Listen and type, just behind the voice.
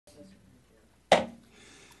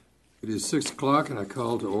It is 6 o'clock, and I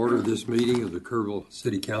call to order this meeting of the Kerrville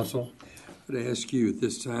City Council. I'd ask you at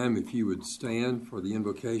this time if you would stand for the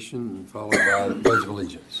invocation and followed by the Pledge of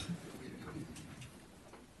Allegiance.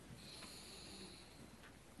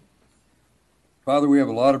 Father, we have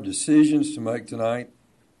a lot of decisions to make tonight,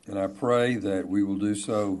 and I pray that we will do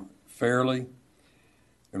so fairly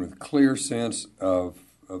and with a clear sense of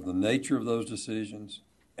the nature of those decisions,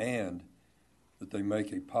 and that they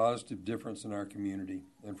make a positive difference in our community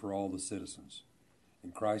and for all the citizens.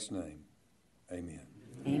 In Christ's name, amen.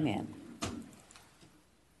 Amen.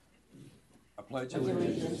 I pledge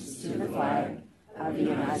allegiance to the flag of the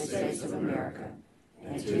United States of America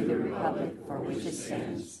and to the republic for which it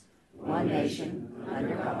stands, one nation,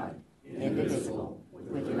 under God, indivisible,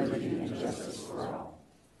 with liberty and justice for all.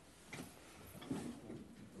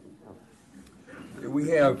 We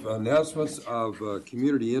have announcements of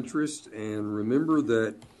community interest, and remember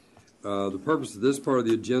that the purpose of this part of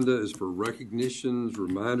the agenda is for recognitions,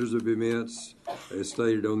 reminders of events, as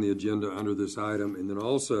stated on the agenda under this item, and then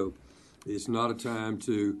also it's not a time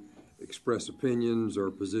to express opinions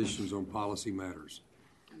or positions on policy matters.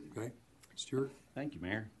 Okay? Stuart? Thank you,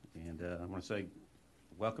 Mayor. And I want to say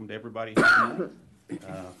welcome to everybody tonight.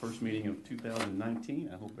 First meeting of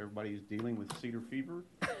 2019. I hope everybody is dealing with cedar fever.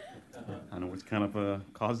 I know it's kind of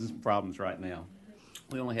causing some problems right now.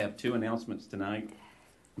 We only have two announcements tonight.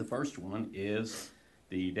 The first one is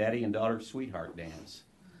the Daddy and Daughter Sweetheart Dance.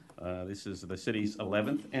 This is the city's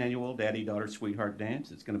 11th annual Daddy-Daughter Sweetheart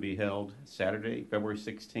Dance. It's going to be held Saturday, February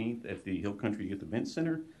 16th at the Hill Country Youth Event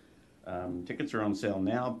Center. Tickets are on sale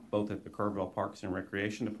now, both at the Kerrville Parks and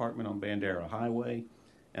Recreation Department on Bandera Highway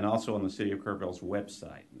and also on the City of Kerrville's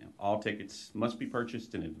website. Now, all tickets must be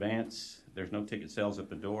purchased in advance. There's no ticket sales at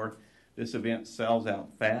the door. This event sells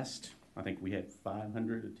out fast. I think we had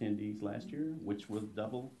 500 attendees last year, which was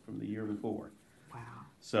double from the year before. Wow.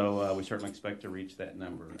 So we certainly expect to reach that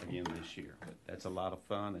number again this year. But that's a lot of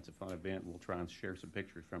fun. It's a fun event. We'll try and share some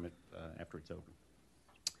pictures from it after it's over.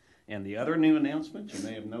 And the other new announcement, you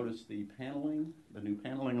may have noticed the new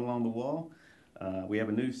paneling along the wall. We have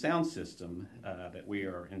a new sound system that we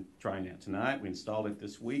are trying out tonight. We installed it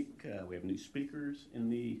this week. We have new speakers in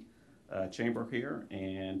the chamber here,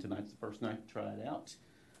 and tonight's the first night to try it out.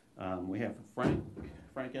 We have Frank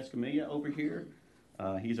Escamilla over here.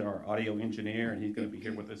 He's our audio engineer, and he's going to be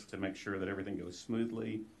here with us to make sure that everything goes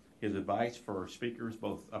smoothly. His advice for speakers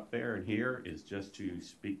both up there and here is just to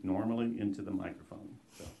speak normally into the microphone.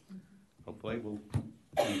 So hopefully we'll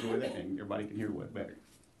enjoy that and everybody can hear it better.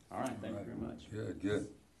 All right, thank you very much. Good.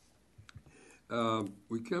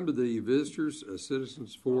 We come to the Visitors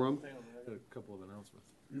Citizens Forum. I had a couple of announcements.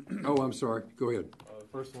 Oh, I'm sorry. Go ahead.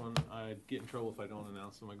 First one, I'd get in trouble if I don't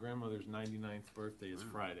announce it. My grandmother's 99th birthday is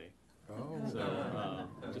Friday. Oh. So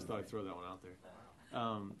I just thought I'd throw that one out there.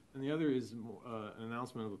 And the other is an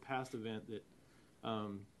announcement of a past event that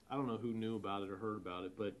I don't know who knew about it or heard about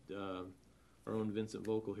it, but our own Vincent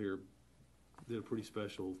Vocal here did a pretty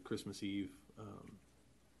special Christmas Eve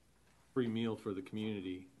free meal for the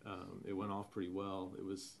community. It went off pretty well. It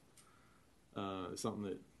was something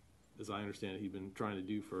that, as I understand it, he'd been trying to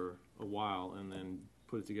do for a while, and then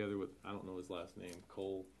put it together with, I don't know his last name,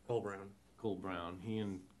 Cole Brown. He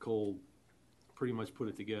and Cole pretty much put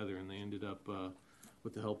it together, and they ended up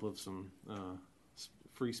with the help of some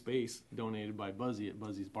free space donated by Buzzy at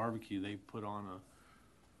Buzzy's Barbecue. They put on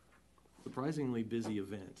a surprisingly busy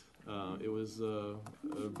event. It was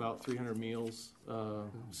about 300 meals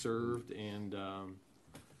served, and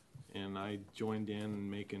I joined in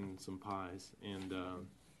making some pies, and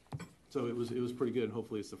so it was pretty good.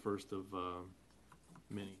 Hopefully, it's the first of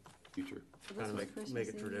many future. So kind of make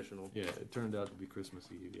it traditional. Yeah, it turned out to be Christmas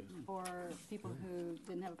Eve. Yes. For people who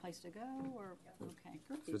didn't have a place to go, or okay,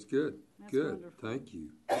 That's good. That's good. Wonderful. Thank you.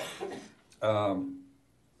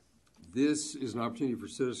 This is an opportunity for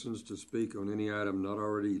citizens to speak on any item not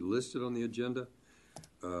already listed on the agenda.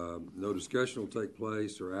 No discussion will take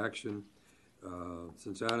place or action.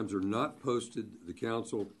 Since items are not posted, the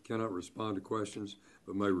council cannot respond to questions,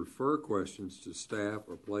 but may refer questions to staff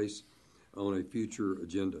or place on a future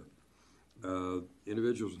agenda.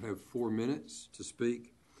 Individuals have 4 minutes to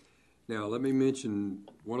speak. Now, let me mention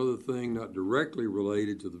one other thing not directly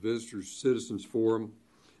related to the Visitors Citizens Forum,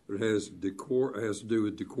 but it has to do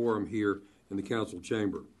with decorum here in the council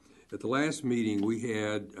chamber. At the last meeting, we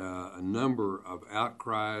had a number of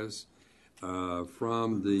outcries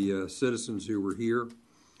from the citizens who were here,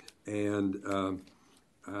 and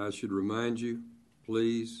I should remind you,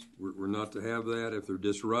 please, we're not to have that. If they're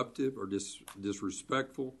disruptive or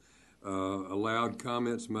disrespectful, allowed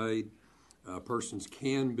comments made, persons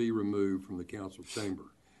can be removed from the council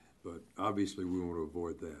chamber, but obviously we want to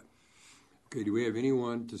avoid that. Okay, do we have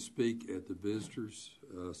anyone to speak at the Visitors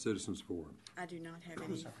Citizens Forum? I do not have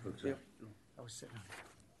any. Okay. I was sitting on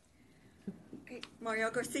it. Okay,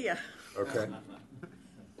 Mario Garcia. Okay.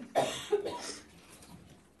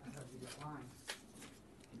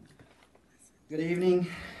 Good evening,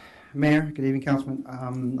 Mayor. Good evening, Councilman.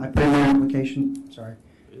 I put in my application,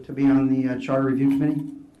 to be on the Charter Review Committee,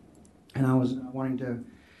 and I was wanting to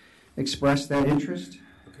express that interest.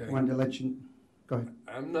 Okay. I wanted to let you, go ahead.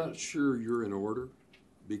 I'm not sure you're in order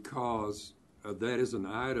because that is an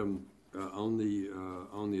item on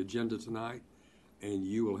the agenda tonight, and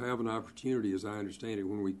you will have an opportunity, as I understand it,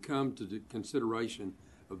 when we come to the consideration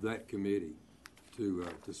of that committee to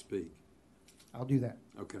speak. I'll do that.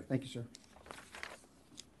 Okay. Thank you, sir.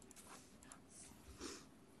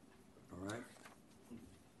 All right.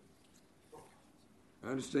 I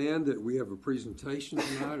understand that we have a presentation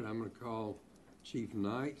tonight, and I'm going to call Chief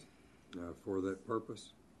Knight for that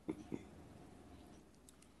purpose.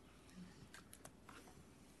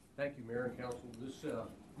 Thank you, Mayor and Council.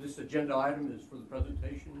 This agenda item is for the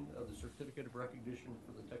presentation of the Certificate of Recognition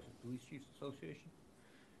for the Texas Police Chiefs Association.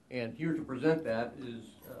 And here to present that is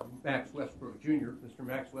Max Westbrook Jr. Mr.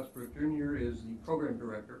 Max Westbrook Jr. is the Program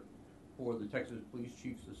Director for the Texas Police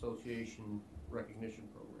Chiefs Association Recognition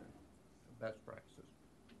Program, Best Practices.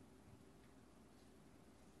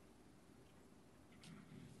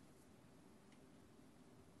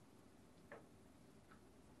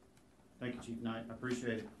 Thank you, Chief Knight. I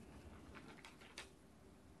appreciate it.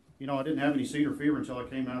 You know, I didn't have any cedar fever until I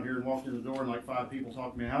came out here and walked in the door and like 5 people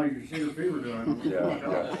talked to me, "How are your cedar fever doing?"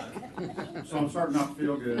 So I'm starting not to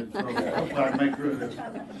feel good. So hopefully I can make through it.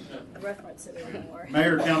 Reference it anymore.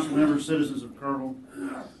 Mayor, council members, citizens of Kerrville,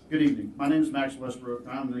 good evening. My name is Max Westbrook.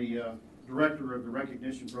 I'm the Director of the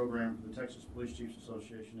Recognition Program for the Texas Police Chiefs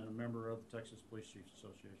Association and a member of the Texas Police Chiefs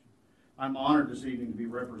Association. I'm honored this evening to be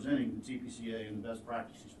representing the TPCA and the Best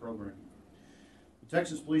Practices Program. The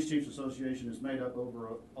Texas Police Chiefs Association is made up of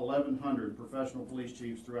over 1,100 professional police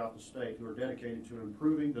chiefs throughout the state who are dedicated to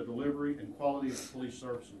improving the delivery and quality of police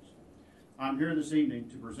services. I'm here this evening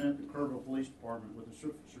to present the Kerrville Police Department with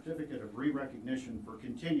a certificate of re-recognition for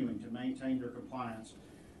continuing to maintain their compliance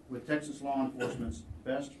with Texas law enforcement's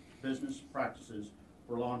best business practices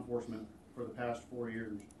for law enforcement for the past 4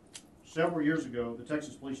 years. Several years ago, the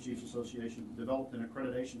Texas Police Chiefs Association developed an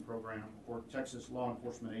accreditation program for Texas law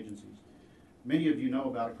enforcement agencies. Many of you know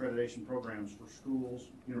about accreditation programs for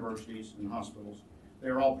schools, universities, and hospitals. They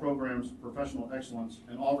are all programs of professional excellence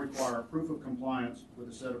and all require proof of compliance with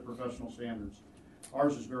a set of professional standards.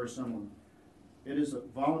 Ours is very similar. It is a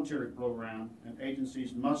voluntary program, and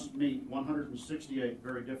agencies must meet 168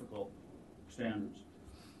 very difficult standards.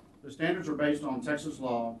 The standards are based on Texas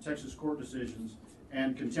law, Texas court decisions,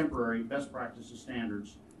 and contemporary best practices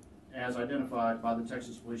standards as identified by the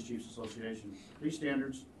Texas Police Chiefs Association. These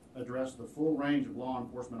standards address the full range of law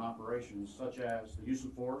enforcement operations, such as the use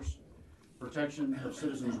of force, protection of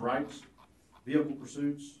citizens' rights, vehicle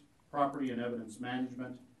pursuits, property and evidence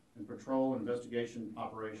management, and patrol and investigation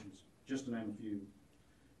operations, just to name a few.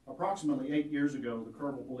 Approximately 8 years ago, the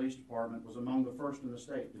Kerrville Police Department was among the first in the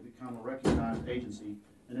state to become a recognized agency,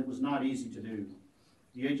 and it was not easy to do.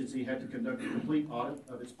 The agency had to conduct a complete audit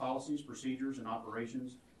of its policies, procedures, and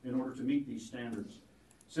operations in order to meet these standards.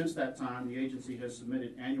 Since that time, the agency has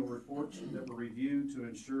submitted annual reports that were reviewed to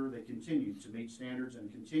ensure they continue to meet standards and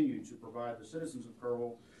continue to provide the citizens of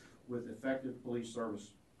Kerrville with effective police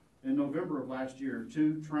service. In November of last year,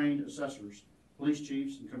 2 trained assessors, police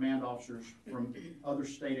chiefs, and command officers from other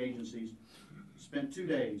state agencies spent 2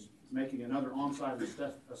 days making another on-site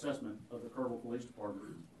assessment of the Kerrville Police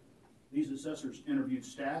Department. These assessors interviewed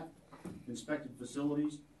staff, inspected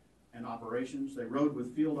facilities and operations, they rode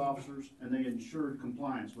with field officers, and they ensured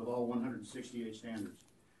compliance with all 168 standards.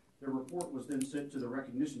 Their report was then sent to the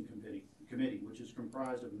Recognition Committee, which is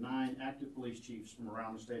comprised of 9 active police chiefs from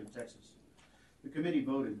around the state of Texas. The committee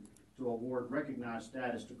voted to award recognized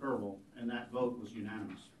status to Kerrville, and that vote was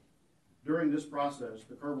unanimous. During this process,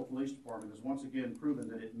 the Kerrville Police Department has once again proven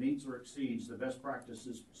that it meets or exceeds the best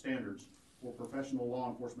practices standards for professional law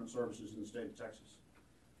enforcement services in the state of Texas.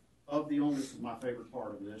 This is my favorite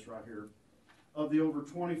part of this right here. Of the over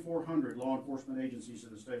 2,400 law enforcement agencies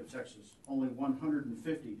in the state of Texas, only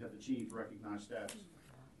 150 have achieved recognized status.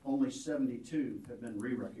 Only 72 have been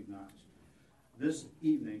re-recognized. This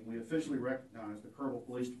evening, we officially recognize the Kerrville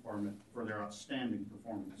Police Department for their outstanding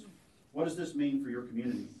performance. What does this mean for your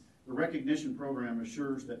community? The recognition program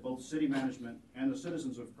assures that both city management and the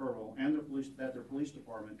citizens of Kerrville and their police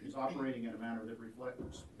department is operating in a manner that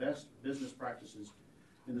reflects best business practices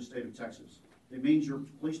in the state of Texas. It means your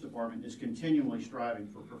police department is continually striving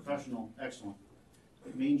for professional excellence.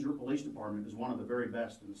 It means your police department is one of the very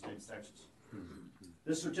best in the state of Texas.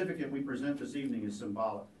 This certificate we present this evening is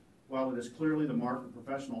symbolic. While it is clearly the mark of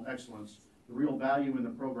professional excellence, the real value in the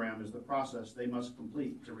program is the process they must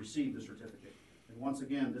complete to receive the certificate. And once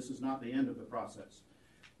again, this is not the end of the process.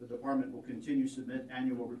 The department will continue to submit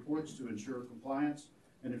annual reports to ensure compliance,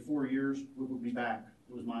 and in 4 years, we will be back.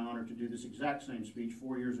 It was my honor to do this exact same speech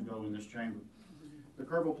 4 years ago in this chamber. The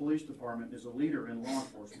Kerrville Police Department is a leader in law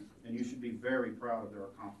enforcement, and you should be very proud of their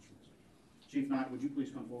accomplishments. Chief Knight, would you please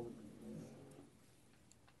come forward?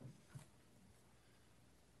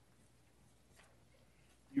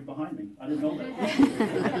 You're behind me. I didn't know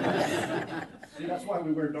that. See, that's why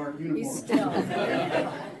we wear dark uniforms.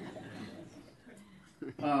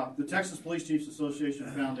 The Texas Police Chiefs Association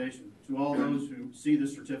Foundation, to all those who see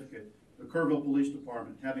this certificate, the Kerrville Police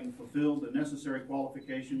Department, having fulfilled the necessary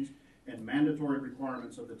qualifications and mandatory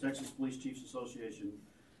requirements of the Texas Police Chiefs Association,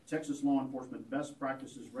 Texas Law Enforcement Best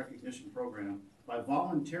Practices Recognition Program, by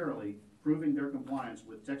voluntarily proving their compliance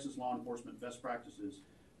with Texas Law Enforcement Best Practices,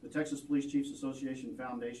 the Texas Police Chiefs Association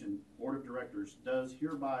Foundation Board of Directors does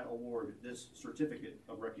hereby award this certificate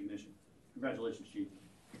of recognition. Congratulations, Chief.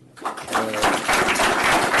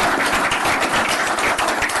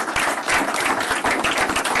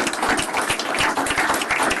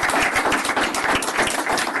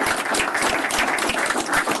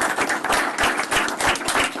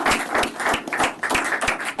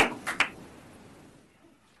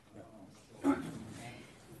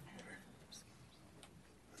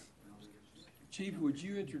 Chief, would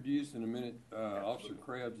you introduce in a minute Officer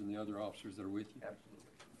Krebs and the other officers that are with you?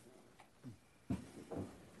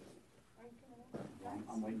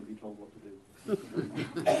 I'm waiting to be told what to do.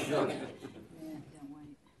 Yeah, don't wait.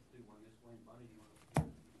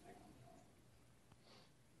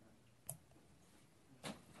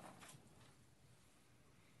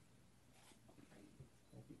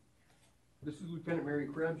 This is Lieutenant Mary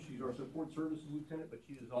Krebs. She's our support services lieutenant, but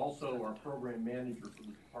she is also our program manager for the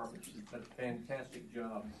department. She's done a fantastic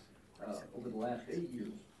job over the last 8 years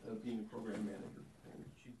of being a program manager, and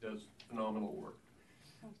she does phenomenal work.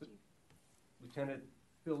 Lieutenant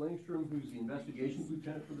Phil Engstrom, who's the investigations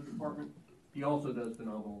lieutenant for the department, he also does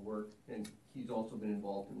phenomenal work, and he's also been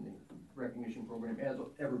involved in the recognition program, as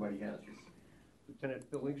everybody has here. Lieutenant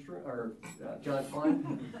Phil Engstrom, or John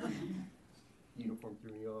Klein, uniform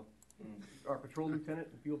threw me off. Our patrol lieutenant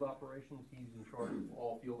in field operations, he's in charge of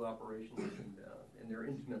all field operations, and they're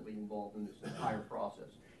intimately involved in this entire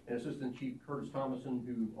process. And Assistant Chief Curtis Thomason,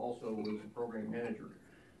 who also was a program manager,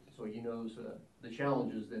 so he knows the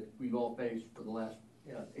challenges that we've all faced for the last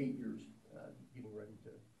 8 years, getting ready to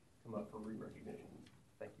come up for re-recognition.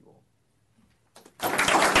 Thank you all.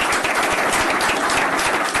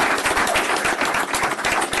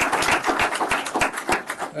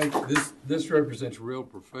 This represents real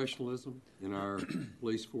professionalism in our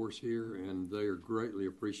police force here, and they are greatly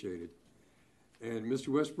appreciated. And Mr.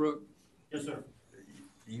 Westbrook? Yes, sir.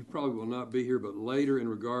 You probably will not be here, but later in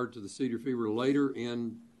regard to the Cedar Fever, later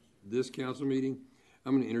in this council meeting,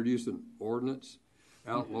 I'm going to introduce an ordinance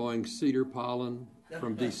outlawing cedar pollen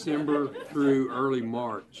from December through early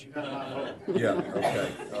March. Yeah,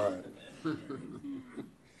 okay, all right.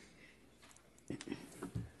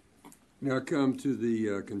 Now I come to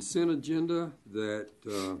the consent agenda that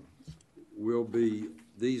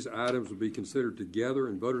these items will be considered together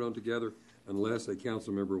and voted on together unless a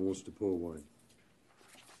council member wants to pull one.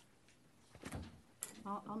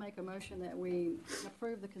 I'll make a motion that we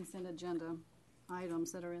approve the consent agenda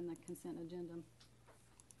items that are in the consent agenda.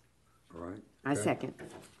 All right. I okay. second.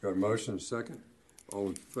 Got a motion and a second. All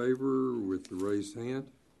in favor with the raised hand?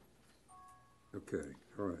 Okay,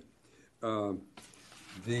 all right.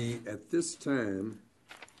 At this time,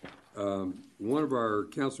 one of our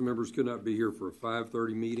council members could not be here for a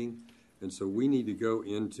 5:30 meeting, and so we need to go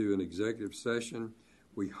into an executive session.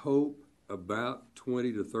 We hope about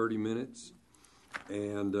 20 to 30 minutes,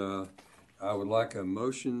 and I would like a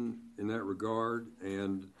motion in that regard,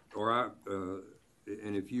 and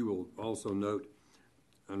if you will also note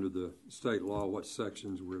under the state law what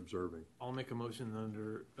sections we're observing. I'll make a motion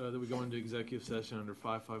under that we go into executive session under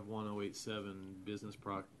 551087 business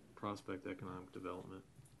prospect economic development.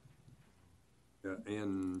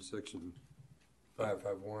 And section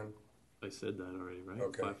 551. I said that already, right?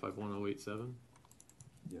 Okay. 551087.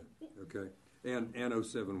 Yeah. Okay. And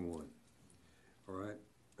 071. All right.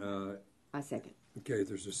 I second. Okay. If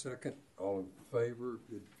there's a second, all in favor,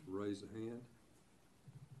 could raise a hand.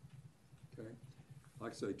 Okay.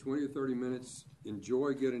 Like I say, 20 or 30 minutes.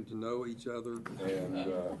 Enjoy getting to know each other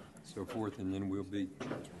and so forth, and then we'll be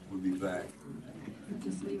back.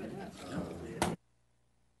 Just leave it up.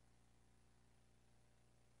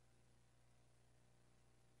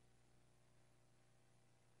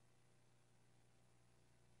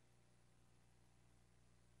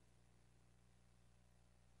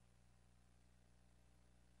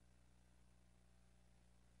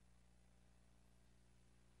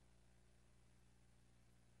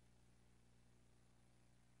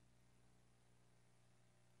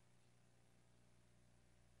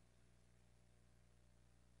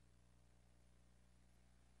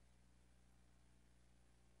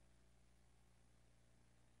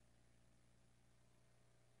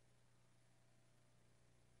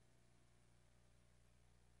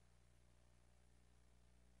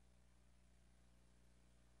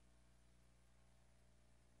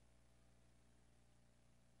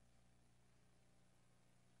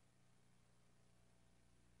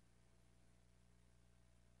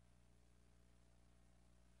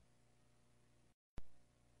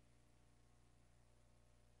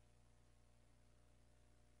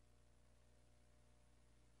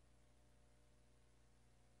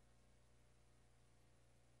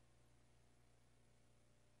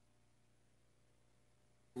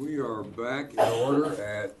 We are back in order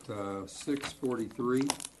at 6:43,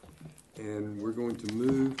 and we're going to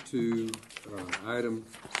move to item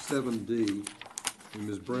 7D. And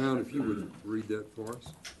Ms. Brown, if you would read that for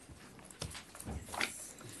us.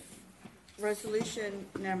 Resolution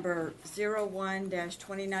number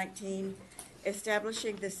 01-2019,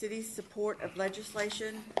 establishing the city's support of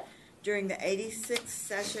legislation during the 86th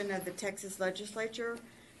session of the Texas Legislature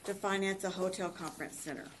to finance a hotel conference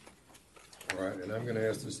center. All right, and I'm going to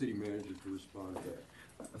ask the city manager to respond to that.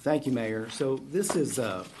 Thank you, Mayor. So this is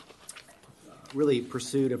really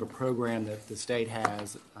pursuit of a program that the state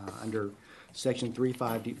has under Section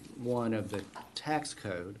 351 of the tax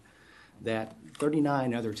code that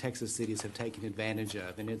 39 other Texas cities have taken advantage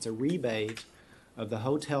of. And it's a rebate of the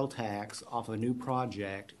hotel tax off a new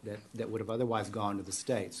project that would have otherwise gone to the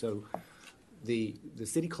state. So the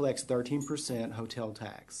city collects 13% hotel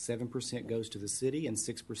tax, 7% goes to the city, and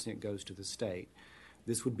 6% goes to the state.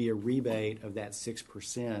 This would be a rebate of that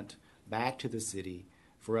 6% back to the city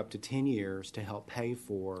for up to 10 years to help pay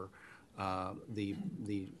for the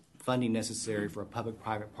funding necessary for a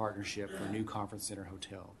public-private partnership for a new conference center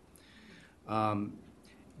hotel.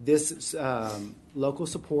 This local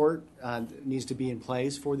support needs to be in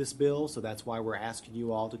place for this bill, so that's why we're asking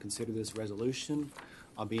you all to consider this resolution.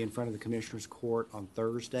 I'll be in front of the Commissioners Court on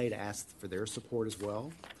Thursday to ask for their support as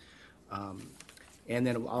well. And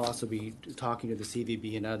then I'll also be talking to the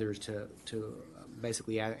CVB and others to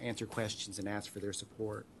basically answer questions and ask for their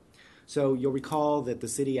support. So you'll recall that the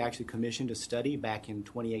city actually commissioned a study back in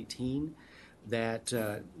 2018 that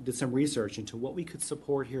did some research into what we could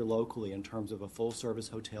support here locally in terms of a full-service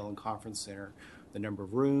hotel and conference center, the number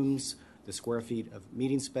of rooms, the square feet of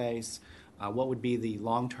meeting space, what would be the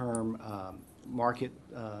long-term market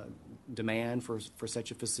demand for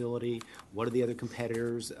such a facility, what are the other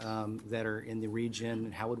competitors that are in the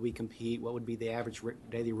region, how would we compete, what would be the average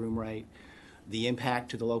daily room rate, the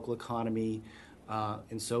impact to the local economy,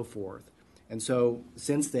 and so forth. And so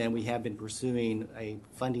since then, we have been pursuing a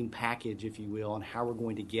funding package, if you will, on how we're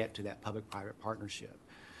going to get to that public-private partnership.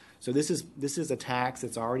 So this is a tax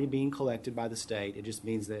that's already being collected by the state. It just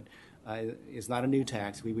means that it's not a new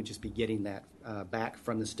tax. We would just be getting that back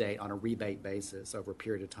from the state on a rebate basis over a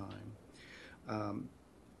period of time.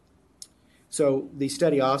 So the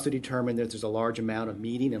study also determined that there's a large amount of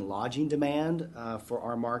meeting and lodging demand for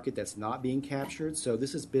our market that's not being captured. So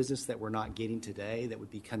this is business that we're not getting today that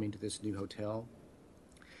would be coming to this new hotel.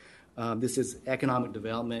 This is economic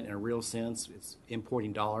development in a real sense. It's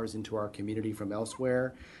importing dollars into our community from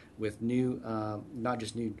elsewhere with new, not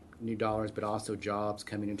just new dollars, but also jobs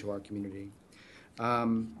coming into our community.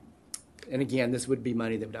 And again, this would be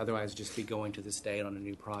money that would otherwise just be going to the state on a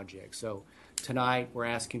new project. So tonight, we're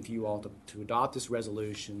asking for you all to adopt this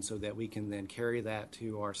resolution so that we can then carry that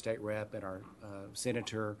to our state rep and our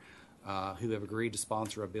senator who have agreed to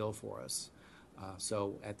sponsor a bill for us.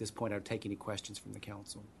 So at this point, I would take any questions from the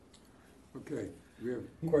council. Okay, we have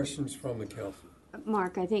questions from the council.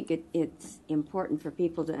 Mark, I think it's important for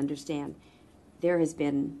people to understand there has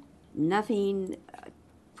been nothing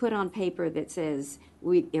put on paper that says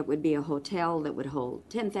it would be a hotel that would hold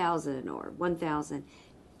 10,000 or 1,000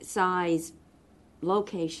 size,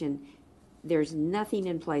 location. There's nothing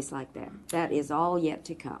in place like that. That is all yet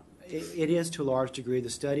to come. It is to a large degree. The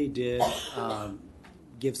study did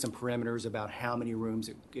give some parameters about how many rooms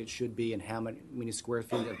it should be and how many square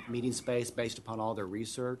feet of meeting space based upon all their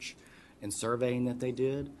research and surveying that they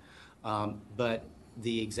did. But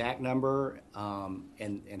the exact number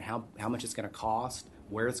and how much it's going to cost,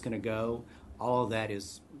 where it's going to go, all of that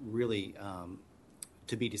is really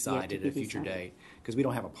to be decided at a future date, because we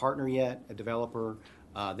don't have a partner yet, a developer.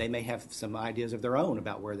 They may have some ideas of their own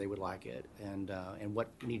about where they would like it and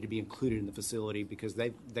what need to be included in the facility, because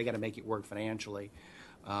they got to make it work financially.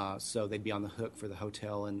 So they'd be on the hook for the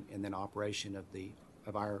hotel and then operation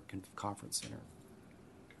of our conference center.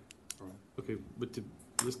 Okay, but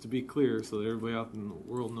just to be clear, so that everybody out in the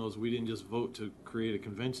world knows, we didn't just vote to create a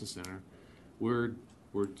convention center. We're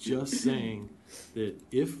just saying that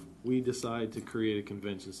if we decide to create a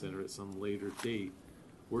convention center at some later date,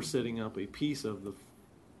 we're setting up a piece of the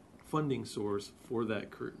funding source for that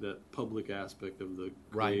public aspect of the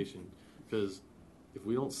creation. Because if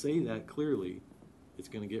we don't say that clearly, it's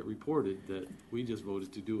going to get reported that we just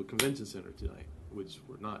voted to do a convention center tonight, which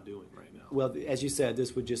we're not doing right now. Well, as you said,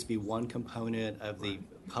 this would just be one component of the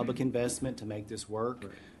public investment to make this work,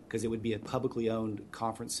 because it would be a publicly owned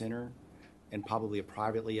conference center and probably a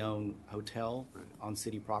privately owned hotel on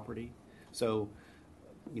city property. So,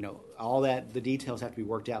 all that, the details have to be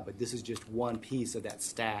worked out, but this is just one piece of that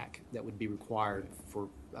stack that would be required for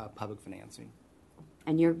public financing.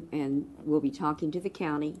 And we'll be talking to the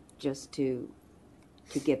county just to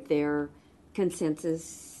get their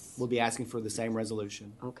consensus. We'll be asking for the same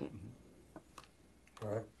resolution. Okay. All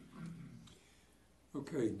right.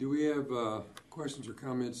 Okay, do we have questions or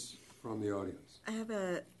comments from the audience? I have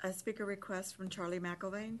a speaker request from Charlie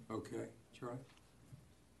McElvain. Okay, Charlie?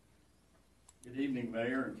 Good evening,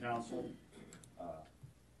 Mayor and Council.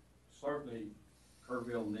 Certainly,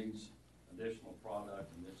 Kerrville needs additional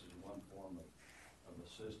product, and this is one form of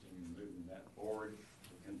assisting in moving that forward.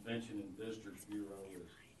 The Convention and Districts Bureau is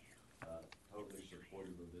totally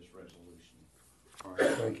supportive of this resolution. All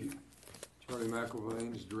right, thank you. Charlie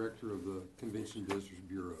McElvain is Director of the Convention Districts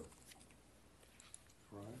Bureau.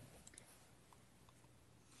 All right.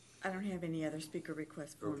 I don't have any other speaker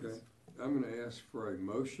request forms. Okay. I'm going to ask for a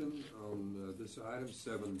motion on this item,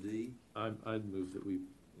 7D. I'd move that we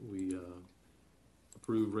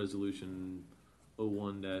approve resolution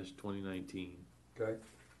 01-2019. Okay.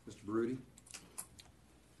 Mr. Baruti?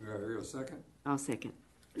 Do I hear a second? I'll second.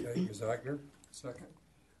 Okay, Ms. Eichner, second.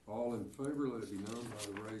 All in favor, let it be known by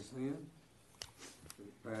the raised hand.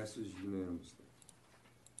 It passes unanimously.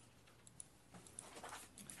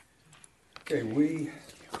 Okay, we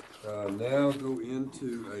now go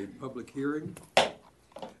into a public hearing.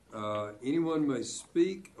 Anyone may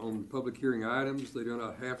speak on public hearing items. They do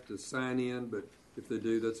not have to sign in, but if they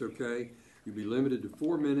do, that's okay. You'll be limited to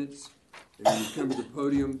 4 minutes. And when you come to the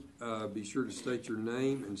podium, be sure to state your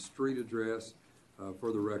name and street address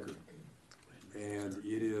for the record. And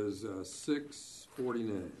it is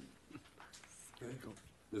 6:49. Okay.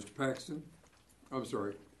 Mr. Paxton? I'm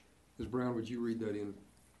sorry. Ms. Brown, would you read that in?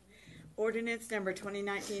 Ordinance number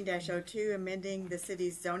 2019-02, amending the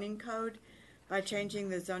city's zoning code by changing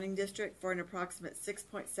the zoning district for an approximate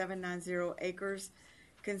 6.790 acres,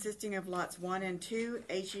 consisting of lots 1 and 2,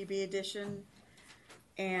 HEB addition,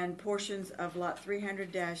 and portions of lot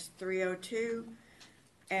 300-302,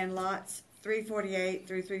 and lots 348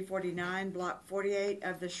 through 349, block 48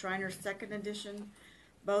 of the Shriners Second Edition,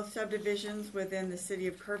 both subdivisions within the City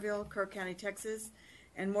of Kerrville, Kerr County, Texas,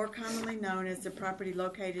 and more commonly known as the property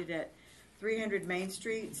located at 300 Main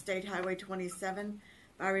Street, State Highway 27,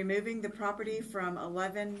 by removing the property from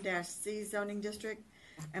 11-C zoning district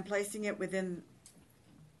and placing it within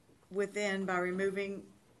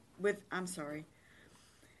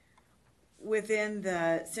within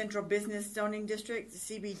the Central Business Zoning District,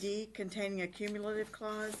 CBD, containing a cumulative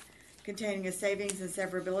clause, containing a savings and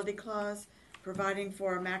severability clause, providing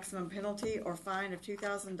for a maximum penalty or fine of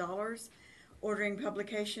 $2,000, ordering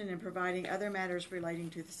publication, and providing other matters relating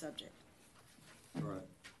to the subject. All right.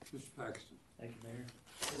 Mr. Paxton. Thank you, Mayor.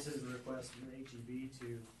 This is a request from the HEB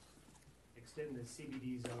to extend the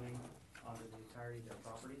CBD zoning onto the entirety of their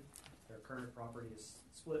property. Their current property is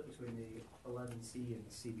split between the 11C and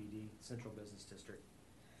the CBD, Central Business District.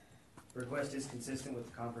 The request is consistent with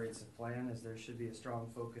the comprehensive plan, as there should be a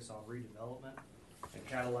strong focus on redevelopment and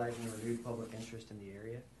catalyzing renewed public interest in the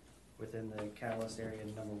area within the catalyst area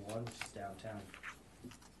number 1, which is downtown.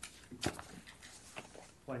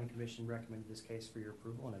 Planning Commission recommended this case for your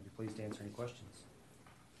approval, and I'd be pleased to answer any questions.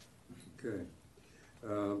 Okay.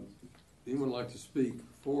 Anyone like to speak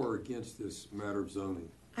for or against this matter of zoning?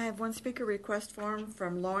 I have one speaker request form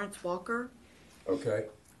from Lawrence Walker. Okay.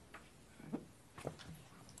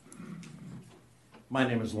 My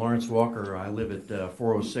name is Lawrence Walker. I live at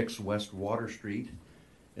 406 West Water Street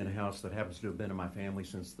in a house that happens to have been in my family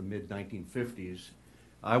since the mid-1950s.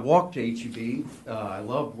 I walk to HEB. I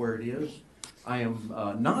love where it is. I am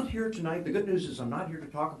not here tonight. The good news is I'm not here to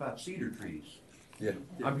talk about cedar trees. Yeah.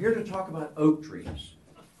 I'm here to talk about oak trees.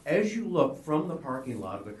 As you look from the parking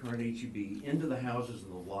lot of the current HEB into the houses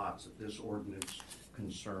and the lots that this ordinance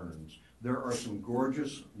concerns, there are some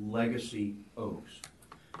gorgeous legacy oaks.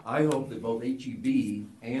 I hope that both HEB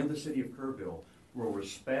and the City of Kerrville will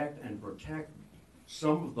respect and protect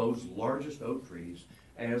some of those largest oak trees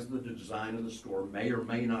as the design of the store may or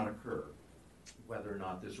may not occur, whether or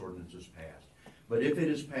not this ordinance is passed. But if it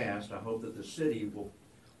is passed, I hope that the city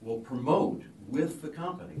will promote with the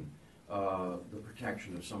company the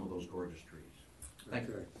protection of some of those gorgeous trees. Thank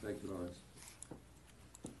you. Thank you, Lawrence.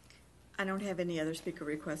 I don't have any other speaker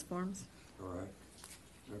request forms. All right.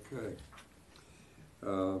 Okay.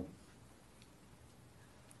 I'm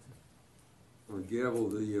going to gavel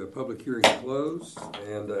the public hearing closed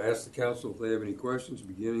and ask the council if they have any questions,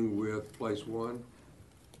 beginning with place 1.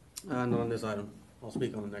 Not on this item. I'll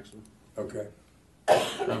speak on the next one. Okay.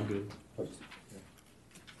 I'm good.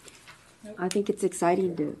 I think it's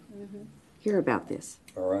exciting to hear about this.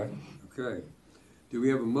 All right. Okay. Do we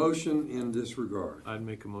have a motion in this regard? I'd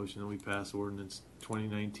make a motion that we pass ordinance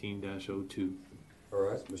 2019-02. All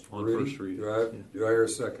right, Mr. On Rudy, first reading. do I hear a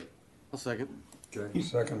second? I'll second. Okay,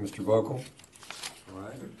 second, Mr. Vokel. All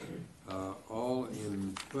right. All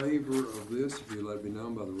in favor of this, if you let me know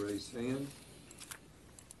by the raised hand.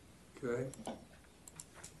 Okay.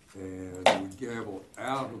 And we gavel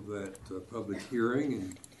out of that public hearing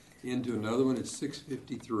and into another one at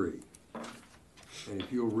 6:53. And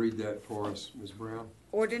if you'll read that for us, Ms. Brown.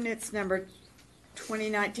 Ordinance number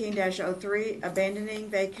 2019-03, abandoning,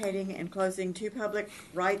 vacating, and closing two public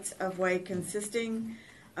rights-of-way consisting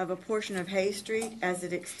of a portion of Hay Street as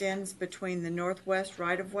it extends between the northwest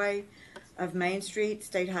right-of-way of Main Street,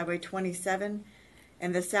 State Highway 27,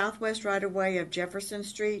 and the southwest right-of-way of Jefferson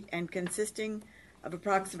Street, and consisting of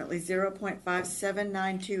approximately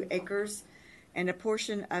 0.5792 acres and a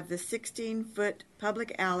portion of the 16-foot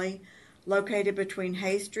public alley located between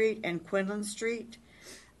Hay Street and Quinlan Street,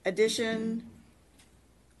 adjacent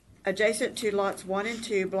to lots 1 and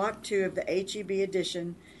 2, block 2 of the HEB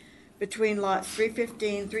addition, between lots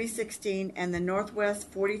 315, 316, and the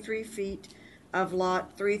northwest 43 feet of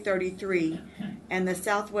lot 333, and the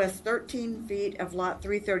southwest 13 feet of lot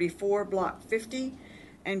 334, block 50,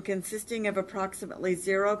 and consisting of approximately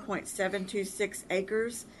 0.726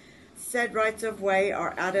 acres. Said rights-of-way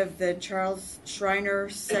are out of the Charles Schreiner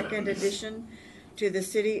Second Edition to the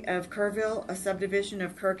City of Kerrville, a subdivision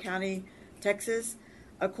of Kerr County, Texas,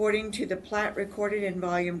 according to the plat recorded in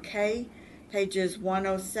Volume K, pages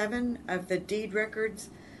 107 of the deed records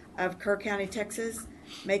of Kerr County, Texas,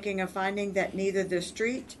 making a finding that neither the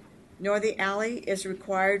street nor the alley is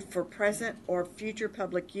required for present or future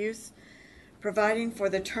public use, providing for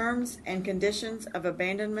the terms and conditions of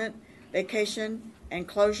abandonment, vacation, and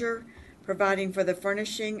closure, providing for the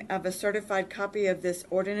furnishing of a certified copy of this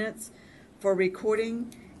ordinance for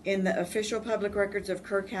recording in the official public records of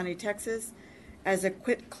Kerr County, Texas, as a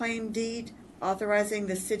quitclaim deed, authorizing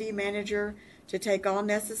the city manager to take all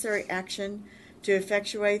necessary action to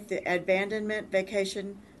effectuate the abandonment,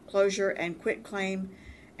 vacation, closure, and quitclaim,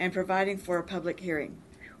 and providing for a public hearing.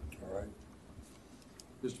 All right.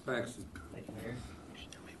 Mr. Paxton. Thank you, Mayor.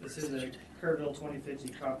 This is a Kerrville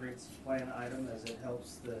 2050 comprehensive plan item as it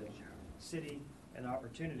helps the city and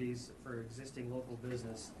opportunities for existing local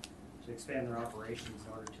business to expand their operations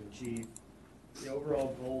in order to achieve the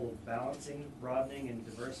overall goal of balancing, broadening, and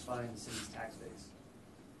diversifying the city's tax base,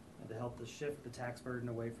 and to help to shift the tax burden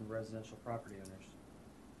away from residential property owners.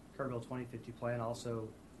 Kerrville 2050 plan also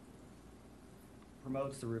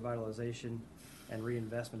promotes the revitalization and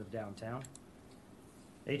reinvestment of downtown.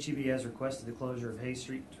 HEB has requested the closure of Hay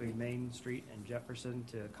Street between Main Street and Jefferson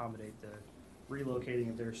to accommodate the relocating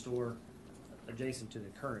of their store adjacent to the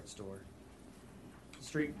current store. The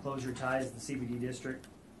street closure ties the CBD district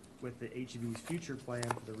with the HEB's future plan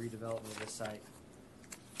for the redevelopment of this site,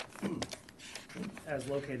 as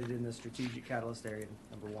located in the strategic catalyst area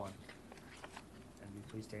number 1. And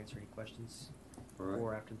be pleased to answer any questions before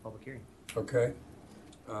or after the public hearing. Okay.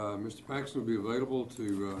 Mr. Paxton will be available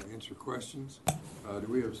to answer questions. Do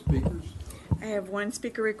we have speakers? I have one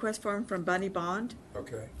speaker request form from Bunny Bond.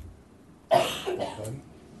 Okay. Bunny?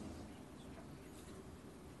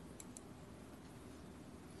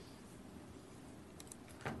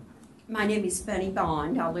 My name is Bunny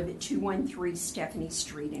Bond. I live at 213 Stephanie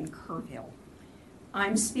Street in Kerrville.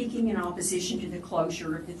 I'm speaking in opposition to the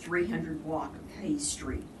closure of the 300 block of Hay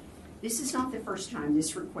Street. This is not the first time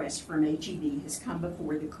this request from HEB has come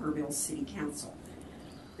before the Kerrville City Council.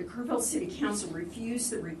 The Kerrville City Council refused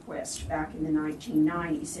the request back in the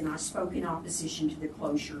 1990s, and I spoke in opposition to the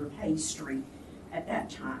closure of Hay Street at that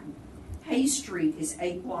time. Hay Street is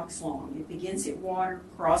 8 blocks long. It begins at Water,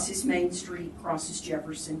 crosses Main Street, crosses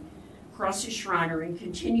Jefferson, crosses Schreiner, and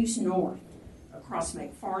continues north across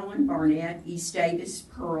McFarland, Barnett, East Davis,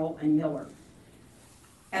 Pearl, and Miller.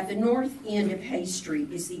 At the north end of Hay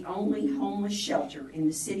Street is the only homeless shelter in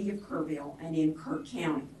the city of Kerrville and in Kerr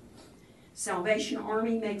County. Salvation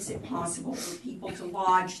Army makes it possible for people to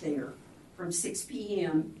lodge there from 6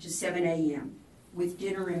 p.m. to 7 a.m. with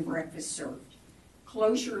dinner and breakfast served.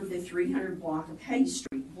 Closure of the 300 block of Hay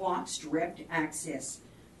Street blocks direct access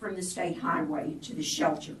from the state highway to the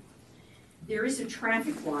shelter. There is a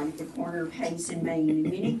traffic light at the corner of Hayes and Main, and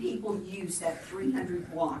many people use that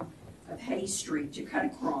 300 block of Hay Street to cut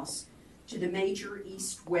across to the major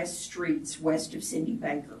east-west streets west of Cindy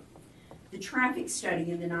Baker. The traffic study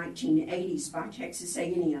in the 1980s by Texas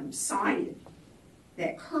A&M cited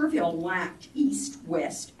that Kerrville lacked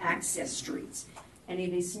east-west access streets, and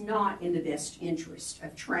it is not in the best interest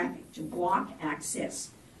of traffic to block access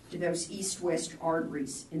to those east-west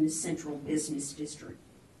arteries in the central business district.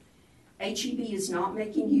 HEB is not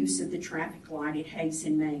making use of the traffic light at Hayes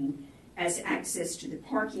and Main, as access to the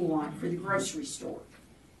parking lot for the grocery store.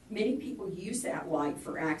 Many people use that light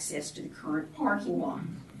for access to the current parking lot.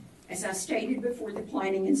 As I stated before the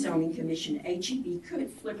Planning and Zoning Commission, HEB could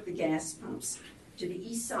flip the gas pumps to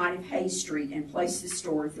the east side of Hay Street and place the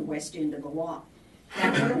store at the west end of the lot.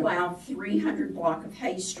 That would allow 300 block of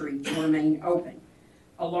Hay Street to remain open.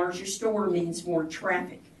 A larger store means more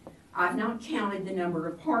traffic. I've not counted the number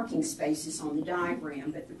of parking spaces on the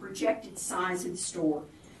diagram, but the projected size of the store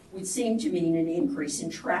would seem to mean an increase in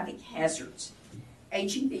traffic hazards.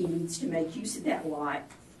 HEB needs to make use of that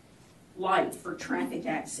light for traffic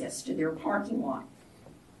access to their parking lot.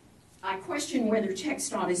 I question whether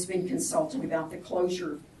TxDOT has been consulted about the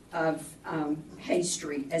closure of Hay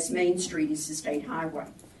Street, as Main Street is the state highway.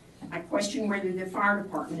 I question whether the fire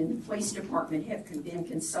department and the police department have been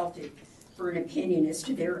consulted for an opinion as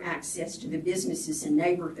to their access to the businesses and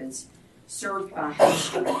neighborhoods served by Hay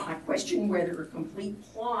Street. I question whether a complete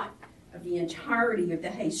plot of the entirety of the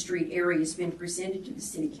Hay Street area has been presented to the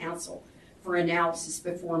City Council for analysis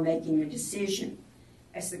before making a decision,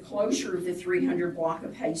 as the closure of the 300 block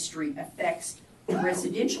of Hay Street affects the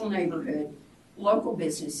residential neighborhood, local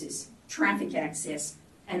businesses, traffic access,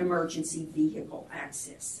 and emergency vehicle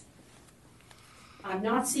access. I've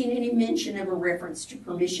not seen any mention of a reference to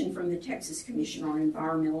permission from the Texas Commission on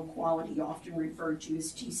Environmental Quality, often referred to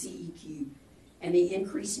as TCEQ, and the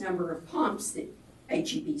increased number of pumps that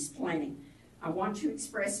HEB is planning. I want to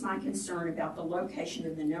express my concern about the location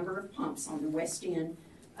of the number of pumps on the west end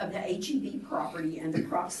of the HEB property and the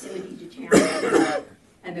proximity to town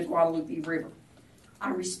and the Guadalupe River.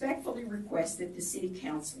 I respectfully request that the City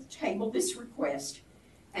Council table this request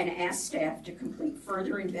and ask staff to complete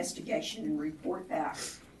further investigation and report back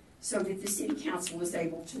so that the City Council is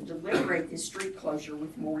able to deliberate this street closure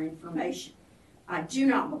with more information. I do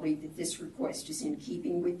not believe that this request is in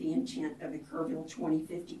keeping with the intent of the Kerrville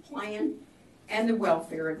 2050 plan and the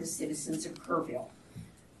welfare of the citizens of Kerrville.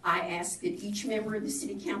 I ask that each member of the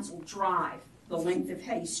City Council drive the length of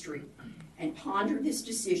Hay Street and ponder this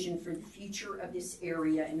decision for the future of this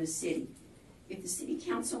area in the city. If the City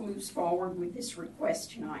Council moves forward with this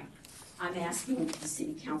request tonight, I'm asking that the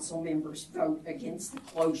City Council members vote against the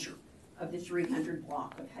closure of the 300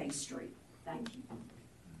 block of Hay Street. Thank you.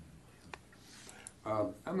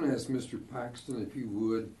 I'm going to ask Mr. Paxton, if you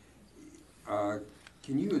would,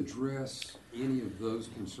 can you address any of those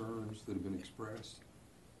concerns that have been expressed?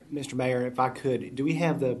 Mr. Mayor, if I could, do we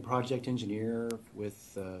have the project engineer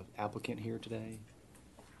with the applicant here today?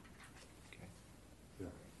 Okay. Yeah.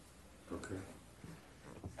 Okay.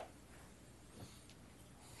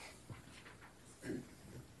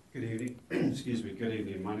 Good evening. Excuse me. Good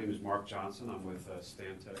evening. My name is Mark Johnson. I'm with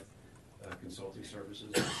Stantec Consulting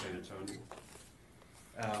Services in San Antonio.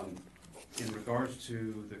 In regards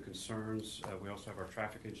to the concerns, we also have our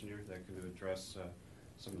traffic engineer that can address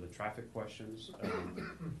some of the traffic questions.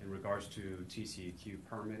 In regards to TCEQ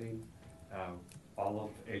permitting, all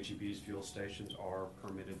of HEB's fuel stations are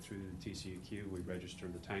permitted through the TCEQ. We register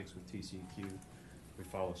the tanks with TCEQ. We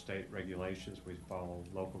follow state regulations. We follow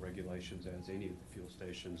local regulations, as any of the fuel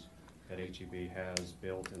stations that HEB has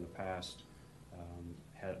built in the past.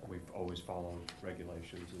 We've always followed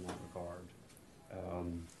regulations in that regard.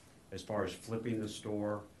 As far as flipping the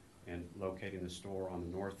store and locating the store on the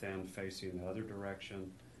north end facing the other direction,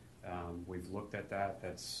 we've looked at that.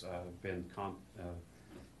 That's been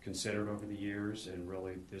considered over the years, and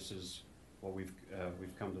really this is what we've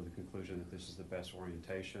come to the conclusion that this is the best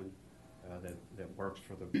orientation that works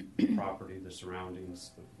for the property, the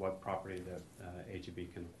surroundings, what property that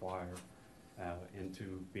HEB can acquire, and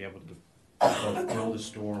to be able to both build a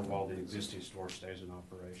store while the existing store stays in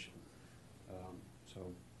operation. So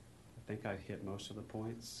I think I hit most of the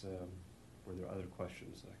points. Were there other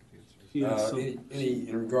questions that I could answer? Any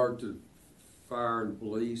in regard to fire and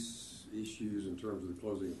police issues in terms of the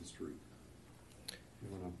closing of the street? You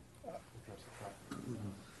want to address the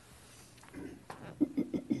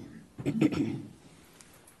traffic?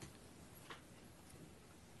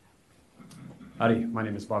 Howdy, my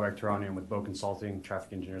name is Bob Actorani. I'm with Bow Consulting,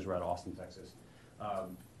 traffic engineers. We're out of Austin, Texas.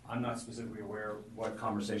 I'm not specifically aware what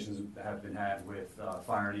conversations have been had with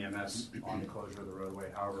fire and EMS on the closure of the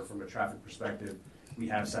roadway. However, from a traffic perspective, we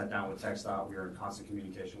have sat down with TxDOT. We are in constant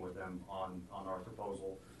communication with them on our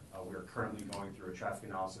proposal. We are currently going through a traffic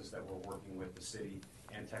analysis that we're working with the city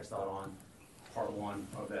and TxDOT on. Part one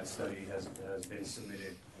of that study has been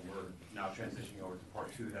submitted, and we're now transitioning over to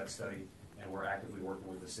part two of that study, and we're actively working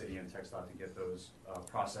with the city and TxDOT to get those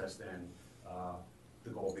processed and the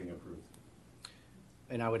goal being approved.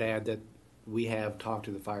 And I would add that we have talked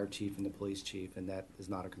to the fire chief and the police chief, and that is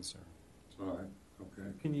not a concern. All right. Okay.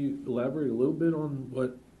 Can you elaborate a little bit on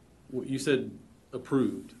you said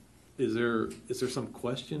approved. Is there some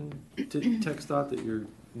question to TxDOT that you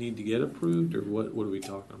need to get approved, or what are we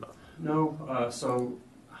talking about? No, so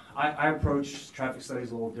I approach traffic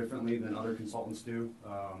studies a little differently than other consultants do.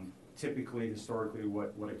 Typically, historically,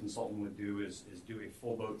 what a consultant would do is do a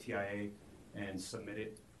full boat TIA and submit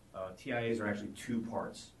it. TIAs are actually two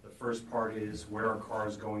parts. The first part is where are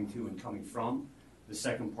cars going to and coming from. The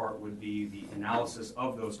second part would be the analysis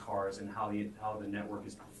of those cars and how the network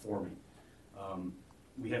is performing.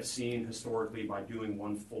 We have seen historically by doing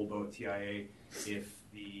one full boat TIA, if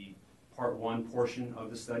the part one portion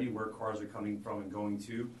of the study, where cars are coming from and going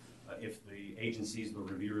to, if the agencies, the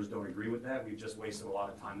reviewers don't agree with that, we've just wasted a lot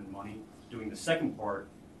of time and money doing the second part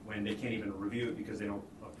when they can't even review it because they don't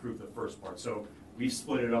approve the first part. So we've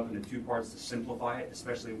split it up into two parts to simplify it,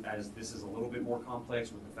 especially as this is a little bit more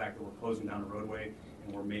complex with the fact that we're closing down a roadway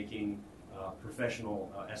and we're making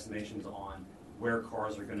professional estimations on where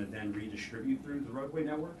cars are going to then redistribute through the roadway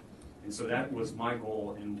network. And so that was my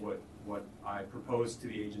goal and what I proposed to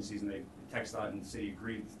the agencies, and TxDOT and the city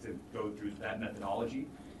agreed to go through that methodology.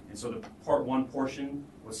 And so the part one portion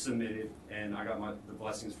was submitted, and I got the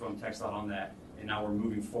blessings from TxDOT on that. And now we're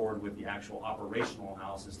moving forward with the actual operational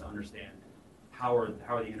analysis to understand how are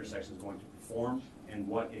the intersections going to perform and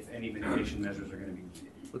what, if any, mitigation measures are going to be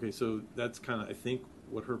needed. Okay, so that's kind of, I think,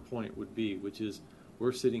 what her point would be, which is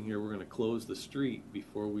we're sitting here, we're going to close the street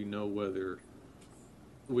before we know whether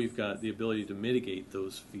we've got the ability to mitigate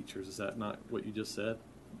those features. Is that not what you just said?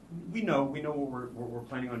 We know what we're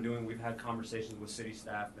planning on doing. We've had conversations with city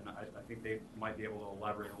staff, and I think they might be able to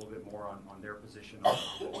elaborate a little bit more on their position on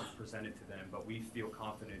what we've presented to them. But we feel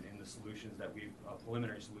confident in the solutions that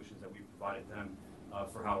preliminary solutions that we've provided them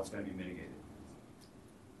for how it's going to be mitigated.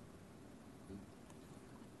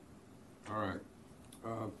 All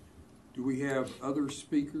right. Do we have other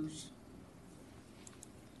speakers?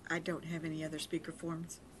 I don't have any other speaker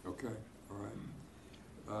forms. Okay, all right.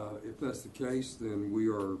 If that's the case, then we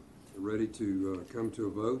are ready to come to a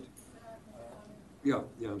vote. Yeah,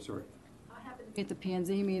 I'm sorry. I happened to be at the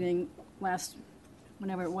P&Z meeting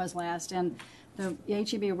whenever it was last, and the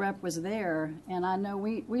HEB rep was there, and I know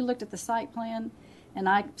we looked at the site plan, and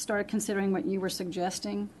I started considering what you were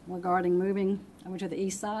suggesting regarding moving over to the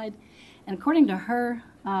east side. And according to her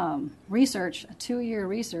research, a 2-year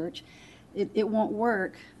research, it won't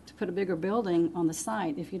work to put a bigger building on the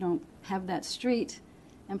site if you don't have that street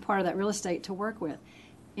and part of that real estate to work with.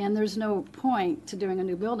 And there's no point to doing a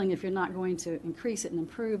new building if you're not going to increase it and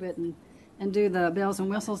improve it and do the bells and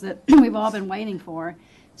whistles that we've all been waiting for.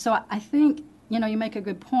 So I think, you make a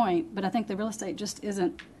good point, but I think the real estate just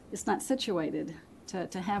it's not situated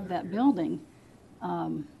to have that building.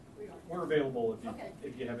 We're available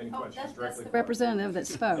if you have any questions that's directly. the representative that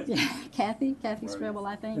spoke. Yeah. Kathy Scribble,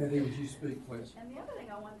 I think. Kathy, would you speak, please? And the other thing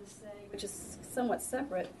I wanted to say, which is somewhat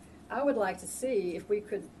separate, I would like to see if we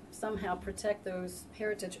could somehow protect those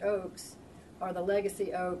heritage oaks or the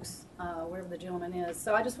legacy oaks, wherever the gentleman is.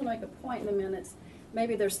 So I just want to make a point in the minutes.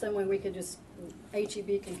 Maybe there's some way we could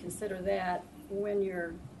HEB can consider that when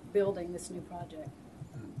you're building this new project.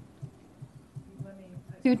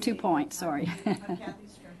 Let me 2 points, sorry. I'm Kathy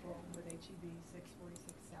Strimple with HEB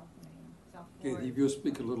 646 South Main, South Florida. Kathy, if you'll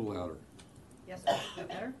speak a little louder. Yes, sir. Is that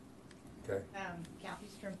better? Okay. Kathy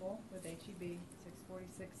Strimple with HEB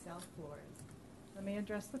 646 South Florida. Let me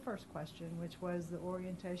address the first question, which was the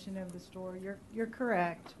orientation of the store. You're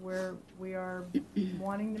correct. We are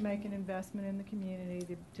wanting to make an investment in the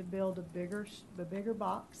community to build a bigger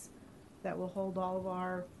box that will hold all of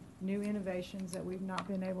our new innovations that we've not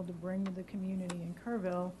been able to bring to the community in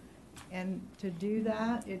Kerrville. And to do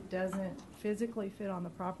that, it doesn't physically fit on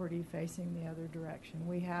the property facing the other direction.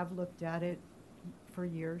 We have looked at it for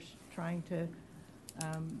years, trying to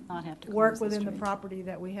work within the property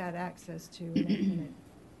that we had access to. And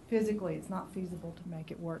physically, it's not feasible to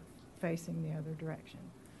make it work facing the other direction.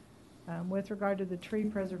 With regard to the tree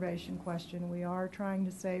preservation question, we are trying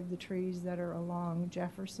to save the trees that are along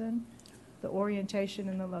Jefferson. The orientation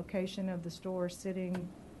and the location of the store sitting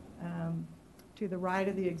to the right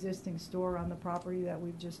of the existing store on the property that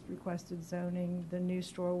we've just requested zoning. The new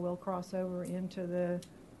store will cross over into the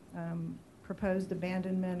proposed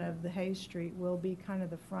abandonment of the Hayes Street, will be kind of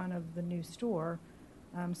the front of the new store.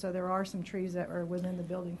 So there are some trees that are within the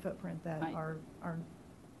building footprint that are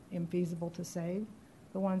infeasible to save.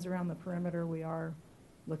 The ones around the perimeter, we are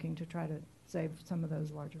looking to try to save some of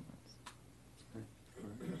those larger ones.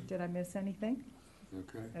 Did I miss anything?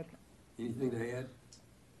 Okay. Anything to add?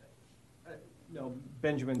 No,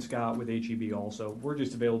 Benjamin Scott with HEB also. We're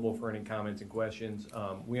just available for any comments and questions.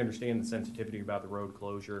 We understand the sensitivity about the road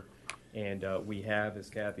closure. And we have, as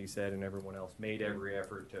Kathy said and everyone else, made every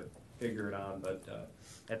effort to figure it out, but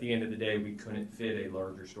at the end of the day, we couldn't fit a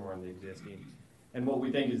larger store on the existing. And what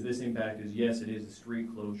we think is this impact is, yes, it is a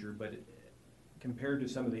street closure, but compared to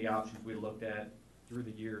some of the options we looked at through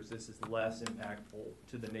the years, this is less impactful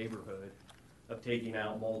to the neighborhood of taking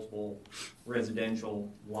out multiple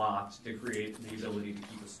residential lots to create the ability to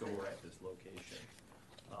keep a store at this location.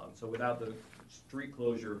 So without the street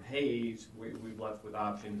closure of Hayes, we've left with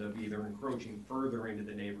options of either encroaching further into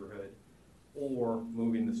the neighborhood or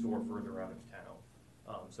moving the store further out of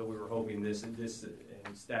town. So we were hoping this and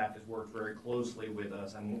staff has worked very closely with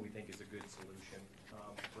us on what we think is a good solution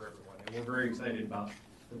for everyone. And we're very excited about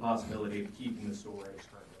the possibility of keeping the store at its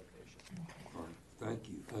current location. All right, thank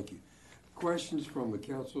you, thank you. Questions from the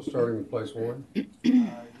council, starting with place one?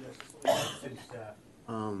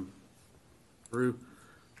 Drew,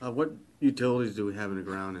 what utilities do we have in the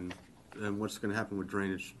ground, and what's going to happen with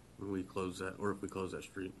drainage when we close that, or if we close that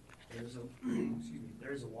street?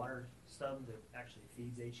 There's a water stub that actually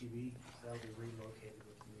feeds HEB. That'll be relocated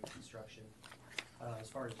with the new construction. As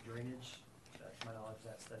far as drainage, to my knowledge,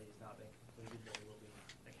 that study has not been completed, but it will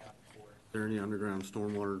be accounted for. Is there any underground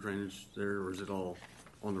stormwater drainage there, or is it all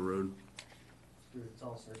on the road? It's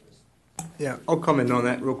all surface. Yeah, I'll comment on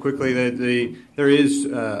that real quickly. There is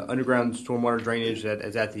underground stormwater drainage that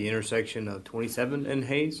is at the intersection of 27 and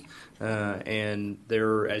Hayes, and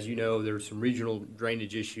there, as you know, there's some regional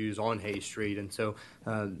drainage issues on Hayes Street, and so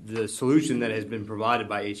the solution that has been provided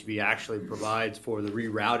by HB actually provides for the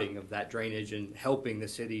rerouting of that drainage and helping the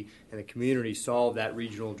city and the community solve that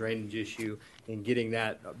regional drainage issue and getting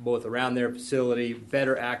that both around their facility,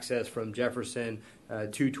 better access from Jefferson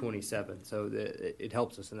to 27. So it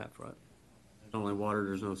helps us in that front. There's only water,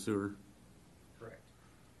 there's no sewer. Correct.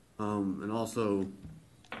 And also,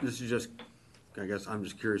 this is just, I guess I'm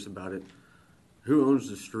just curious about it. Who owns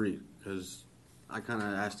the street? Because I kind of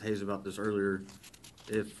asked Hayes about this earlier.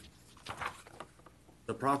 If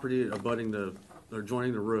the property abutting or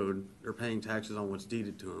joining the road, they're paying taxes on what's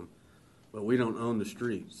deeded to them, but we don't own the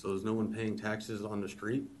street, so is no one paying taxes on the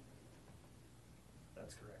street?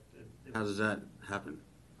 That's correct. How does that happen?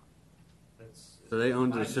 So they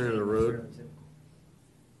own the center of the road?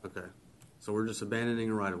 Okay. So we're just abandoning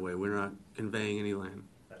a right of way. We're not conveying any land.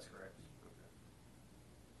 That's correct.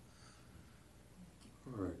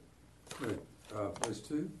 All right. Good. Place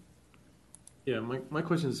two? Yeah, my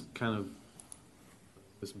question is kind of,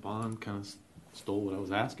 this bond kind of stole what I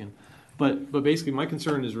was asking. But basically my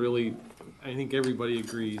concern is really, I think everybody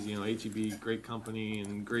agrees, HEB, great company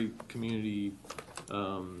and great community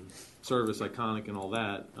service, iconic and all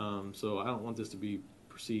that. So I don't want this to be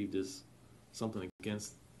perceived as something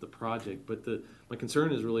against the project, but my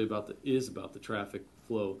concern is really about the traffic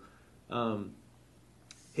flow.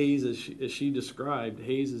 Hayes, as she described,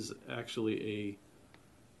 Hayes is actually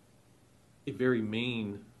a very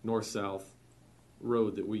main north-south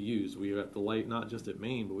road that we use. We got the light not just at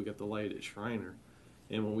Main, but we got the light at Shriner.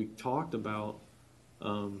 And when we talked about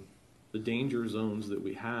the danger zones that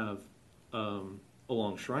we have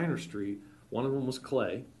along Shriner Street, one of them was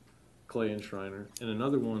Clay and Shriner, and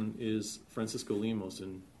another one is Francisco Lemos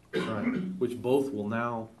and Shriner, which both will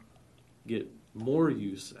now get more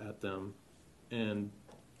use at them, and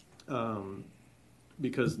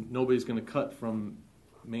because nobody's going to cut from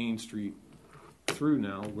Main Street through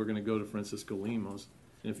now, we're going to go to Francisco Lemos.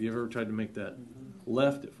 And if you ever tried to make that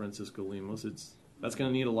left at Francisco Lemos, that's going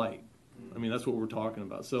to need a light. I mean, that's what we're talking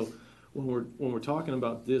about. So when we're talking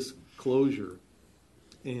about this closure,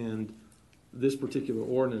 and this particular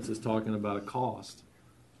ordinance is talking about a cost,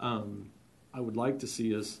 I would like to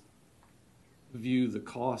see us view the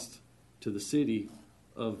cost to the city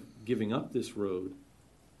of giving up this road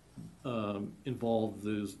involve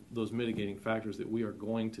those mitigating factors that we are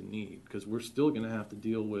going to need, because we're still going to have to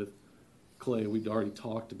deal with Clay. We'd already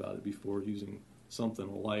talked about it before, using something,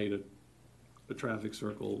 a light, a traffic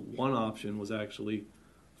circle. One option was actually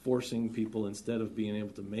forcing people, instead of being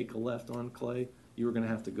able to make a left on Clay, you were going to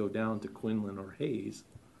have to go down to Quinlan or Hayes.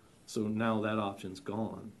 So now that option's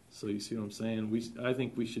gone. So you see what I'm saying? I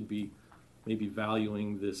think we should be maybe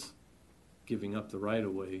valuing this giving up the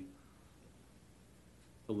right-of-way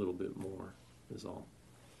a little bit more, is all.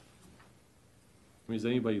 I mean, has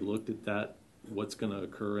anybody looked at that, what's going to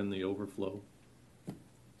occur in the overflow?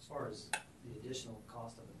 As far as the additional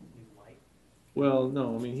cost of a new light? Well,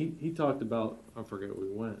 no, I mean, he talked about, I forget where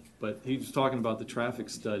we went, but he was talking about the traffic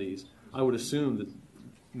studies. I would assume that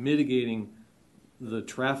mitigating the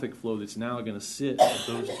traffic flow that's now going to sit at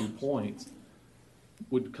those 2 points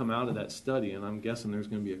would come out of that study, and I'm guessing there's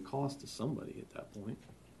going to be a cost to somebody at that point.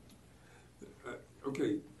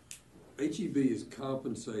 Okay, HEB is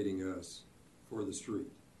compensating us for the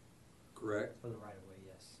street, correct? For the right of way,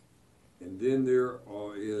 yes. And then there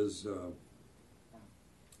is,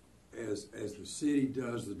 as the city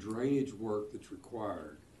does the drainage work that's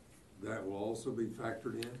required, that will also be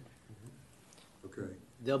factored in? Okay,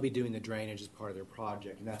 They'll be doing the drainage as part of their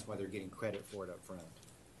project, and that's why they're getting credit for it up front.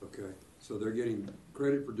 okay. So they're getting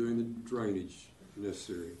credit for doing the drainage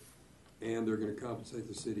necessary, and they're going to compensate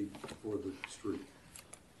the city for the street.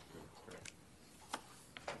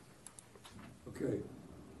 Okay.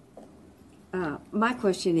 My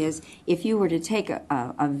question is, if you were to take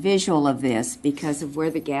a visual of this because of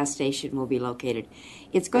where the gas station will be located,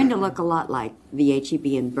 it's going to look a lot like the HEB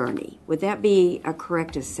in Bernie. Would that be a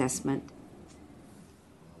correct assessment?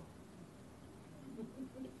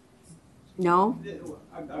 No?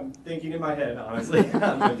 I'm thinking in my head, honestly.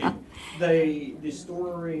 I'm looking. The store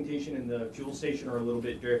orientation and the fuel station are a little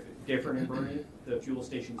bit different in Bernie. The fuel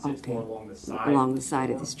station sits more along the side. Along the side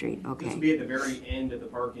of the street, okay. This would be at the very end of the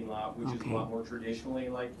parking lot, which is a lot more traditionally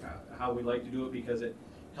like how we like to do it because it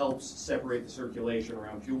helps separate the circulation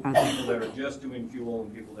around people that are just doing fuel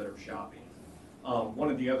and people that are shopping. One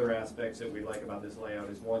of the other aspects that we like about this layout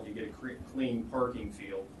is one, you get a clean parking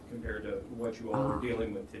field compared to what you all are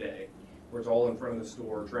dealing with today, where it's all in front of the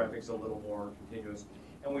store, traffic's a little more continuous.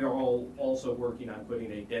 And we are all also working on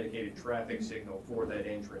putting a dedicated traffic signal for that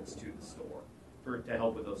entrance to the store to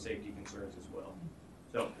help with those safety concerns as well.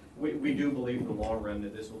 So we do believe in the long run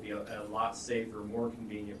that this will be a lot safer, more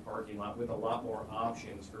convenient parking lot with a lot more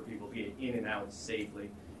options for people to get in and out safely,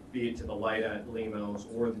 be it to the light at Limos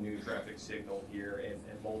or the new traffic signal here and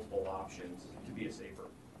multiple options to be a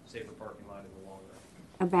safer parking lot in the long run.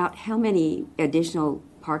 About how many additional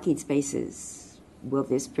parking spaces will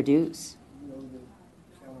this produce?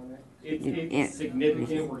 It's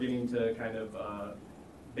significant. We're getting to kind of,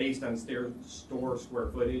 based on store square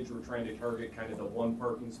footage, we're trying to target kind of the one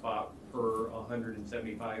parking spot per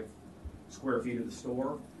 175 square feet of the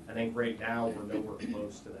store. I think right now we're nowhere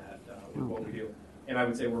close to that with what we do. And I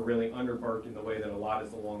would say we're really underparked in the way that a lot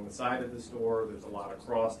is along the side of the store. There's a lot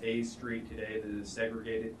across Hayes Street today that is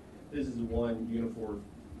segregated. This is one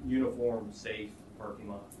uniform, safe parking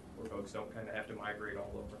lot where folks don't kind of have to migrate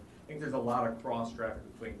all over. I think there's a lot of cross traffic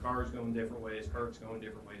between cars going different ways, carts going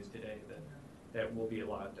different ways today that will be a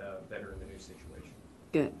lot better in the new situation.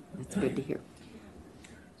 Good. That's good to hear.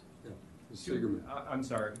 I'm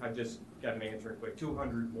sorry, I just got an answer quick.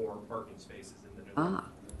 200 more parking spaces in the new one.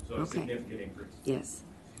 So a significant increase. Yes.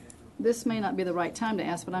 This may not be the right time to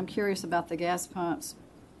ask, but I'm curious about the gas pumps.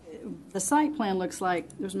 The site plan looks like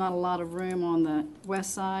there's not a lot of room on the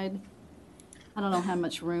west side. I don't know how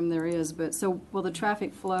much room there is, but so will the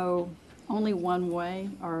traffic flow only one way,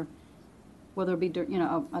 or will there be,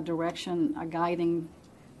 a direction, a guiding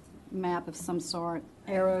map of some sort,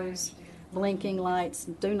 arrows, blinking lights,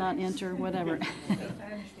 do not enter, whatever? I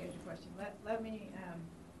understand your question. Let me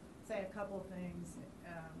say a couple of things.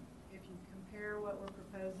 If you compare what we're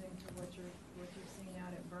proposing to what you're seeing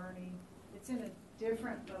out at Bernie, it's in a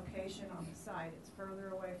different location on the site. It's further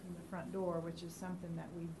away from the front door, which is something that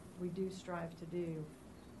we do strive to do.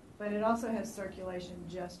 But it also has circulation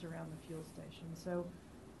just around the fuel station. So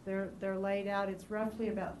they're laid out. It's roughly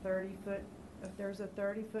about 30 foot. There's a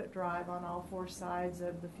 30-foot drive on all four sides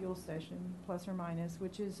of the fuel station, plus or minus,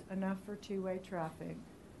 which is enough for two-way traffic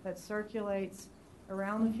that circulates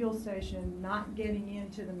around the fuel station, not getting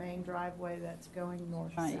into the main driveway that's going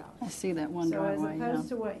north-south. Right. I see that one driveway. So as opposed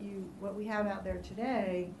to what we have out there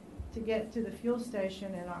today, to get to the fuel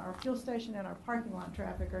station, and our fuel station and our parking lot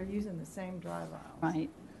traffic are using the same drive aisles. Right.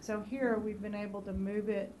 So here we've been able to move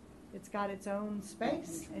it. It's got its own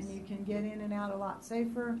space, and you can get in and out a lot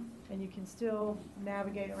safer, and you can still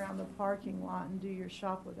navigate around the parking lot and do your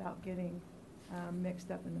shop without getting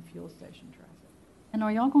mixed up in the fuel station traffic. And are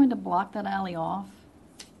y'all going to block that alley off?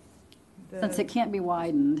 Since it can't be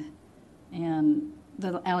widened, and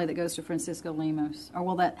the alley that goes to Francisco Lemos, or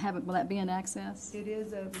will that be an access? It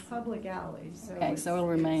is a public alley, so okay, so it'll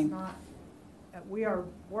remain. It's not, we are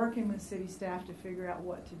working with city staff to figure out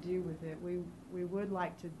what to do with it. We would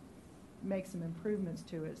like to make some improvements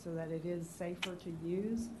to it so that it is safer to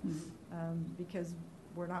use, because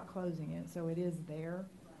we're not closing it, so it is there.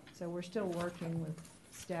 So we're still working with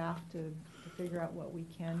staff to figure out what we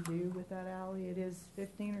can do with that alley. It is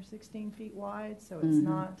 15 or 16 feet wide, so it's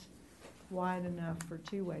not wide enough for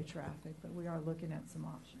two-way traffic, but we are looking at some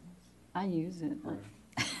options. I use it.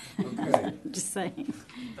 Okay. Just saying.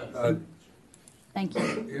 Thank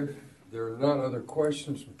If you. there are not other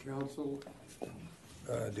questions from council,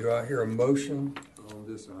 do I hear a motion on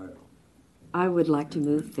this item? I would like to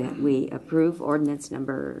move that we approve ordinance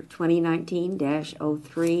number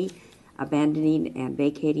 2019-03, abandoning and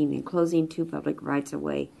vacating and closing 2 public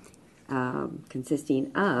rights-of-way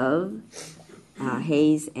consisting of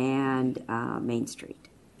Hayes and Main Street.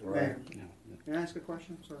 Mayor, can I ask a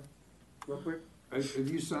question? Sorry, real quick. Have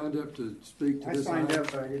you signed up to speak to I this? signed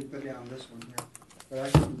up, but I didn't put down this one here. But I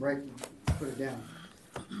can put it down.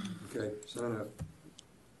 Okay, sign up.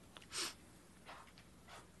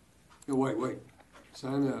 No, wait.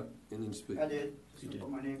 Sign up and then speak. I did. Just put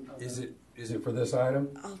my name. Is it for this item?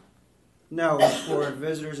 No, it's for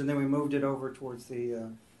visitors, and then we moved it over towards the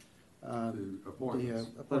appointments.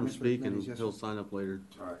 Let him speak and he'll sign up later.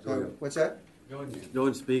 All right, So, what's that? Go ahead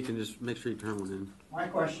and speak and just make sure you turn one in. My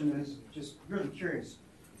question is just really curious.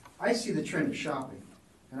 I see the trend of shopping,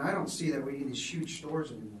 and I don't see that we need these huge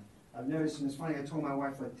stores anymore. I've noticed, and it's funny, I told my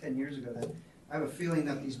wife like 10 years ago that I have a feeling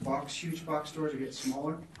that these huge box stores are getting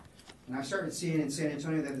smaller. And I started seeing in San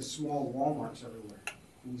Antonio that there's small Walmarts everywhere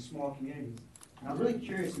in these small communities. And I'm really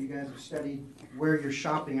curious if you guys have studied where your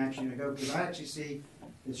shopping actually going to go, because I actually see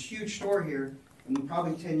this huge store here, and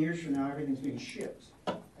probably 10 years from now, everything's being shipped.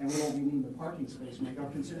 And we won't be needing the parking space. May y'all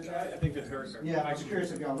consider that? I think that's very fair. Yeah, I was curious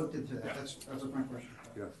if y'all looked into that. That's my question.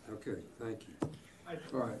 Yeah, okay, thank you.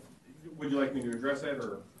 All right. Would you like me to address that,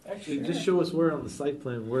 or? Actually, just show us where on the site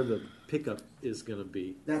plan where the pickup is going to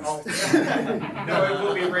be. No, it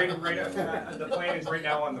will be right up. The plan is right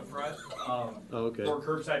now on the front okay. for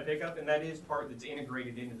curbside pickup, and that is part that's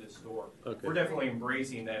integrated into the store. Okay. We're definitely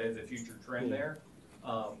embracing that as a future trend there,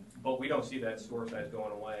 but we don't see that store size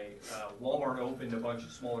going away. Walmart opened a bunch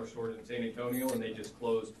of smaller stores in San Antonio, and they just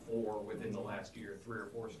closed 4 within the last year, 3 or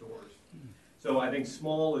 4 stores. So I think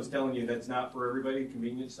small is telling you that's not for everybody,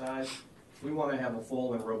 convenience size. We want to have a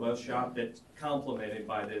full and robust shop that's complemented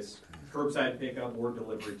by this curbside pickup or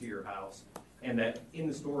delivery to your house. And that in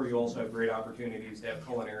the store you also have great opportunities to have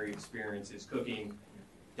culinary experiences, cooking,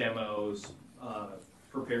 demos,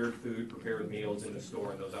 prepared food, prepared meals in the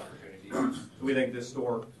store and those opportunities. So we think this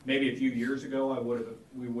store, maybe a few years ago,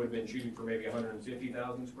 we would have been shooting for maybe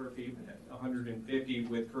 150,000 square feet, but 150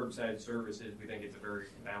 with curbside services, we think it's a very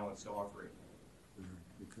balanced offering.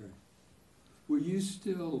 Okay. Will you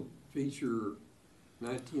still feature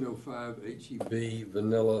 1905 HEB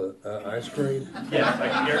vanilla ice cream? Yes, I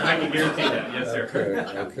can guarantee that. Yes, sir.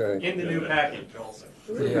 Okay. In the new package also.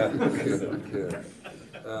 Yeah, good.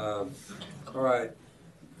 All right.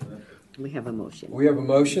 We have a motion. We have a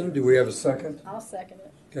motion. Do we have a second? I'll second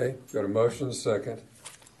it. Okay, got a motion, second.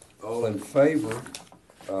 All in favor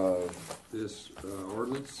of this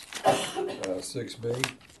ordinance,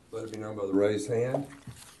 6B, let it be known by the raised hand.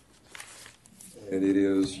 And it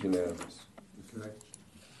is unanimous. Okay.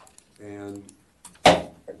 And a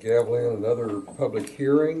gavel in another public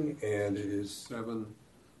hearing, and it is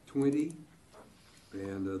 7:20.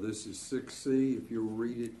 And this is 6C. If you'll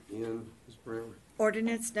read it in, Ms. Brown.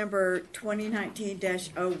 Ordinance number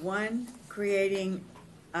 2019-01, creating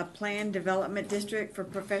a planned development district for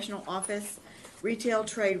professional office, retail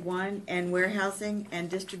trade 1, and warehousing and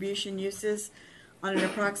distribution uses on an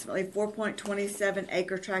approximately 4.27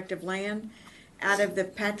 acre tract of land out of the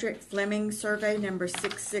Patrick Fleming Survey number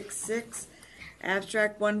 666,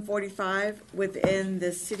 abstract 145, within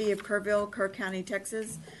the City of Kerrville, Kerr County,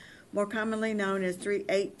 Texas, more commonly known as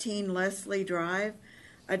 318 Leslie Drive,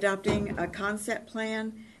 adopting a concept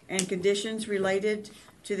plan and conditions related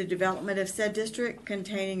to the development of said district,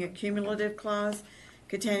 containing a cumulative clause,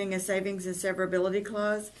 containing a savings and severability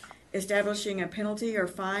clause, establishing a penalty or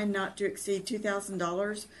fine not to exceed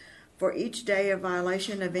 $2,000 for each day of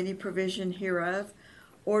violation of any provision hereof,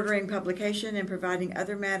 ordering publication and providing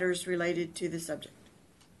other matters related to the subject.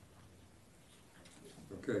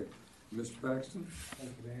 Okay. Mr. Paxton?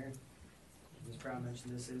 Thank you, Mayor. Ms. Brown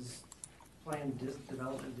mentioned this is planned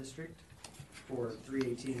development district for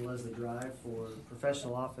 318 Leslie Drive for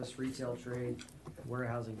professional office, retail trade,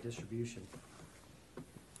 warehousing, distribution.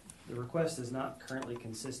 The request is not currently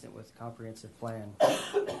consistent with the comprehensive plan.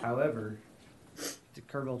 However, the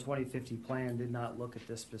Kerrville 2050 plan did not look at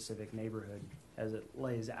this specific neighborhood as it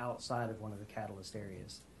lays outside of one of the catalyst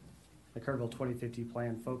areas. The Kerrville 2050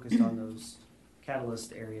 plan focused on those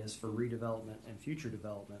catalyst areas for redevelopment and future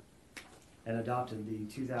development and adopted the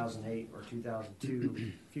 2008 or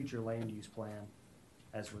 2002 future land use plan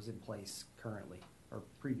as was in place currently or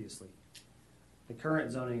previously. The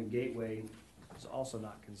current zoning of Gateway is also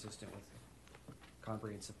not consistent with the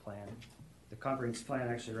comprehensive plan. The comprehensive plan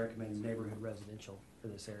actually recommends neighborhood residential for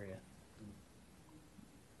this area.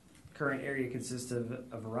 Current area consists of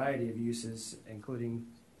a variety of uses, including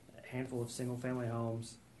a handful of single-family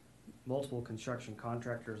homes, multiple construction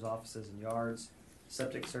contractors' offices and yards,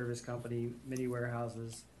 septic service company, mini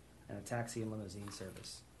warehouses, and a taxi and limousine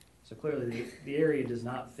service. So clearly, the area does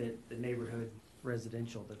not fit the neighborhood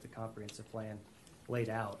residential that the comprehensive plan laid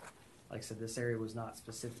out. Like I said, this area was not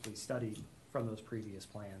specifically studied from those previous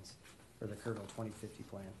plans for the Kerrville 2050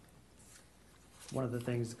 plan. One of the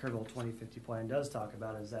things the Kerrville 2050 plan does talk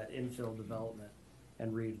about is that infill development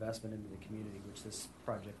and reinvestment into the community, which this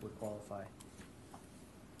project would qualify.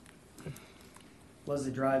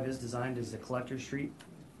 Leslie Drive is designed as a collector street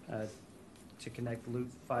to connect Loop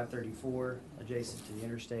 534 adjacent to the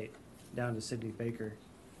interstate down to Sidney Baker.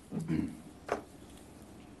 And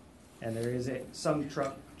there is some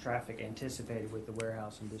truck traffic anticipated with the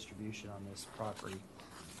warehouse and distribution on this property.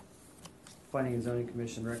 Planning and Zoning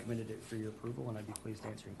Commission recommended it for your approval, and I'd be pleased to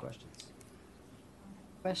answer any questions.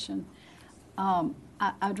 Question. I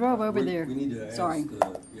drove over there. We need to ask, Sorry.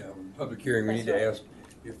 Public hearing, we need to ask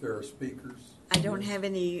if there are speakers. I don't have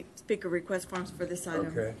any speaker request forms for this item.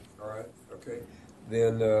 Okay, all right, okay.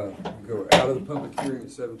 Then go out of the public hearing at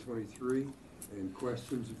 7:23, and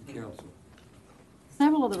questions of the council.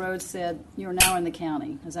 Several of the roads said you're now in the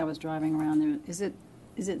county. As I was driving around there,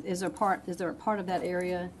 is there a part of that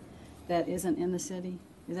area that isn't in the city?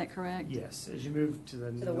 Is that correct? Yes, as you move to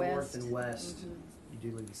the north west? and west, you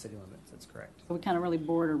do leave the city limits. That's correct. So we kind of really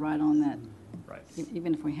border right on that. Right.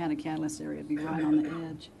 Even if we had a catalyst area, it'd be right on the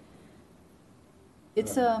edge.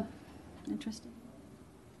 It's interesting.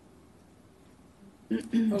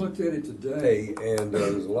 I looked at it today, and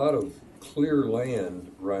there's a lot of clear land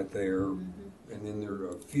right there, and then there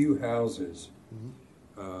are a few houses.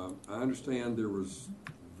 I understand there was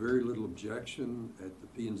very little objection at the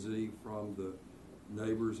P&Z from the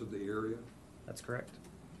neighbors of the area. That's correct.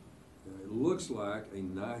 It looks like a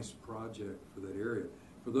nice project for that area.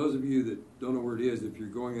 For those of you that don't know where it is, if you're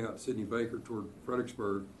going out Sidney Baker toward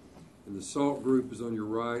Fredericksburg, and the Salt Group is on your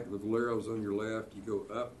right, and the Valero's on your left, you go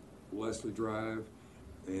up Leslie Drive,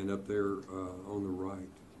 and up there on the right.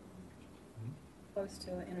 Close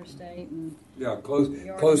to an interstate. And yeah,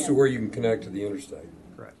 close to where you can connect to the interstate.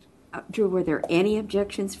 Correct. Drew, were there any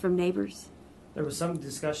objections from neighbors? There was some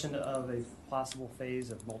discussion of a possible phase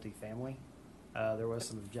of multifamily. There was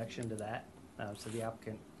some objection to that, so the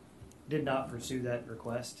applicant did not pursue that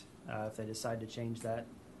request. If they decide to change that,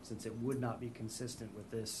 since it would not be consistent with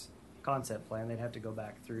this concept plan, they'd have to go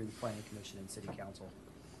back through the Planning Commission and City Council.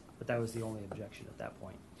 But that was the only objection at that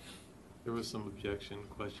point. There was some objection,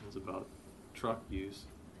 questions about truck use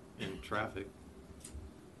and traffic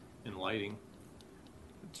and lighting.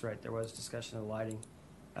 That's right, there was discussion of lighting.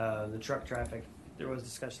 The truck traffic, there was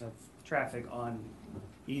discussion of traffic on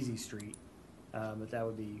Easy Street, but that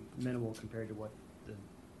would be minimal compared to what the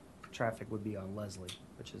traffic would be on Leslie,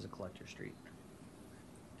 which is a collector street.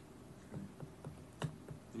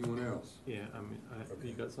 Anyone else? Yeah, I mean,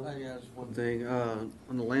 you got something? I guess one thing, on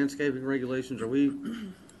the landscaping regulations, are we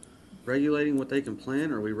regulating what they can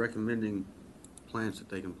plant, or are we recommending plants that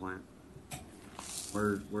they can plant?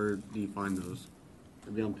 Where do you find those?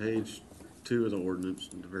 It'd be on page 2 of the ordinance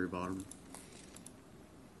at the very bottom.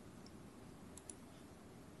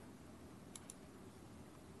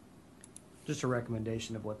 Just a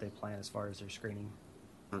recommendation of what they plan as far as their screening.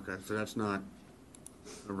 Okay, so that's not,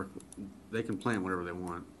 they can plant whatever they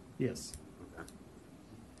want. Yes. Okay.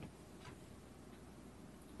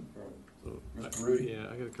 So, Mr. Rudy?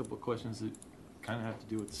 I got a couple of questions that kind of have to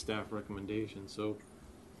do with the staff recommendations. So,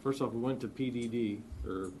 first off, we went to PDD,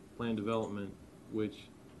 or Plan Development, which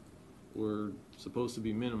we're supposed to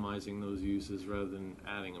be minimizing those uses rather than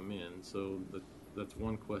adding them in. So that's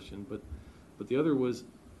one question. But the other was,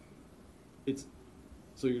 it's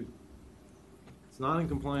not in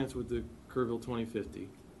compliance with the Kerrville 2050.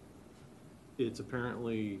 It's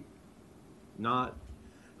apparently not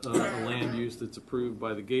a land use that's approved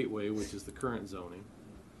by the Gateway, which is the current zoning.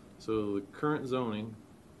 So the current zoning,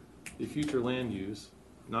 the future land use,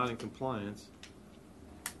 not in compliance,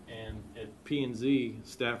 and at P&Z,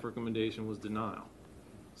 staff recommendation was denial.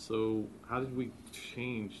 So how did we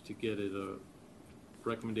change to get it a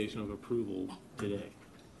recommendation of approval today?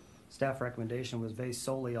 Staff recommendation was based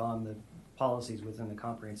solely on the policies within the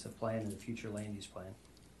comprehensive plan and the future land use plan.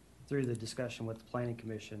 Through the discussion with the Planning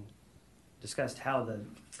Commission, discussed how the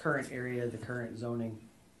current area, the current zoning,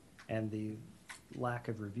 and the lack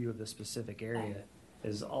of review of the specific area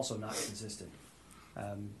is also not consistent.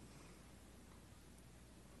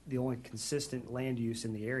 The only consistent land use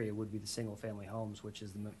in the area would be the single-family homes, which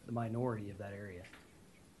is the minority of that area.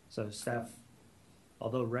 So staff,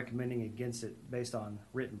 although recommending against it based on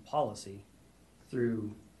written policy,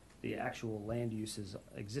 through the actual land uses,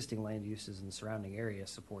 existing land uses in the surrounding area,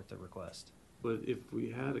 support the request. But if we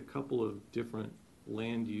had a couple of different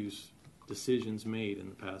land use decisions made in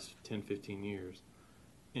the past 10, 15 years,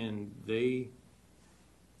 and they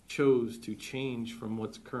chose to change from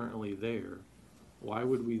what's currently there, why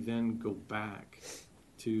would we then go back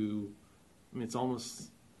to, I mean, it's almost,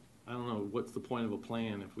 I don't know, what's the point of a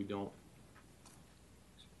plan if we don't,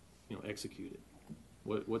 execute it?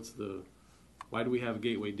 Why do we have a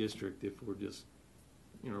gateway district if we're just,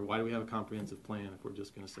 why do we have a comprehensive plan if we're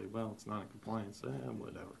just going to say, well, it's not in compliance,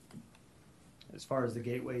 whatever. As far as the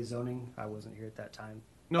gateway zoning, I wasn't here at that time.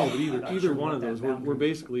 No, but either sure one what of that those, we're boundary-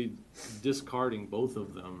 basically discarding both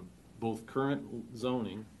of them, both current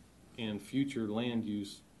zoning and future land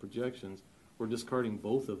use projections. We're discarding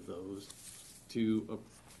both of those to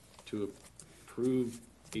approve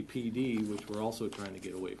a PD, which we're also trying to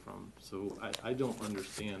get away from. So I don't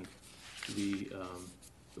understand the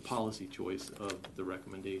policy choice of the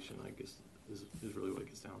recommendation, I guess, is really what it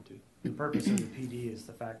gets down to. The purpose of the PD is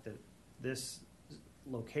the fact that this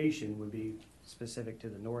location would be specific to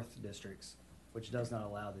the north districts, which does not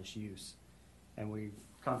allow this use. And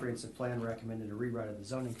comprehensive plan recommended a rewrite of the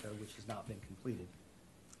zoning code, which has not been completed.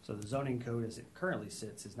 So the zoning code as it currently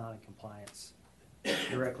sits is not in compliance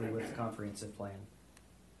directly with the comprehensive plan.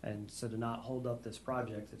 And so to not hold up this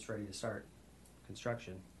project that's ready to start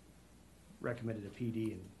construction, recommended a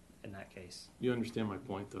PD in that case. You understand my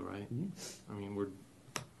point though, right? Mm-hmm. I mean,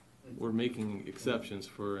 we're making exceptions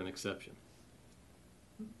for an exception.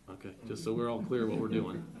 Okay, just so we're all clear what we're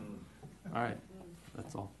doing. All right,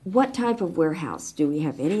 that's all. What type of warehouse? Do we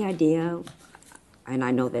have any idea? And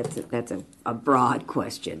I know that's a broad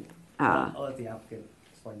question. I'll let the applicant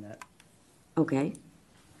explain that. Okay.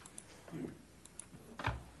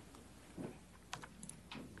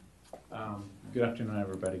 Good afternoon,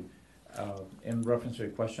 everybody. In reference to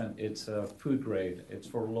your question, it's a food grade. It's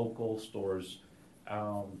for local stores.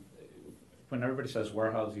 When everybody says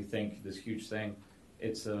warehouse, you think this huge thing.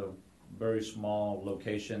 It's a very small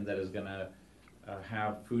location that is going to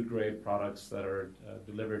have food grade products that are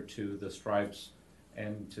delivered to the stripes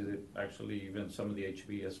and to actually even some of the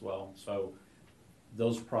HB as well. So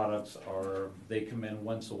those products they come in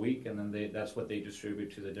once a week, and then that's what they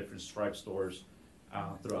distribute to the different stripe stores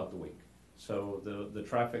throughout the week. So the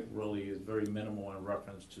traffic really is very minimal in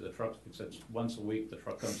reference to the trucks, because it's once a week the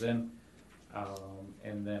truck comes in,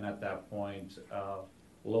 and then at that point,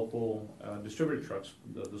 local distributor trucks,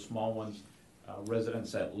 the small ones,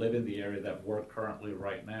 residents that live in the area that work currently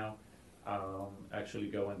right now, actually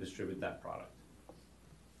go and distribute that product.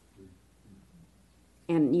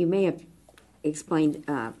 And you may have explained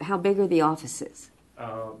how big are the offices?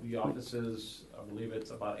 The offices, I believe it's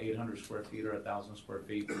about 800 square feet or 1,000 square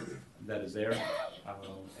feet that is there.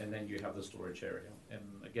 And then you have the storage area. And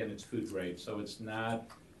again, it's food grade, so it's not,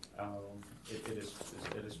 it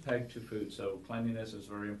is pegged to food. So cleanliness is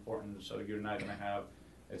very important. So you're not going to have,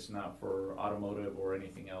 it's not for automotive or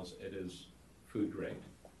anything else. It is food grade.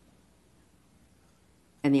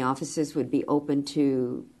 And the offices would be open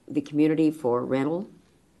to the community for rental?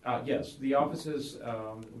 Yes, the offices,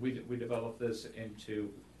 we developed this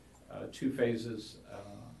into 2 phases,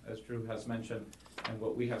 as Drew has mentioned, and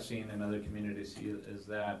what we have seen in other communities is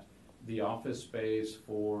that the office space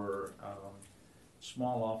for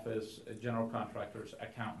small office, general contractors,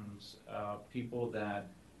 accountants, people that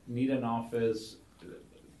need an office,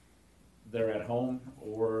 they're at home,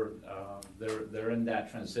 or they're in that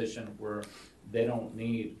transition where they don't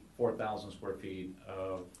need 4,000 square feet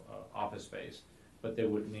of office space, but they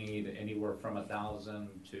would need anywhere from 1,000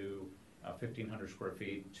 to 1,500 square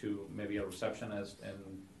feet to maybe a receptionist and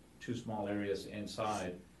 2 small areas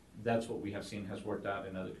inside. That's what we have seen has worked out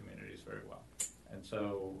in other communities very well. And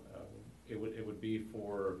so it would be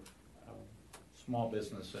for small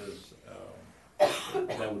businesses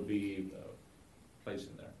that would be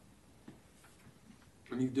placed in there.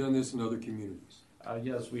 And you've done this in other communities?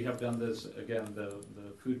 Yes, we have done this. Again, the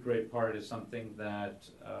food grade part is something that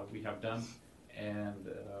we have done. And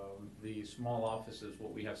the small offices,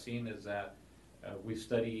 what we have seen is that we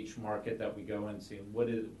study each market that we go and see what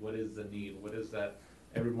is the need, what is that.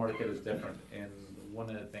 Every market is different, and one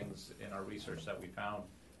of the things in our research that we found,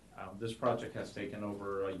 this project has taken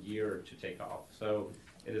over a year to take off. So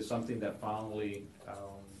it is something that finally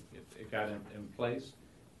it got in place,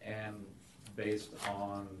 and based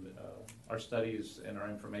on our studies and our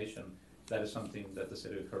information, that is something that the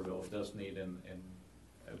City of Kerrville does need, and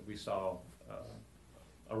we saw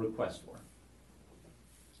a request for.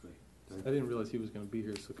 I didn't realize he was going to be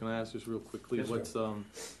here, so can I ask just real quickly, Yes,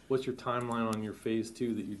 what's your timeline on your phase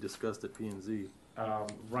 2 that you discussed at P&Z?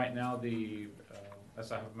 Right now,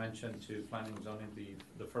 as I have mentioned to planning and zoning,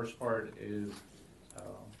 the first part is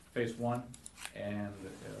phase 1, and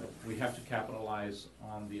we have to capitalize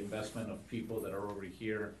on the investment of people that are already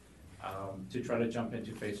here to try to jump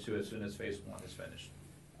into phase 2 as soon as phase 1 is finished.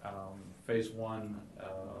 Phase 1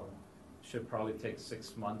 should probably take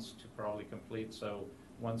 6 months to probably complete. So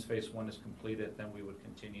once Phase 1 is completed, then we would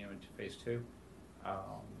continue into Phase 2.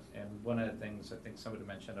 And one of the things I think somebody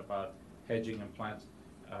mentioned about hedging and plants,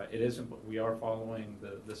 we are following,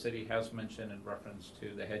 the city has mentioned in reference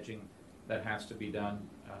to the hedging that has to be done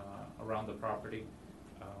around the property.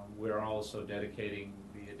 We're also dedicating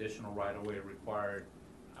the additional right-of-way required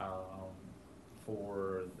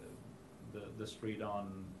for the street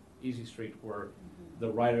on Easy Street where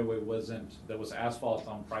the right-of-way there was asphalt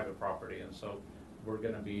on private property, and so we're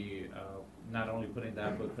going to be not only putting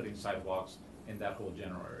that, but putting sidewalks in that whole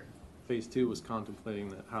general area. Phase 2 was contemplating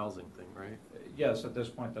that housing thing, right? Yes, at this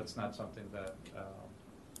point, that's not something that...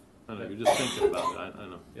 I know, you're just thinking about it, I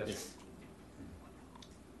know. Yes.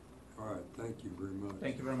 Yeah. All right, thank you very much.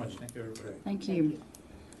 Thank you very much. Thank you, everybody. Okay. Thank you.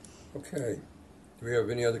 Okay. Do we have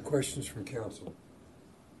any other questions from council?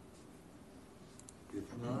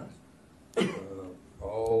 If not, do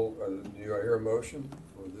I hear a motion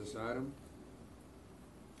for this item?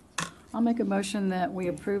 I'll make a motion that we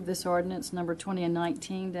approve this ordinance number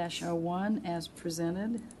 2019-01 as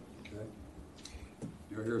presented. Okay.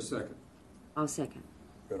 Do I hear a second? I'll second.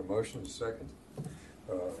 Got a motion and a second.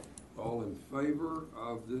 All in favor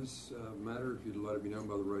of this matter, if you'd let it be known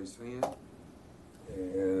by the raised hand.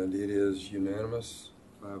 And it is unanimous,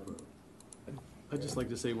 5-0. I'd just like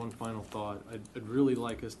to say one final thought. I'd really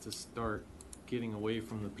like us to start getting away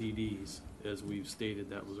from the PDs, as we've stated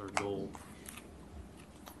that was our goal.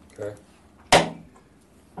 Okay.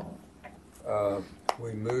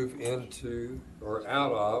 We move into, or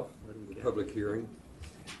out of, the public hearing.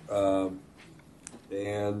 And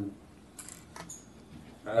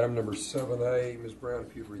item number 7A, Ms. Brown,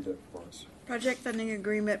 if you'd read that for us. Project funding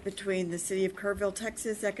agreement between the City of Kerrville,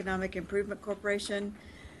 Texas Economic Improvement Corporation,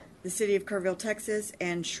 the City of Kerrville, Texas,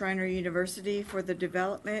 and Schreiner University for the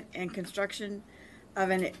development and construction of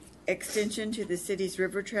an extension to the city's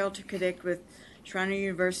river trail to connect with Schreiner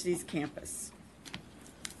University's campus.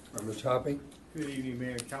 Ms. Hoppy? Good evening,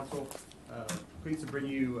 Mayor and Council. Pleased to bring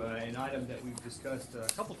you an item that we've discussed a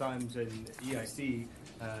couple times in EIC.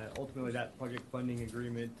 Ultimately, that project funding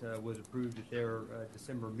agreement was approved at their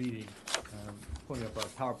December meeting. Pulling up a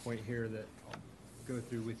PowerPoint here that I'll go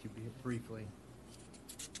through with you briefly.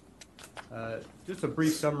 Just a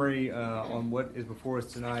brief summary on what is before us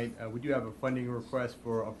tonight. We do have a funding request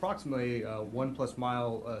for approximately 1+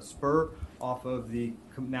 mile spur off of the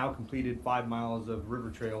now completed 5 miles of river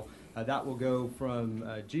trail. That will go from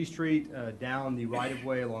G Street down the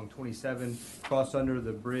right-of-way along 27, cross under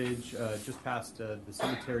the bridge just past the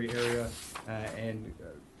cemetery area, and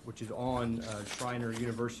which is on Schreiner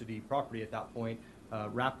University property at that point.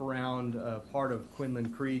 Wrap around part of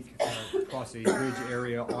Quinlan Creek, across a bridge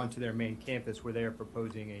area onto their main campus where they are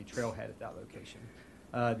proposing a trailhead at that location.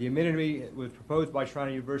 The amenity was proposed by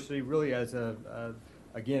Schreiner University really as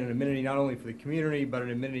again, an amenity not only for the community, but an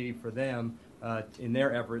amenity for them in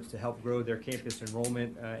their efforts to help grow their campus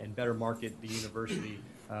enrollment and better market the university,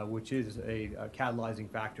 which is a catalyzing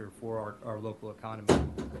factor for our local economy.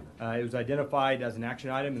 It was identified as an action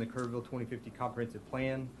item in the Kerrville 2050 Comprehensive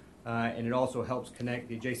Plan. And it also helps connect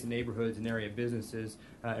the adjacent neighborhoods and area businesses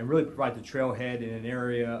and really provides a trailhead in an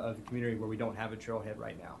area of the community where we don't have a trailhead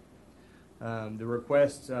right now. The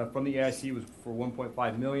request from the EIC was for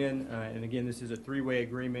 $1.5 million, and again, this is a three-way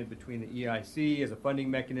agreement between the EIC as a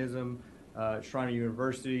funding mechanism, Schreiner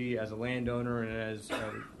University as a landowner and as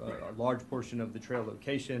a large portion of the trail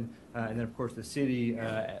location, and then of course the city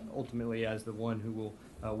ultimately as the one who will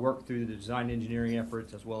work through the design engineering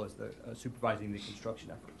efforts as well as the supervising the construction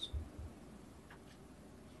efforts.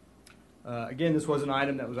 Again, this was an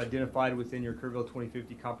item that was identified within your Kerrville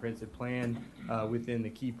 2050 Comprehensive Plan within the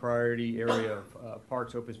key priority area of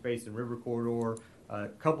parks, open space, and river corridor. A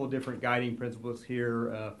couple of different guiding principles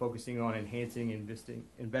here, focusing on enhancing,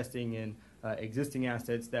 investing in existing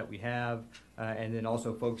assets that we have, and then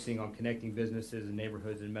also focusing on connecting businesses and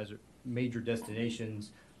neighborhoods and major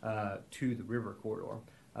destinations to the river corridor.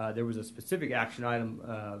 There was a specific action item,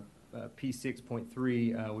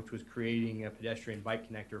 P6.3, which was creating a pedestrian bike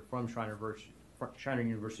connector from Schreiner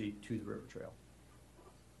University to the river trail.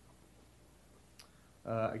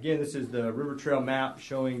 Again, this is the river trail map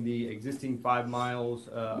showing the existing 5 miles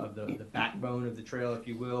of the backbone of the trail, if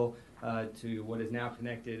you will, to what is now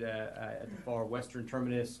connected at the far western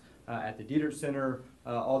terminus at the Diedert Center,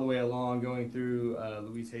 all the way along going through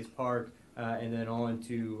Louise Hayes Park, and then on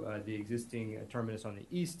to the existing terminus on the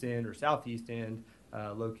east end or southeast end,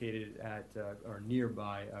 located at or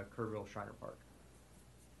nearby Kerrville Schreiner Park.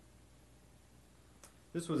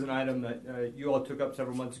 This was an item that you all took up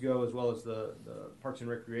several months ago, as well as the Parks and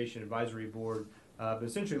Recreation Advisory Board, but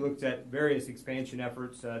essentially looked at various expansion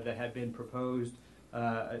efforts that had been proposed.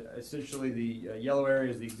 Essentially, the yellow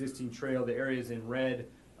area is the existing trail. The areas in red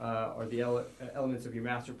are the elements of your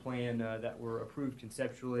master plan that were approved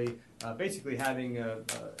conceptually. Basically having,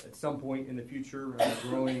 at some point in the future,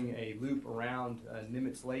 growing a loop around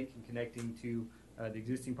Nimitz Lake and connecting to the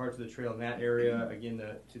existing parts of the trail in that area, again,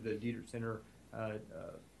 to the Dietrich Center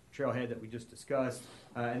trailhead that we just discussed.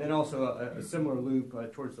 And then also a similar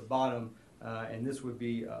loop towards the bottom, and this would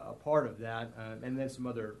be a part of that, and then some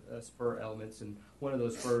other spur elements. And one of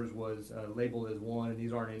those spurs was labeled as 1, and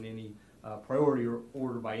these aren't in any priority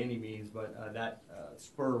order by any means, but that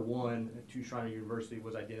spur 1 to Schreiner University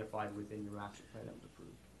was identified within your master plan that was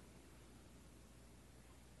approved.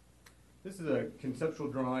 This is a conceptual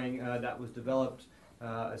drawing that was developed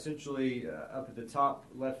essentially up at the top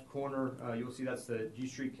left corner. You'll see that's the G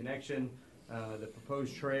Street connection. The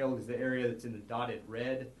proposed trail is the area that's in the dotted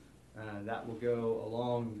red. That will go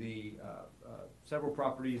along the several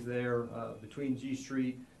properties there between G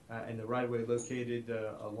Street and the right-of-way located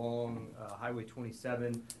along Highway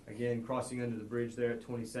 27, again crossing under the bridge there at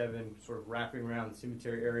 27, sort of wrapping around the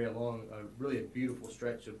cemetery area along really a beautiful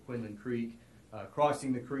stretch of Quinlan Creek,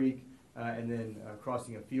 crossing the creek, and then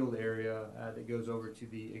crossing a field area that goes over to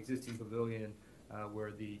the existing pavilion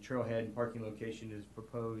where the trailhead and parking location is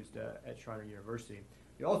proposed at Schreiner University.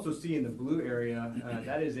 You also see in the blue area,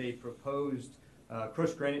 that is a proposed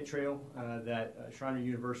crushed granite trail that Schreiner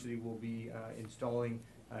University will be installing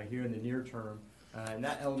here in the near term. And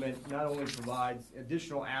that element not only provides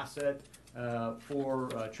additional asset for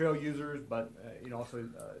trail users, but also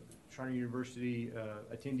Schreiner University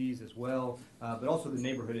attendees as well, but also the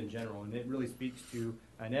neighborhood in general. And it really speaks to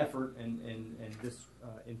an effort and this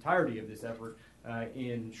entirety of this effort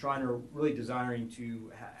in Schreiner really desiring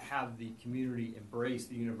to have the community embrace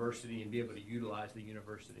the university and be able to utilize the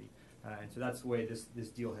university. And so that's the way this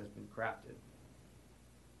deal has been crafted.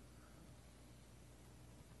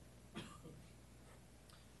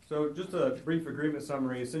 So just a brief agreement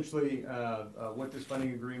summary. Essentially, what this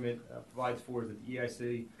funding agreement provides for is that the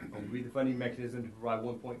EIC will be the funding mechanism to provide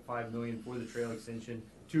 $1.5 million for the trail extension,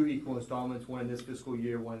 2 equal installments, one in this fiscal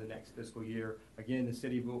year, one in the next fiscal year. Again, the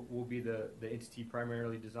city will be the entity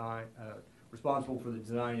primarily responsible for the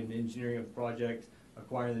design and engineering of the project,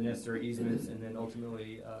 acquiring the necessary easements, and then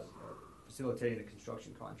ultimately facilitating the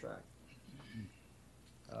construction contract.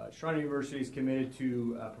 Schreiner University is committed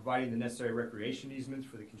to providing the necessary recreation easements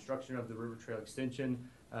for the construction of the river trail extension,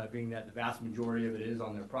 being that the vast majority of it is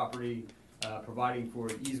on their property, providing for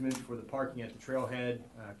an easement for the parking at the trailhead,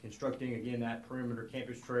 constructing, again, that perimeter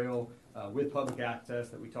campus trail with public access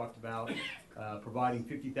that we talked about, providing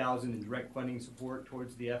 $50,000 in direct funding support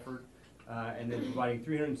towards the effort, and then providing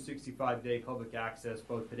 365-day public access,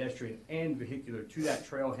 both pedestrian and vehicular, to that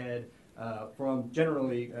trailhead from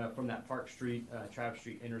that Park Street, Travis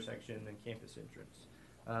Street intersection and campus entrance.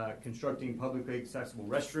 Constructing publicly accessible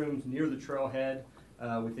restrooms near the trailhead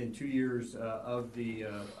within 2 years of the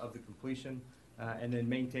completion, and then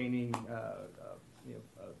maintaining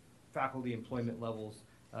faculty employment levels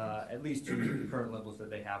at least to the current levels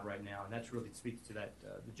that they have right now, and that's really speaks to that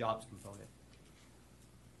the jobs component.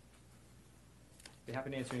 Be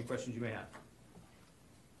happy to answer any questions you may have.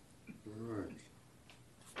 All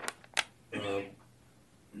right.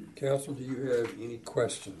 Council, do you have any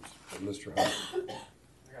questions of Mr. Hunt? I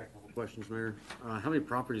got a couple questions, Mayor. How many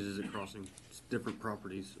properties is it crossing? It's different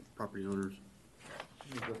properties, property owners.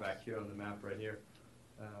 Let me go back here on the map right here.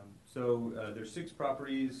 There's 6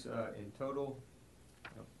 properties in total.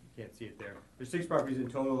 Oh, you can't see it there. There's 6 properties in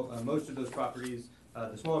total. Most of those properties,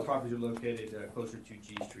 the smaller properties are located closer to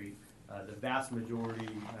G Street. The vast majority,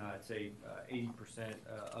 I'd say 80%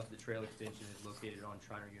 of the trail extension is located on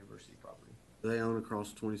Schreiner University property. Do they own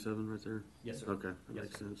across 27 right there? Yes, sir. Okay, that Yes,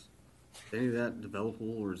 makes sir. sense. Is any of that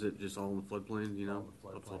developable, or is it just all in the floodplain? You know,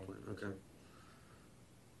 All in the floodplain. Okay.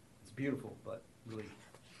 It's beautiful, but really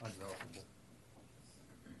undevelopable.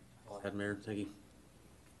 All I had, Mayor. Thank you.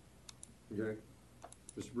 Okay.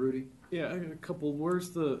 Mr. Broody? Yeah, I got a couple.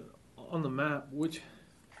 Where's on the map,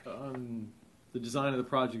 the design of the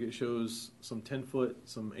project, it shows some 10-foot,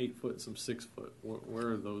 some 8-foot, some 6-foot.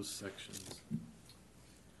 Where are those sections?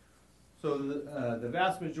 So the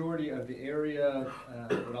vast majority of the area,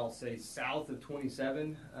 what I'll say south of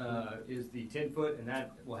 27, is the 10-foot, and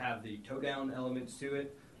that will have the toe-down elements to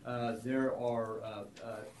it. There are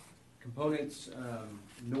components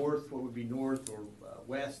north, what would be north or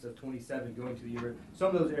west of 27 going to the river.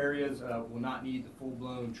 Some of those areas will not need the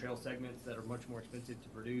full-blown trail segments that are much more expensive to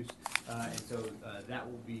produce, and so that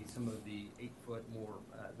will be some of the 8-foot more.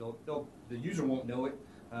 The user won't know it,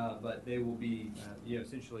 but they will be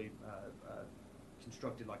essentially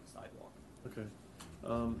constructed like a sidewalk. Okay.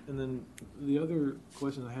 And then the other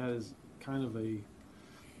question I had is kind of a,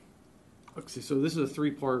 okay, so this is a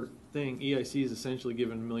three-part thing. EIC is essentially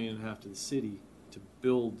giving $1.5 million to the city to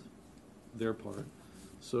build their part.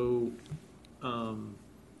 So, and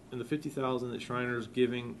the $50,000 that Shriner's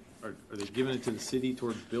giving, are they giving it to the city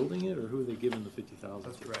towards building it, or who are they giving the $50,000 to?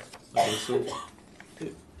 That's correct. Okay, so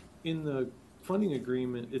in the funding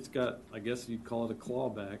agreement, it's got, I guess you'd call it a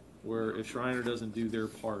clawback, where if Shriner doesn't do their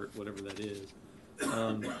part, whatever that is,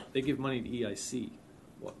 they give money to EIC.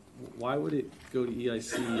 Why would it go to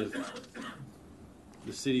EIC if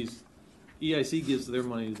the city's, EIC gives their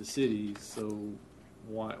money to the city, so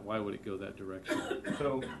why would it go that direction?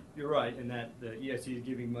 So you're right in that the EIC is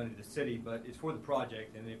giving money to the city, but it's for the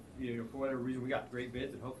project. And if for whatever reason we got great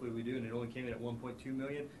bids, and hopefully we do, and it only came in at 1.2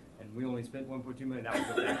 million, and we only spent 1.2 million, that would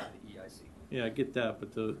go back to the EIC. Yeah, I get that,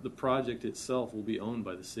 but the project itself will be owned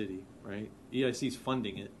by the city, right? EIC's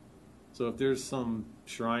funding it, so if there's some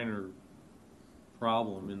Shriner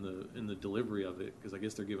problem in the delivery of it, because I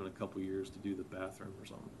guess they're given a couple years to do the bathroom or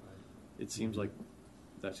something, it seems like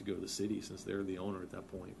that should go to the city since they're the owner at that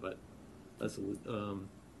point. But that's a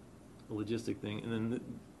logistic thing. And then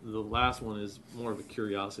the last one is more of a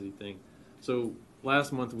curiosity thing. So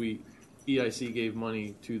last month EIC gave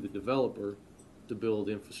money to the developer to build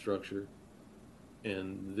infrastructure,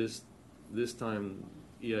 and this time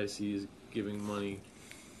EIC is giving money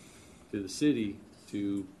to the city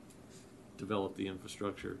to develop the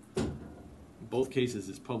infrastructure. In both cases,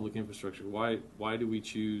 it's public infrastructure. Why didn't we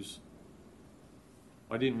choose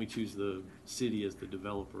the city as the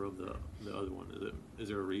developer of the other one? Is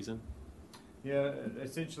there a reason? Yeah,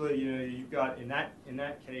 essentially, you've got in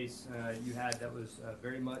that case, you had that was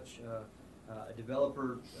very much a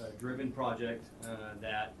developer-driven project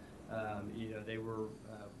that they were.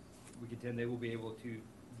 We contend they will be able to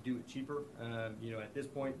do it cheaper. At this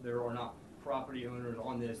point, there are not property owners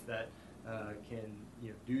on this that can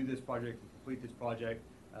do this project and complete this project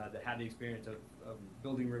that have the experience of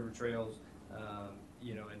building river trails,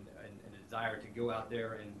 and a desire to go out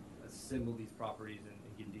there and assemble these properties and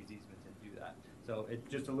get these easements and do that. So it's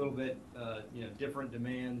just a little bit, different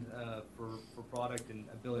demand for product and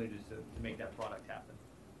ability to make that product happen.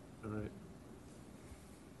 All right.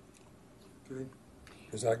 Okay.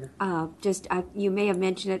 Ms. Agner? You may have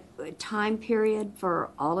mentioned it, time period for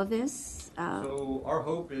all of this? So our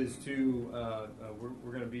hope is to,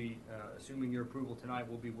 we're going to be, assuming your approval tonight,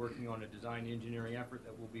 we'll be working on a design engineering effort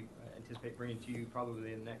that we'll be anticipate bringing to you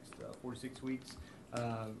probably in the next 4 to 6 weeks.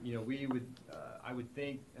 I would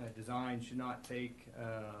think design should not take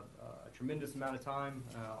a tremendous amount of time.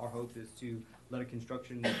 Our hope is to let a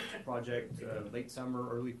construction project late summer,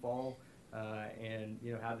 early fall, and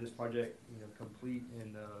have this project complete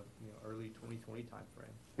in the early 2020 time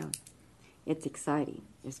frame. Yeah. It's exciting.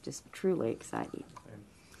 It's just truly exciting.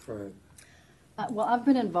 Right. Well, I've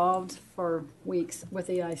been involved for weeks with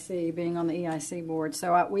EIC, being on the EIC board.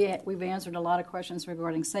 So we've answered a lot of questions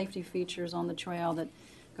regarding safety features on the trail that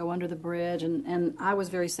go under the bridge, and I was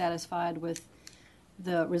very satisfied with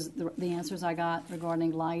the answers I got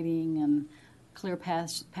regarding lighting and clear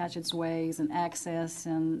passageways and access,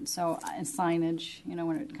 and signage.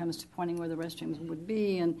 When it comes to pointing where the restrooms would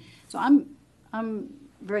be, and so I'm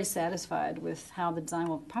very satisfied with how the design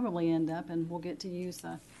will probably end up, and we'll get to use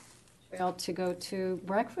the trail to go to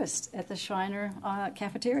breakfast at the Shriner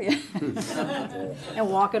cafeteria and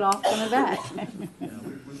walk it off coming back.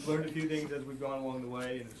 We've learned a few things as we've gone along the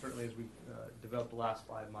way, and certainly as we've developed the last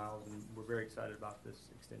 5 miles, and we're very excited about this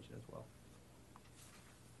extension as well.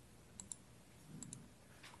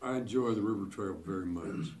 I enjoy the river trail very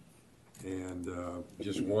much, and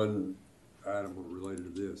just one item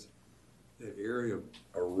related to this. The area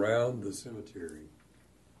around the cemetery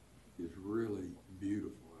is really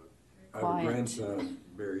beautiful. I have a grandson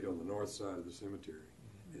buried on the north side of the cemetery,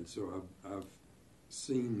 and so I've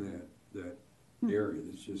seen that area.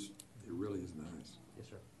 It's just, it really is nice. Yes,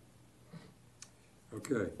 sir.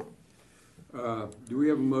 Okay. Do we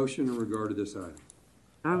have a motion in regard to this item?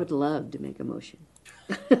 I would love to make a motion.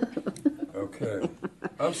 Okay.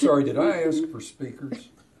 I'm sorry, did I ask for speakers?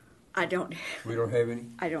 I don't. We don't have any?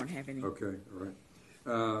 I don't have any. Okay, all right.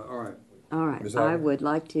 All right. All right. I would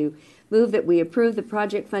like to move that we approve the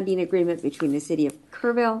project funding agreement between the City of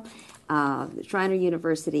Kerrville, the Shriner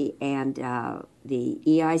University, and the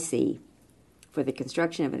EIC for the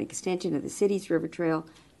construction of an extension of the city's river trail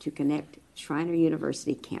to connect Shriner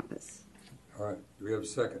University campus. All right. Do we have a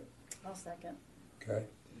second? I'll second. Okay.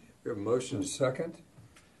 We have a motion and a second.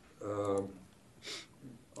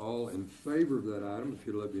 All in favor of that item, if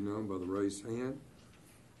you'd let me know by the raised hand.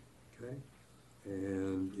 Okay.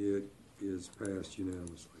 And it is passed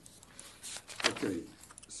unanimously. Okay,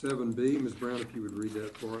 7B, Ms. Brown, if you would read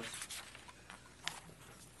that for us.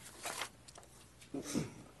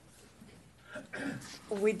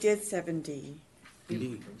 We did 7D.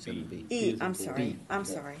 B. E, I'm sorry. I'm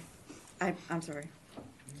sorry. I'm sorry.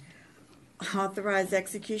 Authorize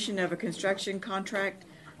execution of a construction contract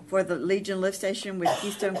for the Legion Lift Station with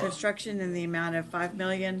Keystone Construction in the amount of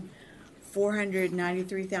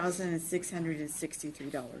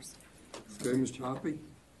 $5,493,663. Okay, Mr. Hoppy?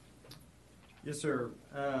 Yes, sir.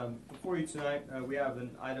 Before you tonight, we have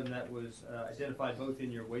an item that was identified both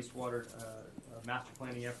in your wastewater master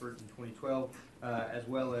planning effort in 2012, as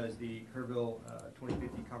well as the Kerrville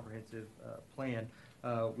 2050 comprehensive plan.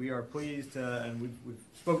 We are pleased, and we've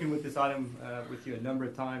spoken with this item with you a number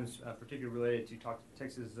of times, particularly related to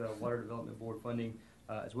Texas Water Development Board funding,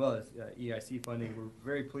 as well as EIC funding. We're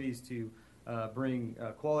very pleased to bring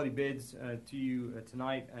quality bids to you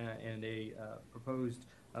tonight, and a proposed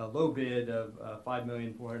low bid of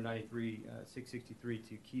 $5,493,663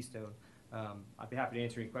 to Keystone. I'd be happy to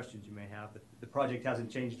answer any questions you may have. The project hasn't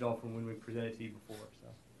changed at all from when we presented to you before.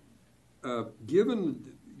 So,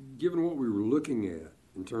 given what we were looking at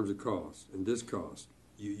in terms of cost and this cost,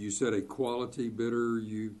 you said a quality bidder.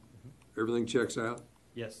 Everything checks out.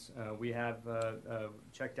 Yes, we have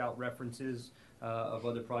checked out references of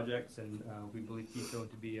other projects, and we believe Keystone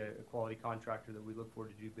to be a quality contractor that we look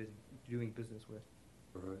forward to doing business with.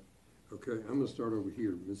 All right. Okay, I'm going to start over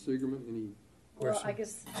here. Ms. Siegerman, any Well, questions? I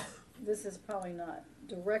guess this is probably not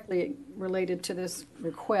directly related to this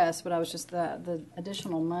request, but I was just the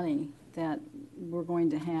additional money that we're going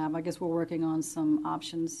to have. I guess we're working on some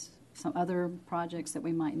options, some other projects that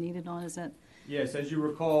we might need it on. Is that? Yes, as you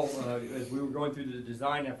recall, as we were going through the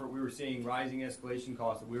design effort, we were seeing rising escalation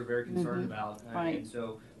costs that we were very concerned about. Right. And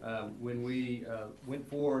so when we went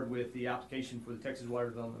forward with the application for the Texas Water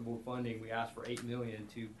Development Board funding, we asked for $8 million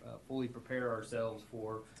to fully prepare ourselves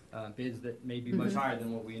for bids that may be much higher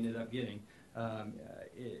than what we ended up getting.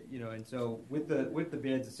 And so with the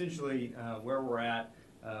bids, essentially where we're at,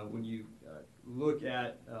 when you look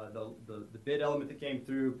at the bid element that came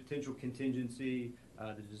through, potential contingency,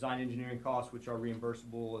 the design engineering costs, which are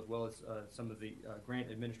reimbursable, as well as some of the grant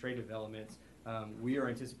administrative elements, we are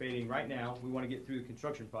anticipating right now, we want to get through the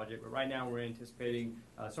construction project, but right now we're anticipating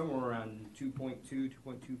somewhere around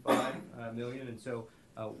 2.25 million. And so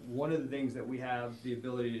one of the things that we have the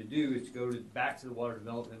ability to do is to go back to the Water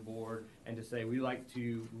Development Board and to say we'd like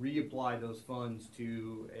to reapply those funds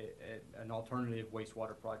to an alternative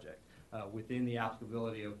wastewater project within the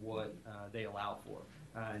applicability of what they allow for.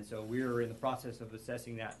 And so we're in the process of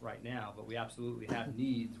assessing that right now, but we absolutely have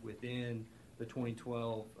needs within the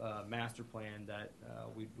 2012 master plan that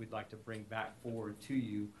we'd like to bring back forward to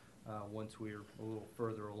you once we're a little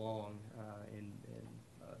further along in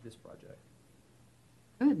this project.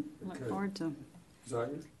 Good. Look forward to.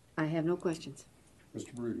 Zagner? I have no questions.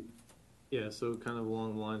 Mr. Broody? Yeah, so kind of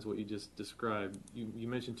along the lines of what you just described, you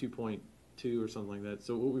mentioned 2.2 or something like that.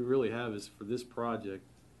 So what we really have is for this project,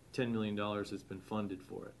 $10 million has been funded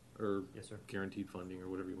for it, or yes, sir, guaranteed funding, or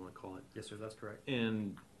whatever you want to call it. Yes, sir, that's correct.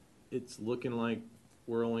 And it's looking like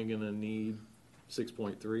we're only going to need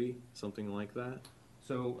 6.3, something like that.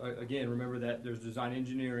 So again, remember that there's design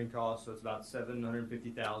engineering costs, so it's about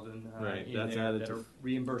 $750,000 right. in That's there added that to are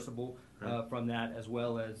reimbursable right. From that, as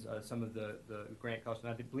well as some of the grant costs,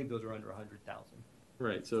 and I believe those are under $100,000.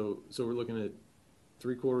 Right. So we're looking at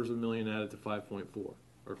 $750,000 added to 5.4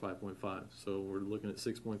 or 5.5. So we're looking at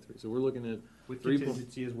 6.3. So we're looking at with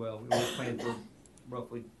contingency as well. We always plan for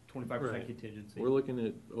roughly 25% right. contingency. We're looking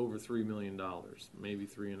at over $3 million, maybe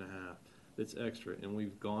 $3.5 million. That's extra, and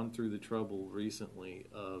we've gone through the trouble recently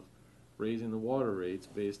of raising the water rates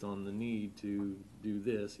based on the need to do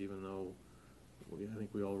this, even though I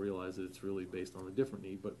think we all realize that it's really based on a different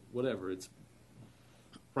need, but whatever, it's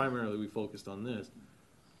primarily we focused on this.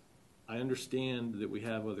 I understand that we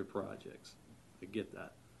have other projects. I get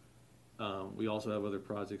that. We also have other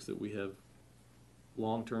projects that we have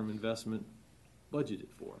long-term investment budgeted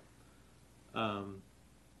for.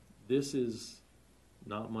 This is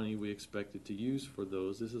not money we expected to use for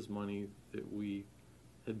those. This is money that we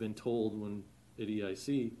had been told when at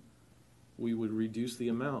EIC we would reduce the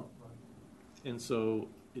amount. And so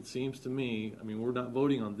it seems to me, I mean, we're not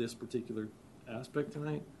voting on this particular aspect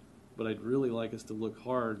tonight, but I'd really like us to look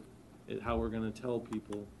hard at how we're going to tell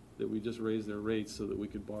people that we just raised their rates so that we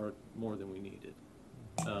could borrow more than we needed.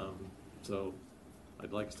 So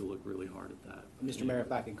I'd like us to look really hard at that. Mr. Mayor,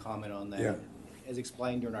 if I can comment on that. Yeah. As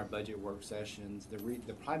explained during our budget work sessions, the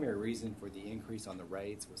primary reason for the increase on the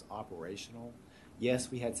rates was operational. Yes,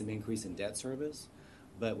 we had some increase in debt service,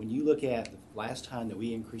 But when you look at the last time that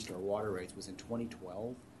we increased our water rates was in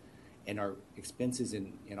 2012, and our expenses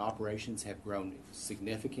in operations have grown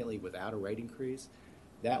significantly without a rate increase,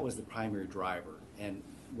 that was the primary driver. And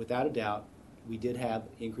without a doubt, we did have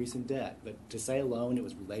increase in debt. But to say alone it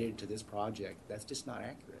was related to this project, that's just not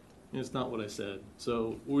accurate. It's not what I said.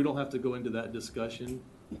 So we don't have to go into that discussion.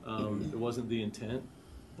 It wasn't the intent.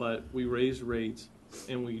 But we raised rates,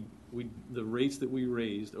 and the rates that we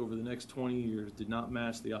raised over the next 20 years did not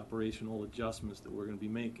match the operational adjustments that we're going to be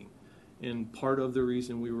making. And part of the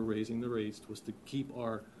reason we were raising the rates was to keep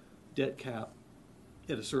our debt cap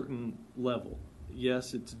at a certain level.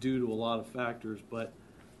 Yes, it's due to a lot of factors, but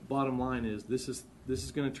bottom line is this is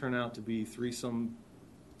going to turn out to be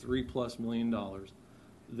 $3+ million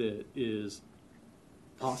that is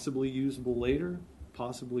possibly usable later,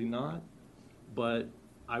 possibly not, but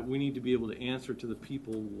we need to be able to answer to the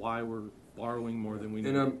people why we're borrowing more than we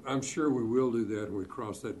need. And I'm sure we will do that when we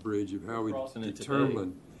cross that bridge of how we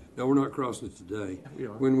determine. No, we're not crossing it today. We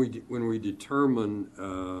are. When we determine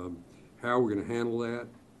how we're going to handle that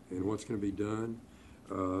and what's going to be done,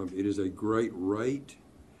 it is a great rate,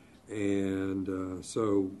 and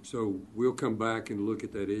so we'll come back and look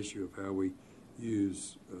at that issue of how we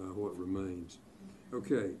use what remains.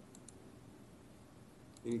 Okay.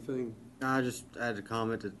 Anything? I just add a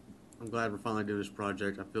comment that I'm glad we're finally doing this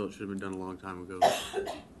project. I feel it should have been done a long time ago. We're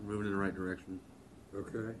moving in the right direction.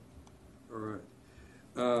 Okay. All right.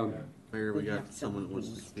 Mayor, we got someone that wants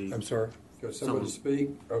to speak. I'm sorry? Got someone to speak?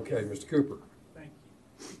 Okay, Mr. Cooper. Thank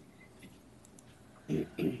you.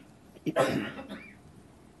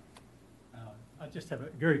 I just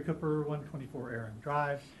have Gary Cooper, 124 Aaron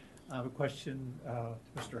Drive. I have a question to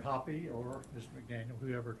Mr. Hoppy or Mr. McDaniel,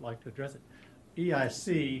 whoever would like to address it.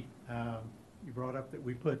 EIC, you brought up that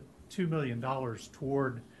we put $2 million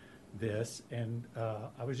toward this, and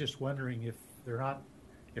I was just wondering if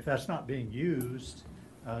that's not being used,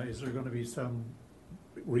 is there going to be some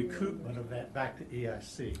recoupment of that back to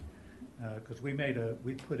EIC? Because we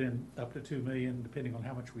put in up to $2 million, depending on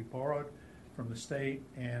how much we borrowed from the state,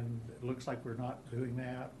 and it looks like we're not doing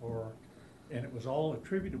that, and it was all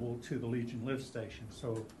attributable to the Legion lift station.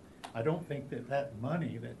 So I don't think that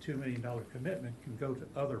money, that $2 million commitment, can go to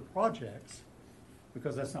other projects,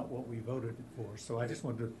 because that's not what we voted for. So I just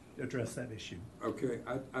wanted to address that issue. Okay,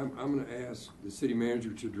 I'm going to ask the city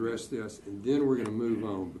manager to address this, and then we're going to move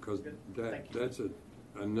on, because that's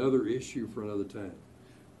another issue for another time.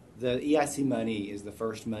 The EIC money is the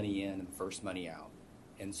first money in and the first money out.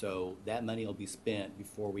 And so that money will be spent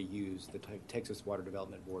before we use the Texas Water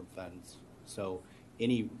Development Board funds. So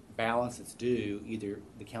any balance that's due, either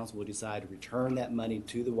the council will decide to return that money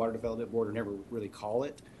to the Water Development Board or never really call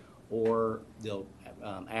it, or they'll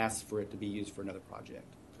ask for it to be used for another project.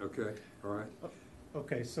 Okay, all right.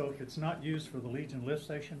 Okay, so if it's not used for the Legion lift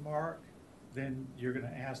station, Mark, then you're going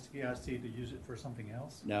to ask EIC to use it for something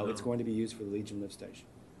else? No, it's going to be used for the Legion lift station.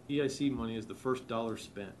 EIC money is the first dollar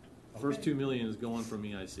spent. The first $2 million is going from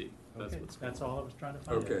EIC. That's all I was trying to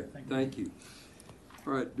find out. Okay, thank you.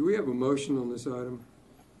 All right, do we have a motion on this item?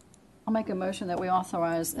 I'll make a motion that we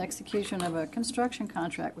authorize execution of a construction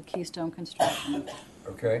contract with Keystone Construction.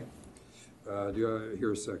 Okay. Do I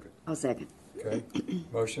hear a second? I'll second. Okay.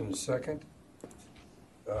 Motion is second.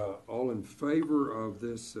 All in favor of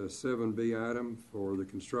this 7B item for the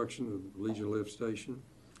construction of the Legion lift station,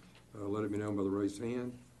 let it be known by the raised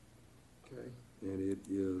hand. Okay. And it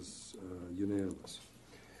is unanimous.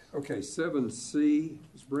 Okay, 7C.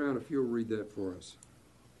 Ms. Brown, if you'll read that for us.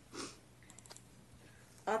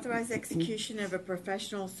 Authorize execution of a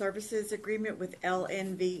professional services agreement with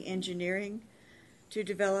LNV Engineering to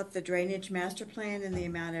develop the drainage master plan in the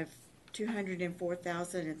amount of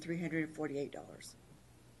 $204,348.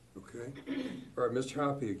 Okay. All right, Mr.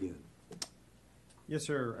 Hoppy again. Yes,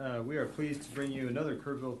 sir. We are pleased to bring you another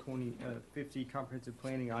Kerrville 2050 comprehensive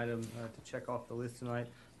planning item to check off the list tonight.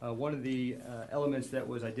 One of the elements that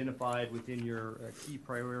was identified within your key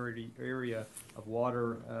priority area of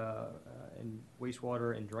water and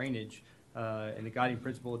wastewater and drainage, and the guiding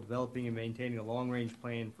principle of developing and maintaining a long-range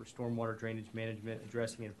plan for stormwater drainage management,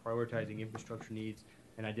 addressing and prioritizing infrastructure needs,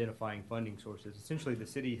 and identifying funding sources. Essentially, the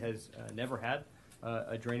city has never had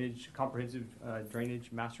a comprehensive drainage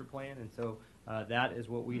master plan, and so that is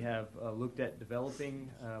what we have looked at developing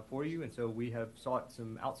for you, and so we have sought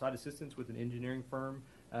some outside assistance with an engineering firm,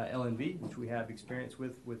 LNV, which we have experience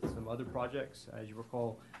with some other projects. As you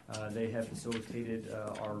recall, they have facilitated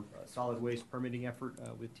our solid waste permitting effort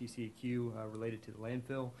with TCEQ related to the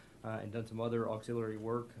landfill and done some other auxiliary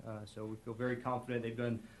work. So we feel very confident. They've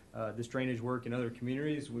done this drainage work in other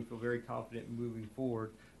communities. We feel very confident moving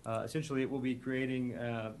forward. Essentially, it will be creating,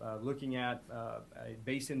 looking at a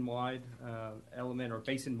basin-wide element or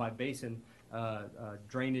basin-by-basin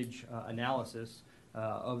drainage analysis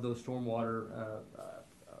of those stormwater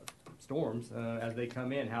storms as they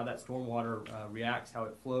come in, how that stormwater reacts, how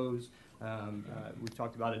it flows. We've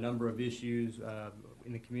talked about a number of issues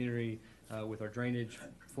in the community with our drainage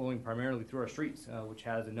flowing primarily through our streets, which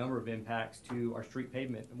has a number of impacts to our street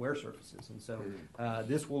pavement and wear surfaces. And so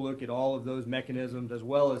this will look at all of those mechanisms as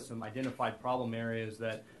well as some identified problem areas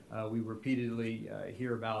that we repeatedly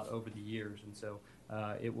hear about over the years. And so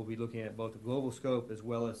it will be looking at both the global scope as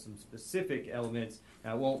well as some specific elements.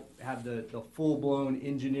 Now, it won't have the full-blown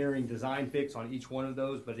engineering design fix on each one of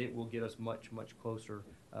those, but it will get us much, much closer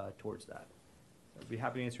towards that. I'd be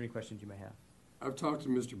happy to answer any questions you may have. I've talked to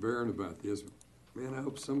Mr. Barron about this. Man, I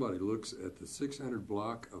hope somebody looks at the 600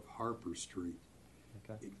 block of Harper Street.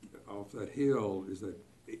 Okay. Off that hill is that,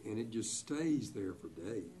 and it just stays there for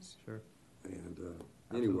days. Sure. And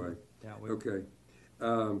anyway, yeah, okay.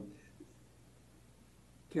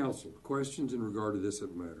 Council, questions in regard to this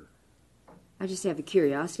matter? I just have a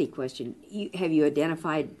curiosity question. Have you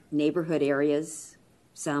identified neighborhood areas?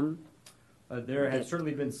 Some? There has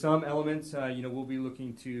certainly been some elements. We'll be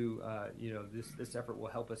looking to, this effort will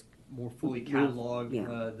help us more fully catalog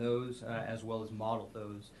those as well as model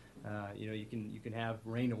those. You can have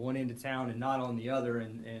rain at one end of town and not on the other,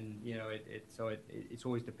 and it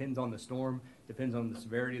always depends on the storm, depends on the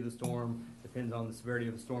severity of the storm, depends on the severity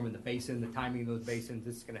of the storm in the basin, the timing of those basins.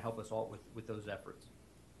 This is going to help us all with those efforts.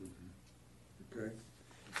 Mm-hmm. Okay.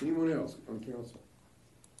 Anyone else on council?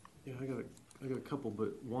 Yeah, I got a couple,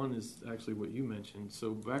 but one is actually what you mentioned.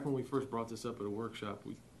 So back when we first brought this up at a workshop,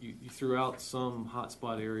 you threw out some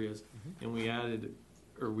hotspot areas, and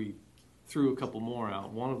we threw a couple more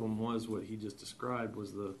out. One of them was what he just described,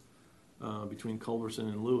 was the between Culberson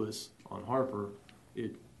and Lewis on Harper.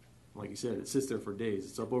 It, like you said, it sits there for days.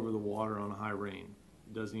 It's up over the water on a high rain.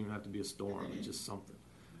 It doesn't even have to be a storm. It's just something.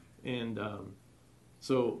 And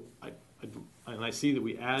so I see that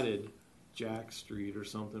we added Jack Street or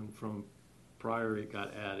something from prior it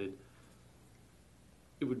got added.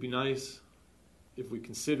 It would be nice if we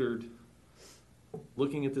considered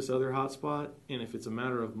looking at this other hotspot, and if it's a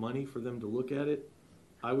matter of money for them to look at it,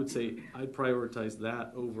 I would say I'd prioritize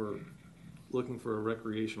that over looking for a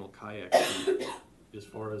recreational kayak street as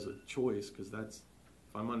far as a choice, because that's,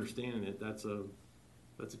 if I'm understanding it, that's a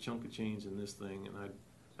chunk of change in this thing, and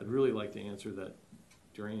I'd really like to answer that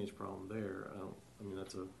drainage problem there. I mean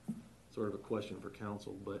that's a sort of a question for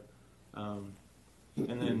council, but and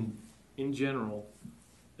then in general,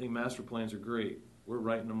 I think master plans are great. We're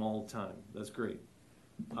writing them all the time. That's great.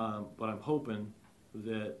 But I'm hoping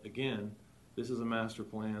that, again, this is a master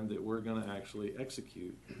plan that we're going to actually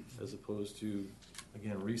execute, as opposed to,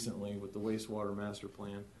 again, recently with the wastewater master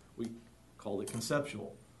plan, we called it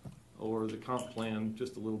conceptual, or the comp plan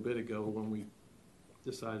just a little bit ago when we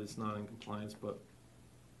decided it's not in compliance, but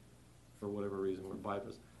for whatever reason we're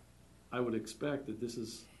bypassed. I would expect that this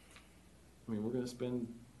is, I mean, we're going to spend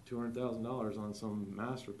 $200,000 on some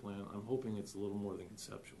master plan. I'm hoping it's a little more than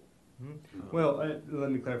conceptual. Mm-hmm. Well,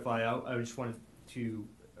 let me clarify. I just wanted to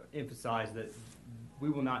emphasize that we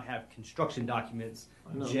will not have construction documents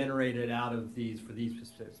generated out of these for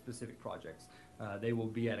these specific projects. They will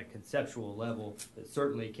be at a conceptual level that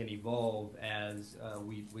certainly can evolve as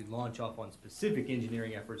we launch off on specific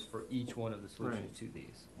engineering efforts for each one of the solutions to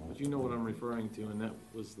these. But you know what I'm referring to, and that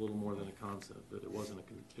was a little more than a concept, that it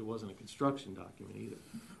wasn't a construction document either.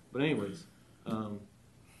 But anyways,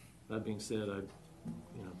 that being said, like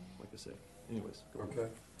I say, anyways. Okay.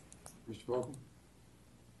 Mr. Volkel?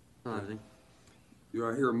 I think. Do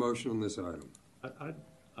I hear a motion on this item?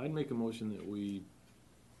 I'd make a motion that we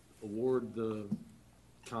award the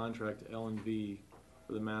contract to L&V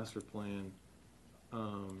for the master plan,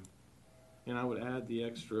 and I would add the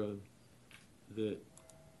extra that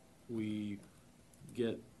we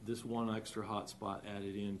get this one extra hotspot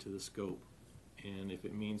added into the scope, and if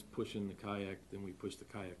it means pushing the kayak, then we push the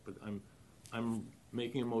kayak. But I'm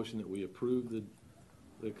making a motion that we approve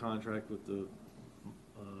the contract with the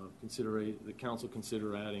council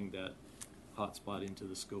consider adding that hotspot into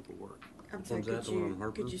the scope of work. I'm sorry,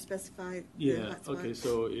 could you specify the hotspot? Okay,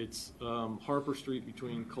 so it's Harper Street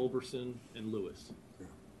between Culberson and Lewis. Yeah.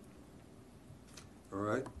 All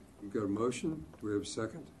right, we've got a motion. Do we have a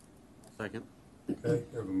second? Second. Okay,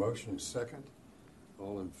 we have a motion and second.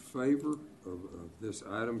 All in favor of this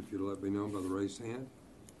item, if you'll let me know by the raised hand.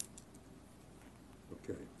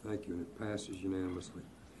 Okay, thank you, and it passes unanimously.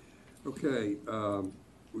 Okay,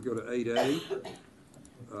 we go to 8A.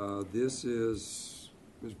 This is,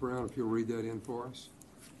 Ms. Brown, if you'll read that in for us.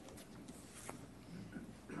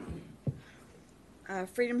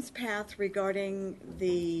 Freedom's Path regarding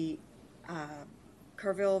the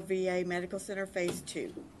Kerrville VA Medical Center Phase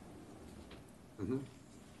 2.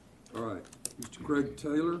 All right. Mr. Craig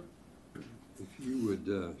Taylor, if you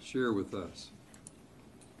would share with us.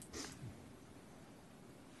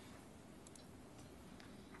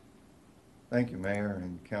 Thank you, Mayor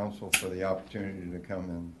and Council, for the opportunity to come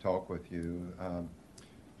and talk with you.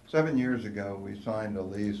 7 years ago, we signed a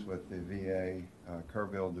lease with the VA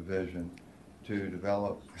Kerrville Division to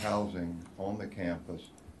develop housing on the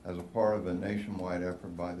campus as a part of a nationwide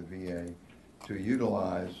effort by the VA to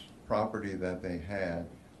utilize property that they had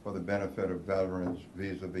for the benefit of veterans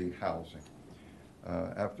vis-a-vis housing.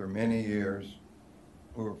 After many years,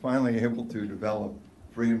 we were finally able to develop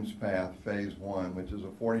Freedom's Path Phase 1, which is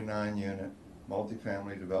a 49-unit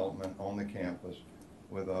multifamily development on the campus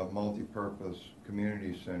with a multi-purpose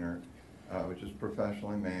community center, which is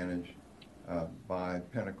professionally managed by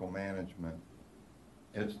Pinnacle Management.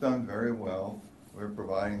 It's done very well. We're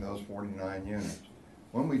providing those 49 units.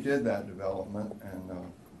 When we did that development, and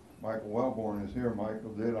Michael Wellborn is here,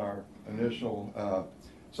 Michael did our initial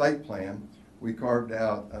site plan, we carved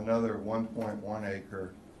out another 1.1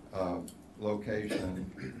 acre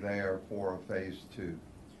location there for a Phase 2.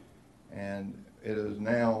 And it is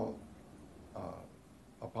now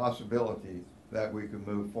a possibility that we could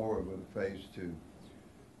move forward with a Phase 2.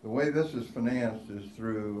 The way this is financed is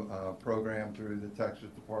through a program through the Texas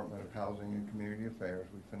Department of Housing and Community Affairs.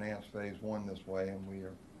 We finance Phase 1 this way, and we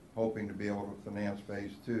are hoping to be able to finance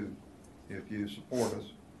Phase 2 if you support us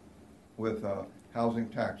with housing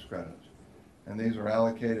tax credits. And these are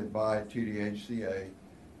allocated by TDHCA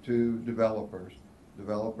to developers.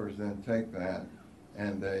 Developers then take that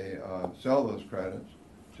and they sell those credits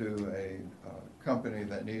to a company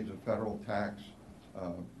that needs a federal tax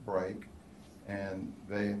break, and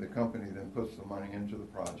the company then puts the money into the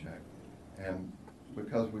project. And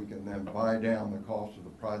because we can then buy down the cost of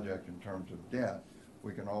the project in terms of debt,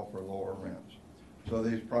 we can offer lower rents. So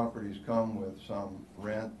these properties come with some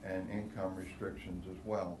rent and income restrictions as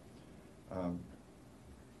well.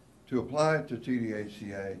 To apply to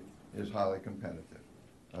TDHCA is highly competitive.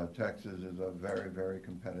 Texas is a very, very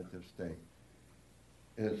competitive state.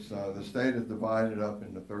 It's, the state is divided up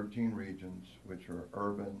into 13 regions, which are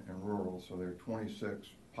urban and rural, so there are 26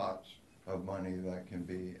 pots of money that can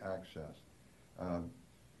be accessed.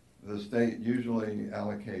 The state usually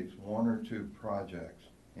allocates 1 or 2 projects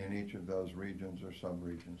in each of those regions or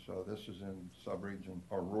subregions. So this is in subregion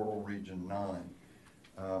or rural region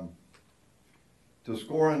 9. To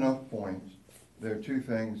score enough points, there are 2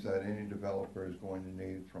 things that any developer is going to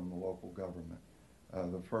need from the local government.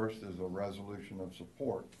 The first is a resolution of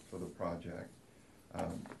support for the project.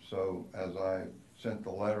 So as I sent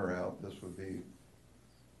the letter out, this would be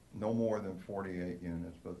no more than 48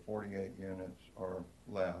 units, but 48 units or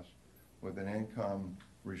less with an income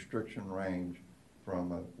restriction range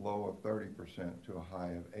from a low of 30% to a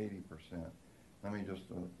high of 80%. Let me just,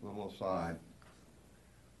 a little aside.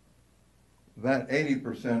 That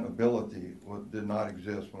 80% ability did not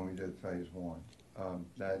exist when we did Phase 1.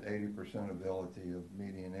 That 80% ability of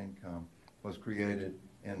median income was created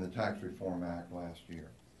in the Tax Reform Act last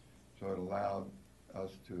year. So it allowed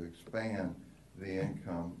us to expand the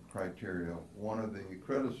income criteria. One of the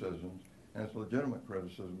criticisms, and it's legitimate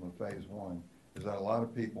criticism of Phase 1, is that a lot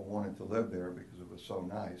of people wanted to live there because it was so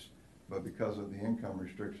nice, but because of the income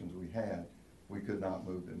restrictions we had, we could not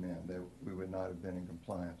move them in. We would not have been in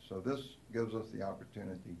compliance. So this gives us the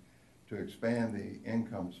opportunity to expand the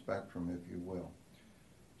income spectrum, if you will.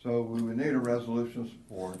 So we would need a resolution of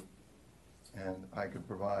support, and I could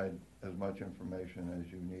provide as much information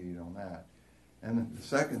as you need on that. And then the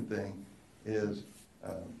second thing is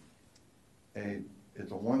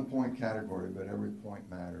it's a 1-point category, but every point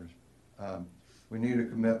matters. We need a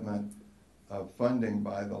commitment of funding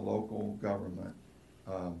by the local government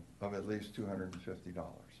of at least $250.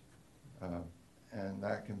 And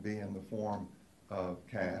that can be in the form of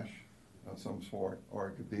cash of some sort, or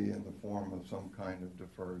it could be in the form of some kind of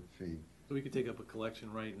deferred fee. So we could take up a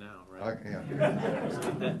collection right now, right? Yeah. Let's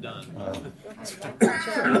get that done.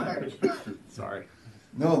 Sorry.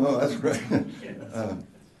 No, that's great.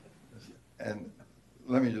 And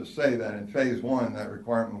let me just say that in Phase 1, that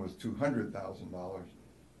requirement was $200,000,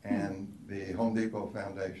 and the Home Depot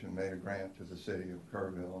Foundation made a grant to the City of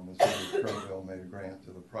Kerrville, and the City of Kerrville made a grant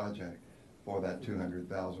to the project for that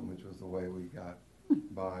 $200,000, which was the way we got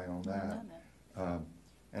by on that.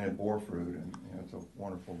 And it bore fruit, and it's a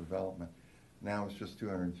wonderful development. Now it's just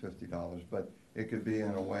 $250, but it could be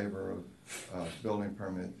in a waiver of building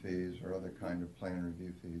permit fees or other kind of plan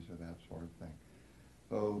review fees or that sort of thing.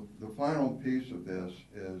 So the final piece of this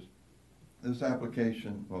is this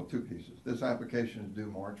application, well, two pieces. This application is due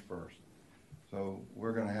March 1st. So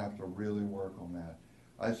we're going to have to really work on that.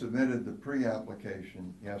 I submitted the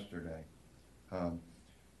pre-application yesterday. So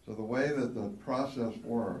the way that the process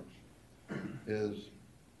works is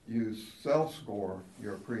you self-score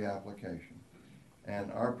your pre-application.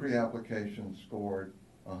 And our pre-application scored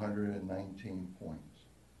 119 points.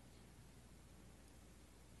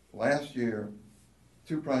 Last year,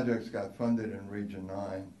 2 projects got funded in Region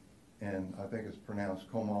 9, and I think it's pronounced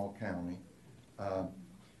Comal County.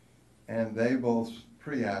 And they both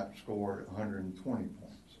pre-app scored 120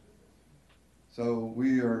 points. So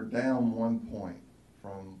we are down 1 point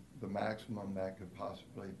from the maximum that could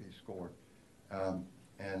possibly be scored.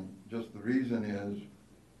 And just the reason is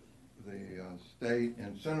the state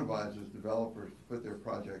incentivizes developers to put their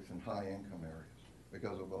projects in high income areas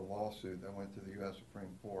because of a lawsuit that went to the U.S.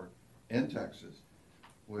 Supreme Court in Texas,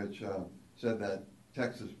 which said that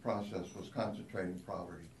Texas process was concentrating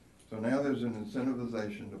poverty. So now there's an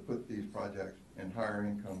incentivization to put these projects in higher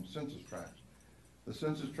income census tracts. The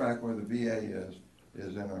census tract where the VA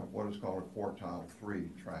is in what is called a quartile 3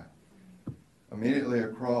 tract. Immediately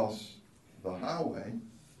across the highway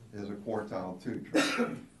is a quartile 2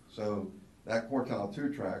 tract. So that quartile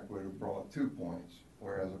 2 tract would have brought 2 points,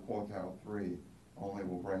 whereas a quartile 3 only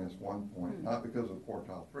will bring us 1 point, not because of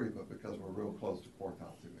quartile 3, but because we're real close to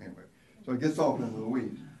quartile 2 anyway. So it gets off into the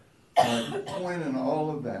weeds. My point in all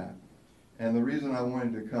of that, and the reason I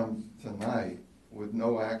wanted to come tonight with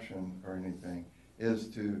no action or anything, is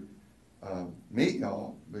to meet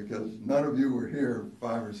y'all, because none of you were here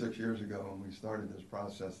 5 or 6 years ago when we started this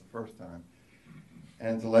process the first time,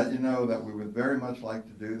 and to let you know that we would very much like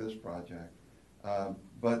to do this project,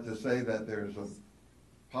 but to say that there's a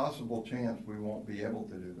possible chance we won't be able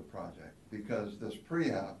to do the project, because this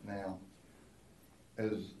pre-app now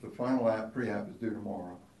is, the final pre-app is due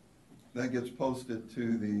tomorrow. That gets posted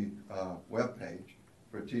to the web page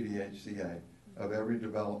for TDHCA of every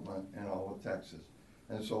development in all of Texas.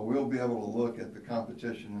 And so we'll be able to look at the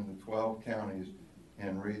competition in the 12 counties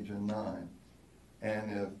in Region 9.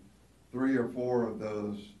 And if 3 or 4 of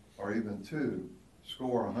those, or even 2,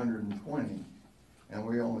 score 120, and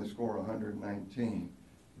we only score 119,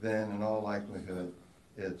 then in all likelihood,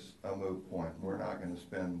 it's a moot point. We're not going to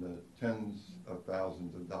spend the tens of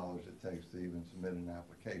thousands of dollars it takes to even submit an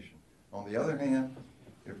application. On the other hand,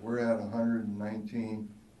 if we're at 119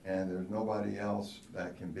 and there's nobody else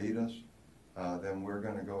that can beat us, then we're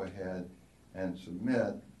going to go ahead and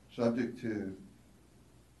submit, subject to,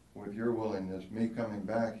 with your willingness, me coming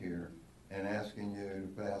back here and asking you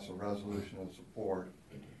to pass a resolution of support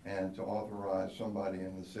and to authorize somebody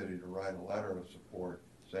in the city to write a letter of support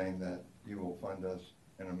saying that you will fund us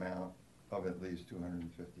an amount of at least $250.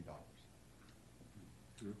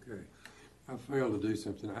 Okay. I failed to do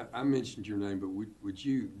something. I mentioned your name, but would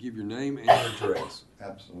you give your name and address?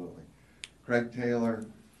 Absolutely. Craig Taylor,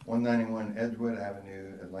 191 Edgewood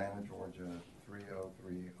Avenue, Atlanta, Georgia,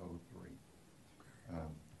 30303.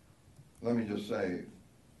 Let me just say,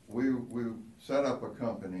 we set up a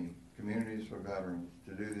company, Communities for Veterans,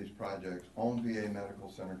 to do these projects on VA Medical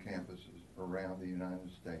Center campuses around the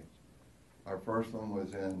United States. Our first one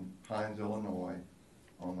was in Hines, Illinois,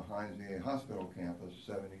 on the Hines VA Hospital campus,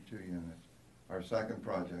 72 units. Our second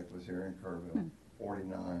project was here in Kerrville,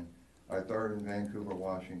 49. Our third in Vancouver,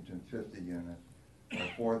 Washington, 50 units. Our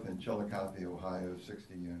fourth in Chillicothe, Ohio,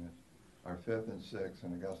 60 units. Our fifth and sixth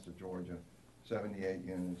in Augusta, Georgia, 78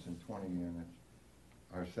 units and 20 units.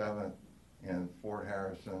 Our seventh in Fort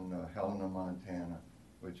Harrison, Helena, Montana,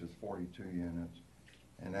 which is 42 units.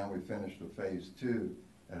 And now we finished with phase 2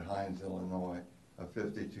 at Hines, Illinois, of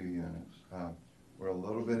 52 units. We're a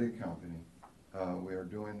little bitty company. We are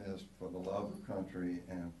doing this for the love of country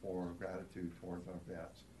and for gratitude towards our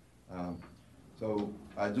vets. So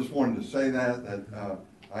I just wanted to say that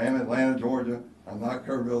I am Atlanta, Georgia. I'm not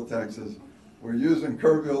Kerrville, Texas. We're using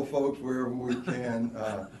Kerrville folks wherever we can,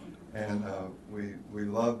 and we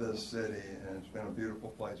love this city, and it's been a beautiful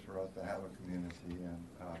place for us to have a community, and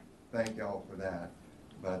thank y'all for that.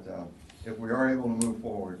 But if we are able to move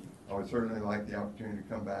forward, I would certainly like the opportunity to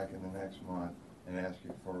come back in the next month and ask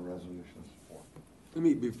you for a resolution of support. Let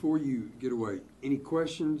me, before you get away, any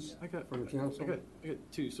questions from the council? I got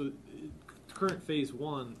 2. So current phase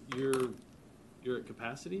 1, you're at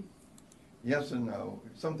capacity? Yes and no.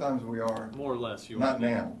 Sometimes we are. More or less you Not are.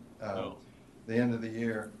 now. The end of the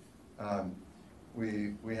year,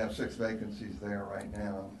 we have 6 vacancies there right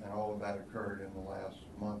now, and all of that occurred in the last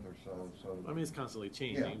month or so. So I mean, it's constantly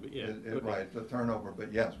changing, but yeah. Right, the turnover,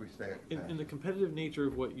 but yes, we stay at capacity. In the competitive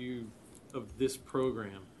nature of this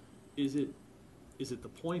program, is it the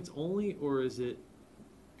points only, or is it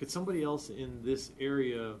could somebody else in this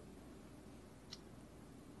area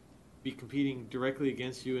be competing directly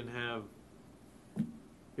against you and have,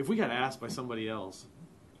 if we got asked by somebody else,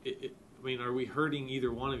 I mean, are we hurting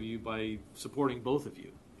either one of you by supporting both of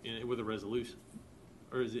you with a resolution?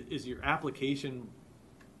 Or is your application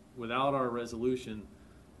without our resolution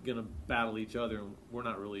going to battle each other and we're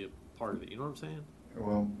not really a part of it? You know what I'm saying?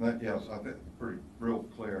 Well, yes, I think real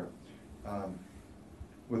clear.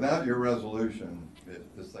 Without your resolution,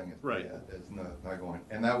 this thing is dead. It's not going.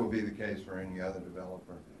 And that would be the case for any other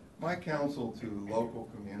developer. My counsel to local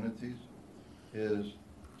communities is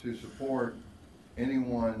to support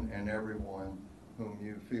anyone and everyone whom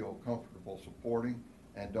you feel comfortable supporting,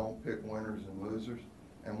 and don't pick winners and losers.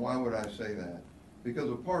 And why would I say that? Because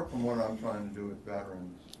apart from what I'm trying to do with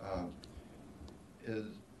veterans, is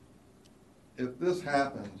if this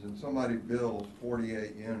happens and somebody builds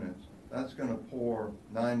 48 units, that's going to pour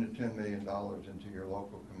 $9 to $10 million into your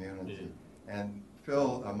local community and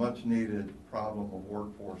fill a much needed problem of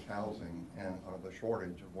workforce housing and the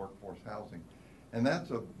shortage of workforce housing. And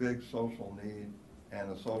that's a big social need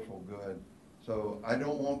and a social good. So I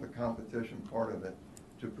don't want the competition part of it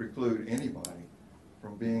to preclude anybody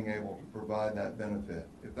from being able to provide that benefit.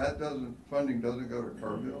 If that funding doesn't go to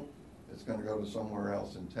Kerrville, it's going to go to somewhere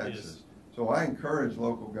else in Texas. Yes. So I encourage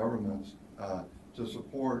local governments to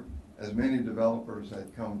support as many developers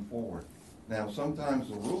that come forward. Now, sometimes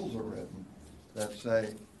the rules are written that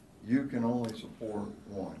say you can only support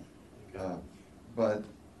one. But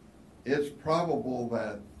it's probable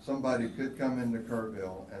that somebody could come into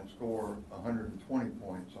Kerrville and score 120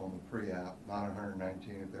 points on the pre-app, not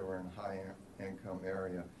 119 if they were in a high-income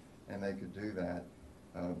area, and they could do that,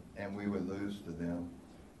 and we would lose to them.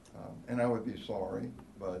 And I would be sorry,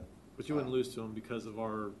 but... But you wouldn't lose to them because of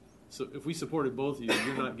our... So if we supported both of you,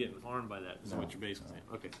 you're not getting harmed by that, is what you're basically saying.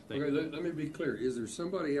 Okay, thank you. Let me be clear. Is there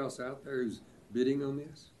somebody else out there who's bidding on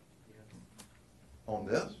this? On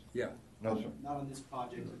this? Yeah. No, sir. Not on this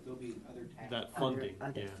project, but there'll be other tax. That funding.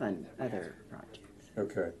 Other projects.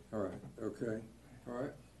 Okay, all right, okay. All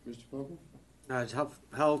right, Mr. Pope?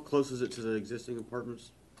 How close is it to the existing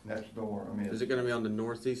apartments? Next door. I mean, is it going to be on the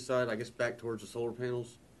northeast side, I guess back towards the solar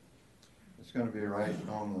panels? It's going to be right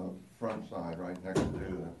on the front side, right next to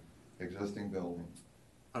the existing building.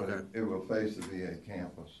 Okay. But it will face the VA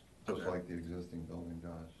campus, just like the existing building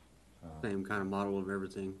does. Same kind of model of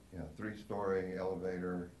everything. Yeah, 3-story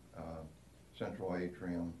elevator, central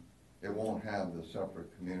atrium. It won't have the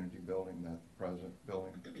separate community building that the present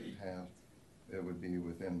building has. It would be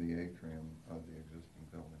within the atrium of the existing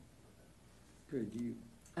building. Good. Do you?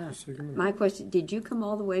 My question, did you come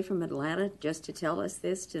all the way from Atlanta just to tell us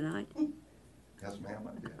this tonight? Yes, ma'am,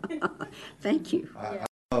 I did. Thank you. I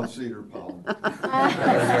love cedar pollen. You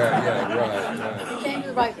came to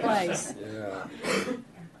the right place. Yeah.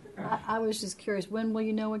 I was just curious, when will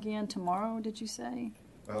you know again? Tomorrow, did you say?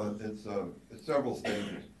 Well, it's several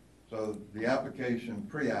stages. So the application,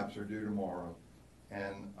 pre-apps are due tomorrow.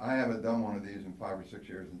 And I haven't done one of these in 5 or 6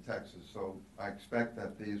 years in Texas, so I expect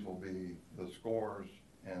that these will be the scores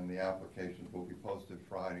and the applications will be posted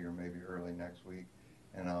Friday or maybe early next week,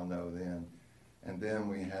 and I'll know then. And then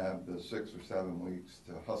we have the 6 or 7 weeks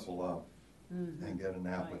to hustle up and get an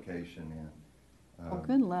application in. Well,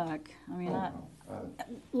 good luck. I mean,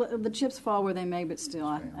 the chips fall where they may, but still,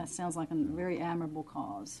 that sounds like a very admirable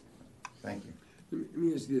cause. Thank you. Let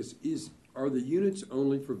me ask you this. Are the units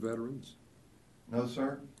only for veterans? No,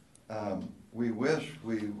 sir. We wish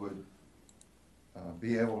we would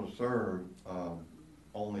be able to serve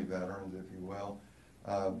only veterans, if you will.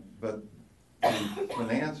 But the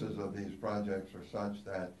finances of these projects are such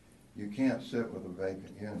that you can't sit with a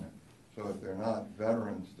vacant unit. So if they're not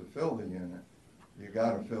veterans to fill the unit, you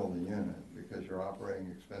got to fill the unit because your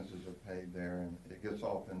operating expenses are paid there, and it gets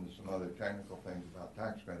off into some other technical things about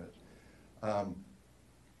tax credits.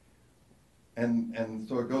 And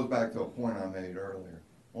so it goes back to a point I made earlier.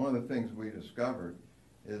 One of the things we discovered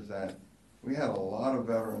is that we had a lot of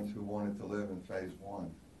veterans who wanted to live in phase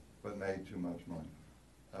 1 but made too much money.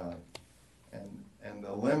 And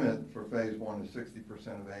the limit for phase 1 is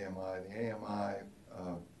 60% of AMI. The AMI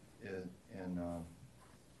in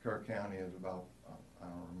Kerr County is about, I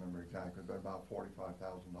don't remember exactly, but about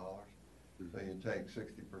 $45,000. So you take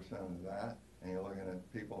 60% of that, and you're looking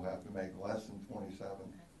at people have to make less than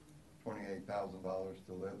 $28,000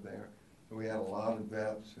 to live there. So we had a lot of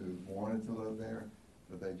vets who wanted to live there,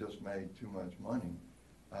 but they just made too much money.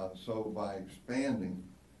 So by expanding,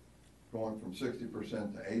 going from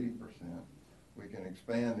 60% to 80%, we can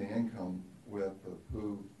expand the income width of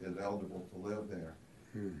who is eligible to live there.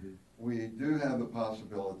 We do have the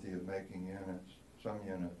possibility of making some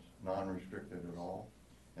units non-restricted at all.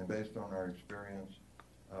 And based on our experience,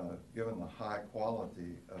 given the high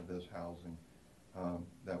quality of this housing,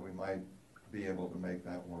 that we might be able to make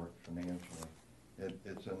that work financially.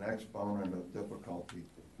 It's an exponent of difficulty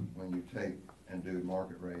when you take and do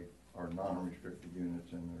market rate or non-restricted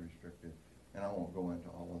units in the restricted. And I won't go into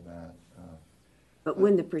all of that. But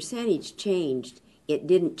when the percentage changed, it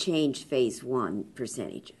didn't change phase one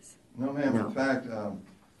percentages. No, ma'am. No. In fact,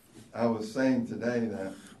 I was saying today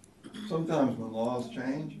that sometimes when laws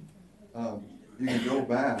change, you can go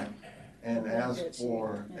back and ask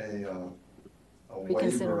for a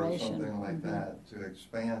waiver or something like that to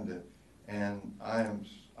expand it. And I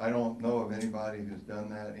don't know of anybody who's done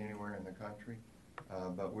that anywhere in the country,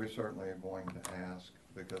 but we certainly are going to ask,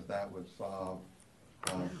 because that would solve.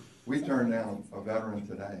 We turned down a veteran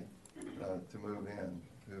today to move in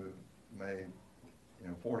who made,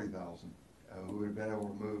 $40,000, who would have been able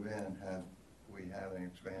to move in had we had an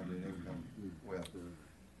expanded income with.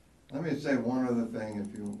 Let me say one other thing,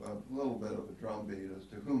 a little bit of a drumbeat as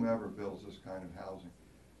to whomever builds this kind of housing.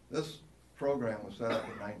 This program was set up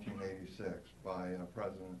in 1986 by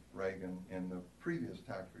President Reagan in the previous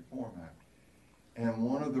Tax Reform Act. And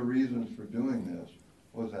one of the reasons for doing this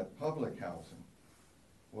was that public housing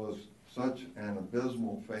was such an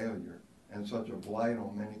abysmal failure and such a blight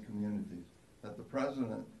on many communities that the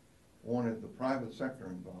president wanted the private sector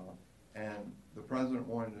involved, and the president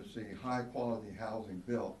wanted to see high quality housing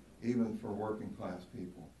built even for working class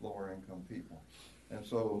people, lower income people. And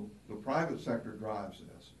so the private sector drives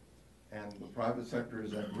this, and the private sector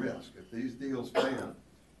is at risk. If these deals fail,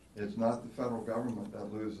 it's not the federal government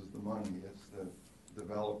that loses the money, it's the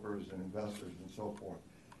developers and investors and so forth.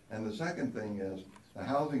 And the second thing is, the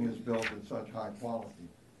housing is built at such high quality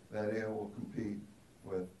that it will compete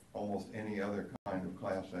with almost any other kind of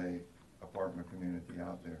Class A apartment community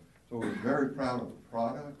out there. So we're very proud of the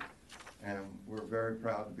product, and we're very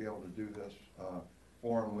proud to be able to do this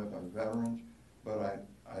for and with our veterans. But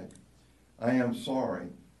I am sorry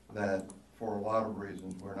that for a lot of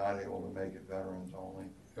reasons we're not able to make it veterans only.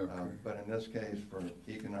 Okay. But in this case, for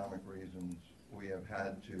economic reasons, we have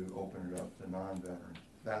had to open it up to non-veterans.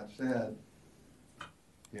 That said,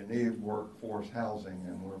 you need workforce housing,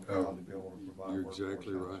 and we're proud to be able to provide You're workforce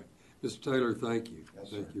exactly housing. right. Mr. Taylor, thank you. Yes,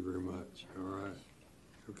 thank sir. you very much. All right.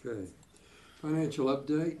 Okay. Financial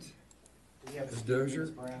update. Ms. Dozier?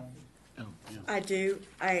 Oh, yeah. I do.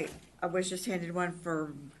 I was just handed one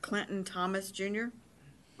for Clinton Thomas Jr.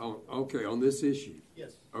 Oh, okay, on this issue?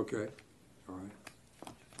 Yes. Okay. All right.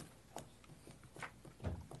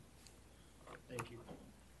 Thank you.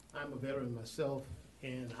 I'm a veteran myself,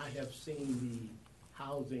 and I have seen the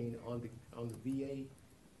housing on the VA,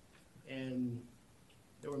 and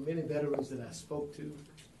there were many veterans that I spoke to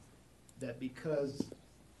that because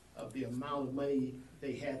of the amount of money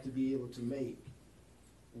they had to be able to make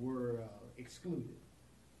were excluded.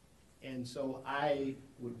 And so I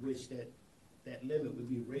would wish that that limit would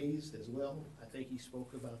be raised as well. I think he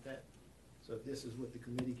spoke about that. So if this is what the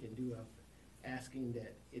committee can do, I'm asking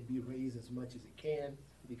that it be raised as much as it can,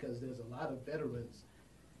 because there's a lot of veterans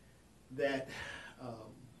that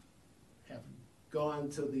have gone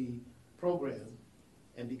to the program,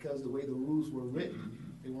 and because the way the rules were written,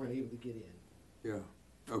 they weren't able to get in. Yeah,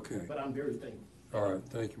 okay. But I'm very thankful. All right,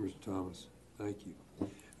 thank you, Mr. Thomas. Thank you.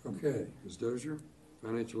 Okay, Ms. Dozier,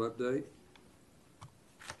 financial update.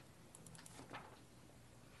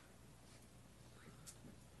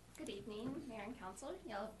 Good evening, Mayor and Council.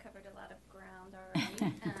 Y'all have covered a lot of ground already,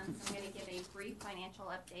 so I'm going to give a brief financial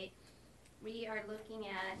update. We are looking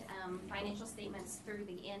at financial statements through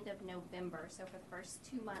the end of November, so for the first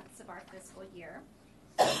 2 months of our fiscal year.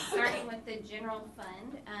 Starting with the general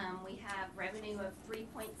fund, we have revenue of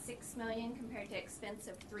 $3.6 million compared to expense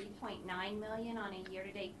of $3.9 million on a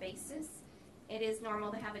year-to-date basis. It is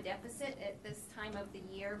normal to have a deficit at this time of the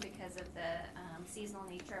year because of the seasonal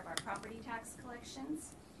nature of our property tax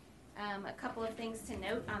collections. A couple of things to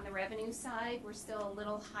note on the revenue side. We're still a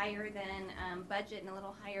little higher than budget and a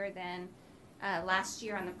little higher than last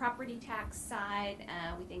year on the property tax side.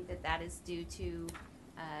 We think that that is due to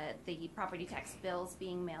the property tax bills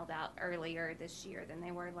being mailed out earlier this year than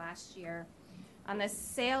they were last year. On the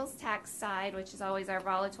sales tax side, which is always our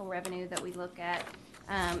volatile revenue that we look at,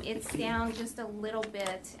 it's down just a little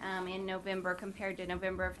bit in November compared to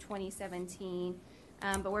November of 2017.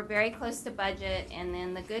 But we're very close to budget, and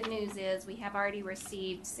then the good news is we have already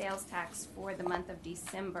received sales tax for the month of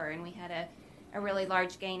December, and we had a really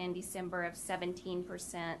large gain in December of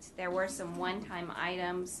 17%. There were some one-time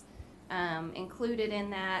items included in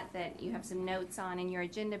that you have some notes on in your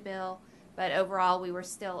agenda bill. But overall, we were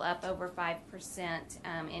still up over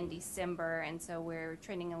 5% in December, and so we're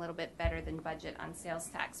trending a little bit better than budget on sales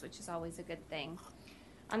tax, which is always a good thing.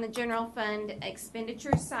 On the general fund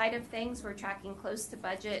expenditure side of things, we're tracking close to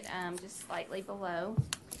budget, just slightly below.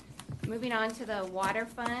 Moving on to the water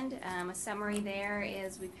fund, a summary there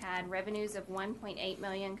is we've had revenues of $1.8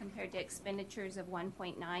 million compared to expenditures of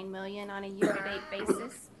 $1.9 million on a year-to-date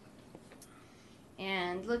basis.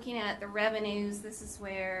 And looking at the revenues, this is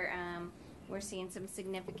where we're seeing some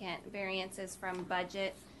significant variances from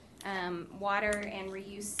budget. Water and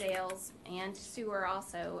reuse sales and sewer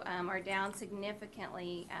also are down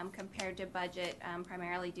significantly compared to budget,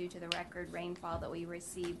 primarily due to the record rainfall that we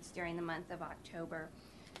received during the month of October.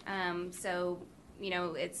 So, you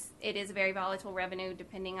know, it is a very volatile revenue.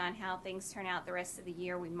 Depending on how things turn out the rest of the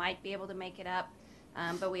year, we might be able to make it up,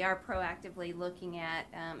 but we are proactively looking at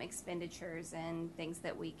expenditures and things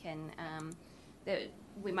that we can, that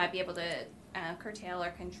we might be able to curtail or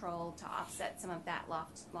control to offset some of that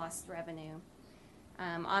lost revenue.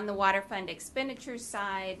 On the water fund expenditures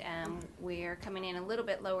side, we're coming in a little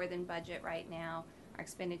bit lower than budget right now. Our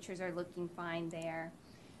expenditures are looking fine there.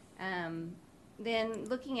 Then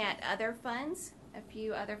looking at other funds, a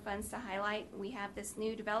few other funds to highlight. We have this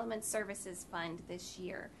new development services fund this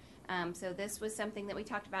year. So this was something that we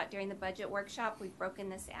talked about during the budget workshop. We've broken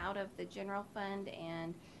this out of the general fund,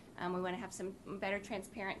 and we want to have some better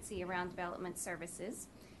transparency around development services.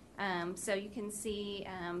 So you can see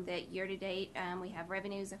that year to date we have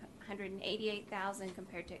revenues of $188,000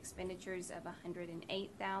 compared to expenditures of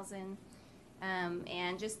 $108,000.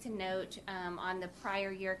 And just to note, on the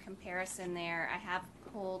prior year comparison there, I have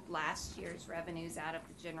pulled last year's revenues out of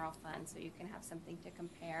the general fund so you can have something to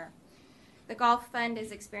compare. The golf fund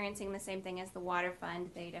is experiencing the same thing as the water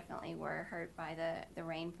fund. They definitely were hurt by the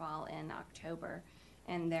rainfall in October,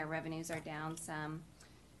 and their revenues are down some.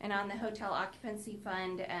 And on the hotel occupancy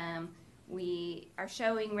fund, we are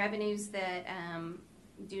showing revenues that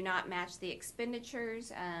do not match the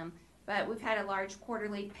expenditures, but we've had a large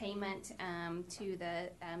quarterly payment to the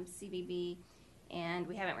CBB, and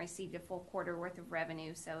we haven't received a full quarter worth of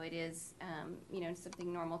revenue, so it is you know,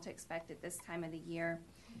 something normal to expect at this time of the year.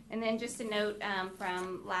 And then just a note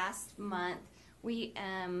from last month, we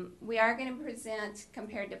are going to present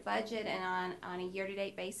compared to budget and on a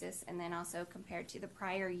year-to-date basis, and then also compared to the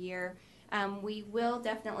prior year. We will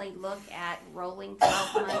definitely look at rolling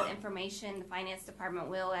 12-month information. The finance department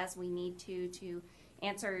will, as we need to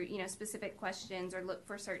answer, you know, specific questions or look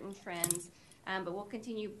for certain trends. But we'll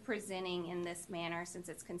continue presenting in this manner since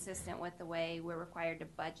it's consistent with the way we're required to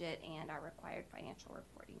budget and our required financial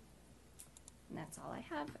reporting. And that's all I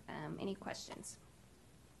have. Any questions?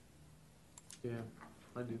 Yeah,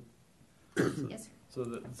 I do. Yes, So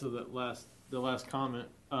sir. the last comment.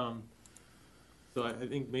 So I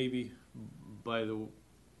think maybe by the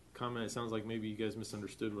comment, it sounds like maybe you guys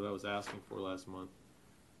misunderstood what I was asking for last month.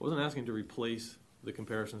 I wasn't asking to replace the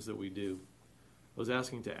comparisons that we do. I was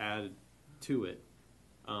asking to add to it,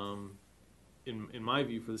 in my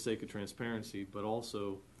view, for the sake of transparency, but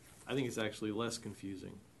also I think it's actually less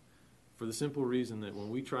confusing. For the simple reason that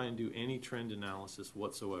when we try and do any trend analysis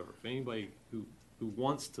whatsoever, if anybody who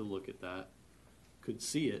wants to look at that could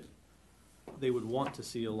see it, they would want to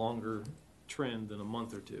see a longer trend than a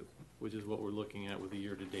month or two, which is what we're looking at with a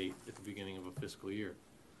year-to-date at the beginning of a fiscal year.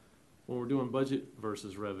 When we're doing budget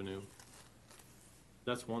versus revenue,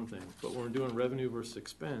 that's one thing. But when we're doing revenue versus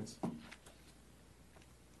expense,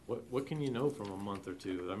 what can you know from a month or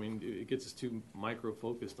two? I mean, it gets us too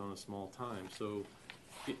micro-focused on a small time. So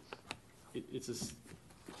the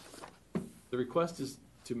request is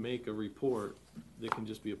to make a report that can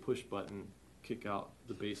just be a push button, kick out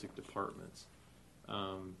the basic departments.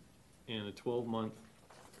 And a 12-month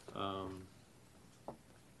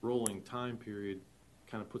rolling time period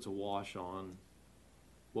kind of puts a wash on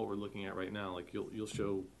what we're looking at right now. Like you'll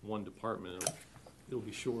show one department, it'll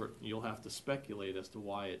be short. You'll have to speculate as to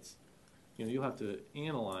why it's, you know, you'll have to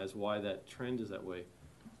analyze why that trend is that way.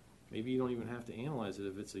 Maybe you don't even have to analyze it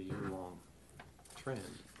if it's a year-long trend.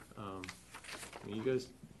 I mean, you guys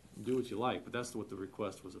do what you like, but that's what the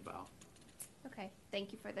request was about. Okay,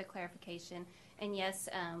 thank you for the clarification. And yes,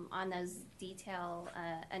 on those detail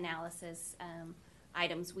analysis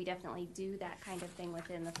items, we definitely do that kind of thing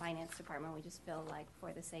within the finance department. We just feel like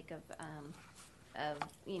for the sake of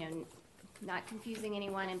you know, not confusing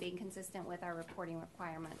anyone and being consistent with our reporting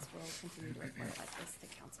requirements, we'll continue to report like this to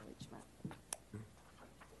council each month.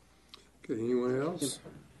 Okay, anyone else?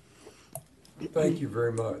 Thank you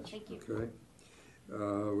very much. Thank you. Okay.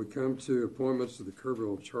 We come to appointments to the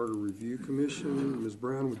Kerrville Charter Review Commission. Ms.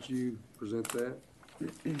 Brown, would you present that?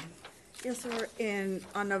 Yes, sir.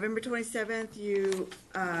 On November 27th, you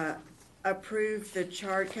approved the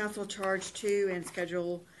council charge 2 and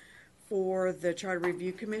schedule for the Charter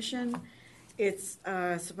Review Commission. It's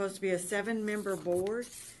supposed to be a 7-member board,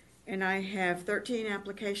 and I have 13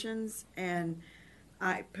 applications, and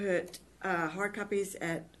I put hard copies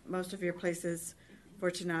at most of your places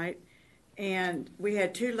for tonight. And we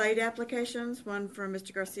had 2 late applications, one from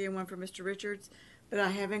Mr. Garcia and one from Mr. Richards, but I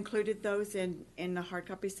have included those in the hard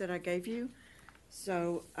copies that I gave you.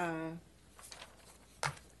 So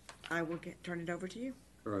I will turn it over to you.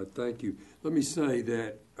 All right, thank you. Let me say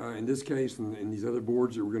that in this case and in these other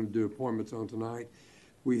boards that we're going to do appointments on tonight,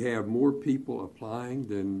 we have more people applying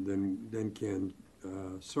than can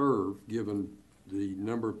serve, given the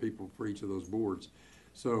number of people for each of those boards.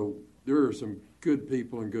 So there are some good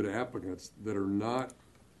people and good applicants that are not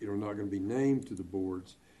going to be named to the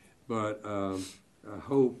boards, but I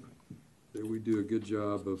hope that we do a good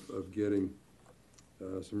job of getting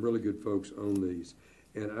some really good folks on these.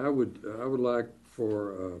 And I would like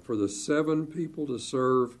for the 7 people to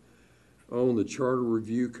serve on the Charter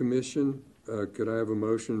Review Commission. Could I have a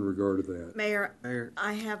motion in regard to that? Mayor,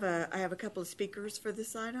 I have a couple of speakers for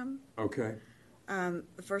this item. Okay. The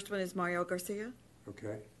first one is Mario Garcia.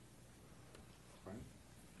 Okay.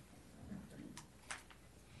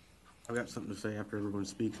 I've got something to say after everyone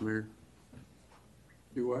speaks, Mayor.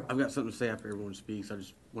 Do what? I've got something to say after everyone speaks. I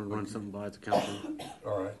just want to run something by the council.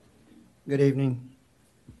 All right. Good evening.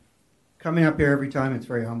 Coming up here every time, it's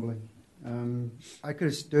very humbling. I could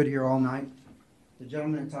have stood here all night. The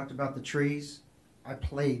gentleman that talked about the trees, I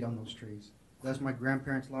played on those trees. That's my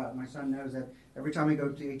grandparents' lot. My son knows that every time I go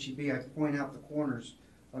to HEB, I point out the corners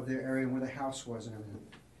of their area where the house was and everything.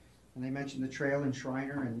 And they mentioned the trail in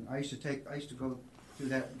Shriner, and I used to go through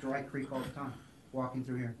that dry creek all the time, walking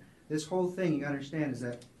through here. This whole thing, you understand, is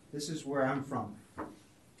that this is where I'm from.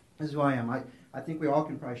 This is who I am. I think we all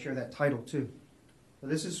can probably share that title too. But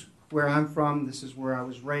this is where I'm from. This is where I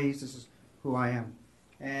was raised. This is who I am.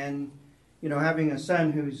 And, having a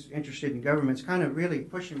son who's interested in government is kind of really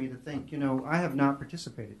pushing me to think, I have not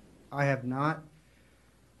participated. I have not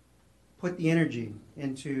put the energy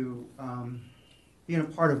into being a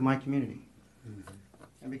part of my community. Mm-hmm.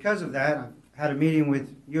 And because of that, I've had a meeting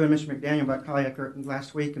with you and Mr. McDaniel about Kaliak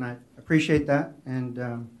last week, and I appreciate that. And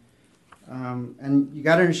you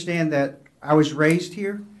got to understand that I was raised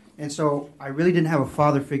here, and so I really didn't have a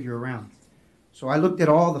father figure around. So I looked at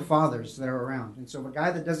all the fathers that are around. And so a guy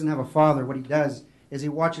that doesn't have a father, what he does is he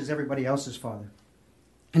watches everybody else's father,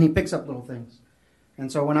 and he picks up little things. And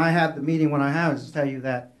so when I had the meeting, is to tell you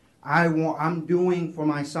that I'm doing for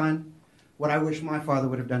my son what I wish my father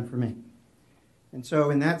would have done for me. And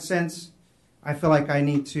so in that sense, I feel like I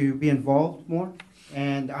need to be involved more,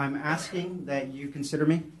 and I'm asking that you consider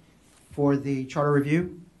me for the charter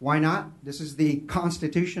review. Why not? This is the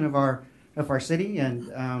constitution of our city,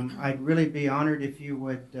 and I'd really be honored if you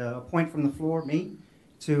would appoint from the floor me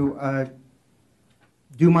to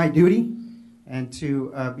do my duty and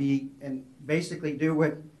to basically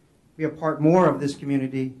be a part more of this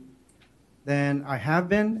community than I have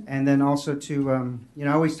been, and then also to I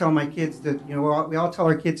always tell my kids that we all tell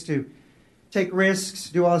our kids to take risks,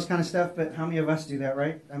 do all this kind of stuff, but how many of us do that,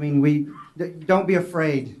 right? I mean, don't be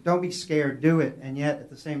afraid, don't be scared, do it, and yet at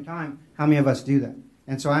the same time, how many of us do that?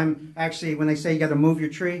 And so I'm actually, when they say you got to move your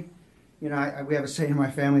tree, we have a saying in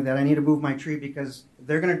my family that I need to move my tree because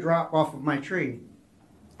they're going to drop off of my tree.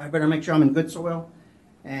 I better make sure I'm in good soil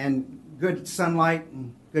and good sunlight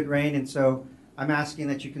and good rain, and so I'm asking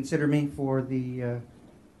that you consider me for the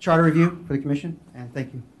charter review for the commission, and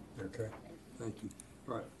thank you. Okay, thank you.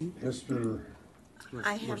 All right, Mr.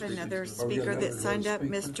 I have another speaker that signed up,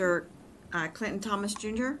 Mr. Clinton Thomas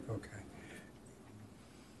Jr. Okay.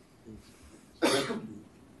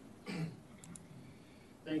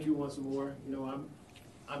 Thank you once more.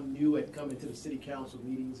 I'm new at coming to the city council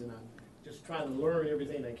meetings, and I'm just trying to learn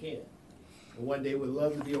everything I can. And one day would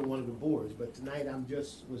love to be on one of the boards, but tonight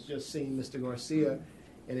was just seeing Mr. Garcia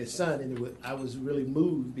and his son, and I was really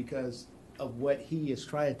moved because of what he is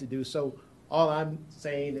trying to do. So all I'm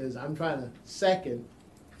saying is I'm trying to second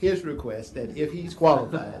his request that if he's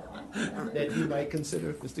qualified, that he might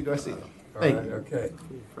consider Mr. Garcia. Thank you. Okay.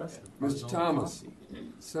 Mr. Thomas,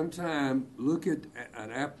 sometime look at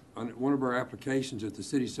on one of our applications at the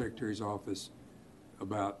city secretary's office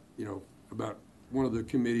about one of the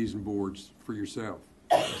committees and boards for yourself.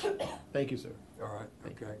 Thank you, sir. All right.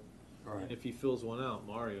 Okay. All right. And if he fills one out,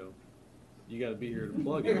 Mario, you got to be here to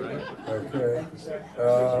plug it, right? Okay.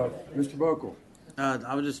 Mr. Bokel.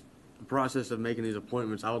 I would just, the process of making these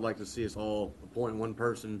appointments, I would like to see us all appoint one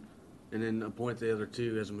person and then appoint the other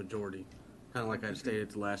two as a majority, kind of like I stated at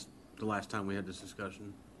the last the last time we had this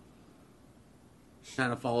discussion.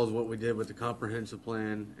 Kind of follows what we did with the comprehensive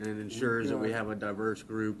plan, and it ensures that we have a diverse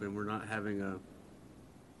group and we're not having a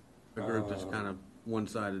group that's kind of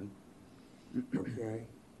one-sided. Okay.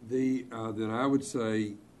 Then I would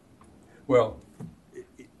say, well,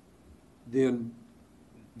 then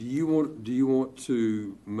do you want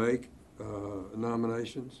to make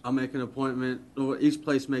nominations? I'll make an appointment. Or each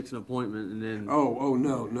place makes an appointment, and then. Oh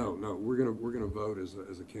no. We're gonna vote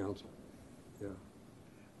as a council.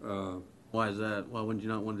 Yeah. Why is that? Why wouldn't you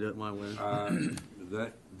not want to do it my way?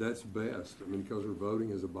 That's best. I mean, because we're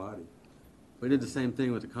voting as a body. We did the same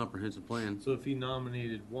thing with the comprehensive plan. So if he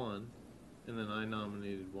nominated one, and then I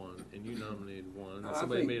nominated one, and you nominated one, and then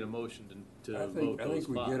somebody made a motion to vote those I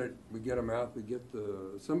think five. we get them out. We get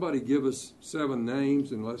somebody give us 7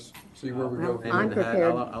 names, and let's see where we go. I'm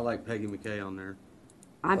prepared. I like Peggy McKay on there.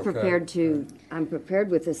 I'm Okay. prepared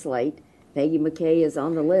with the slate. Peggy McKay is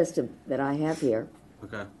on the list that I have here.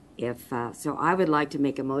 Okay. So I would like to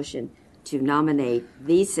make a motion to nominate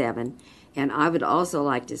these 7, and I would also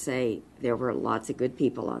like to say there were lots of good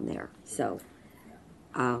people on there. So,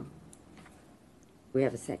 we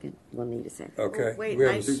have a second. We'll need a second. Okay. Wait, We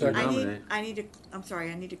have I a second. need to, I'm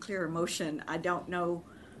sorry, I need to clear a motion. I don't know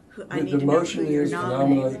who, I The need to know who motion you're is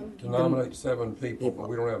nominating. to nominate 7 people, but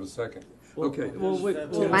we don't have a second. Okay. Well, wait.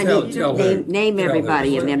 I need to name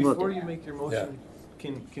everybody, and then we'll Before do you make your motion,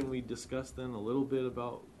 can we discuss then a little bit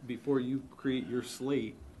about, before you create your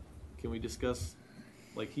slate, can we discuss,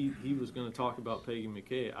 like he was going to talk about Peggy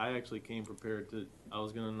McKay. I actually came prepared I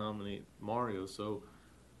was going to nominate Mario. So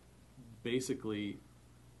basically,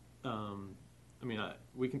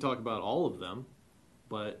 we can talk about all of them,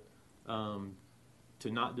 but to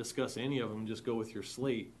not discuss any of them, just go with your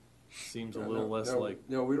slate seems a little less like.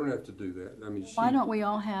 No, we don't have to do that. I mean, Why don't we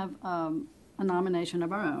all have a nomination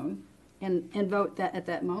of our own and vote that at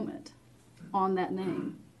that moment on that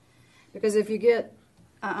name? Because if you get,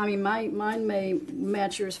 mine may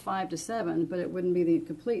match yours 5 to 7, but it wouldn't be the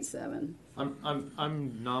complete 7.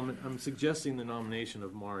 I'm suggesting the nomination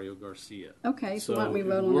of Mario Garcia. Okay, so why don't we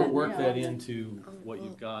vote on that work now? that into what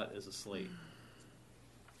you've got as a slate.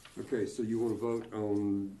 Okay, so you want to vote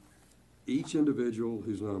on each individual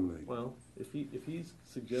who's nominated? Well, if he's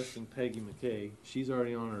suggesting Peggy McKay, she's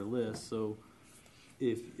already on our list. So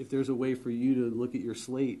if there's a way for you to look at your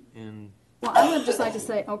slate and. Well, I would just like to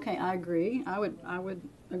say, okay, I agree. I would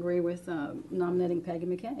agree with nominating Peggy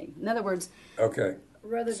McKay. In other words, okay,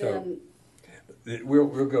 rather so than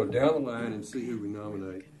we'll go down the line and see who we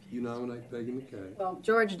nominate. You nominate Peggy McKay. well,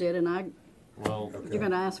 George did, and I. Well, you're going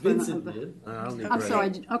to ask for. Vincent did. I'm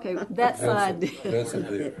sorry. Okay, that side did. Vincent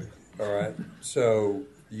did. All right. So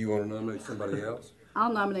you want to nominate somebody else?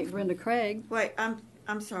 I'll nominate Brenda Craig. Wait,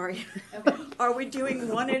 I'm sorry. Are we doing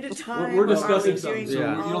one at a time? We're or are we discussing something, doing so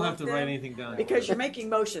all you don't of have to them? write anything down. Because you're making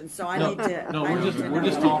motions, so I need to. No, I we're need to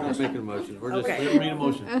just know. Talking, making a motion. We're just Okay. We made a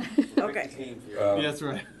motion. Okay. Yeah, that's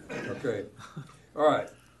right. Okay. All right.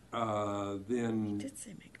 Then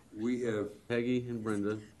we have Peggy and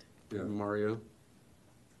Brenda and Mario.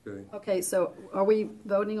 Okay. Okay, so are we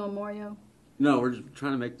voting on Mario? No, we're just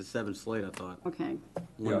trying to make the 7 slate, I thought. Okay.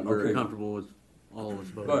 When we're comfortable with all of us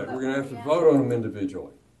voting. But we're going to have to vote on them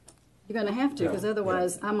individually. You're going to have to, because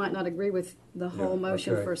otherwise I might not agree with the whole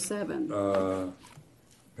motion okay. for 7.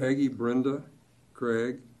 Peggy, Brenda,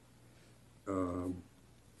 Craig,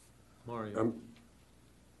 Mario.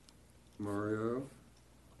 Mario.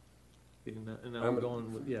 And now I'm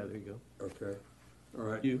going with, yeah, there you go. Okay. All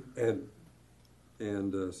right. You.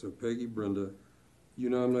 And so Peggy, Brenda, you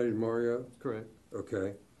nominated Mario? Correct.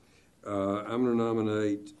 Okay. I'm going to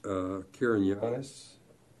nominate Karen Yanis.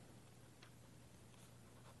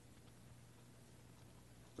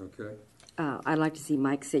 Okay. I'd like to see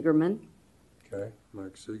Mike Sigerman. Okay.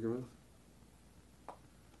 Mike Siegerman.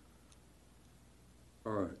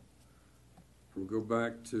 All right. We'll go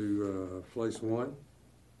back to place 1.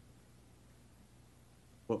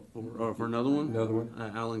 What, for another one? Another one.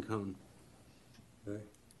 Alan Cohn. Okay.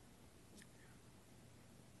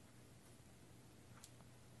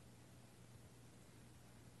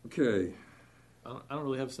 Okay. I don't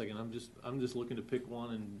really have a second. I'm just looking to pick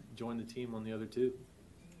one and join the team on the other 2.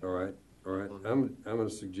 All right. All right. I'm going to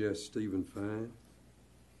suggest Stephen Fine.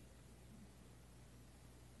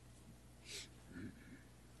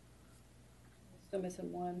 Still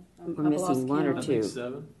missing one. We're missing 1 or 2. That makes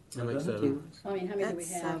 7. That makes 7. I mean, how many do we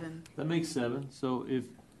That's have? 7. That makes 7. So if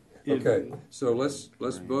Okay, so let's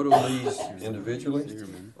vote on these individually.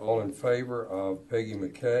 All in favor of Peggy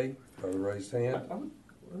McKay, by the raised hand. I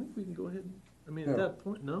think we can go ahead. I mean, No. at that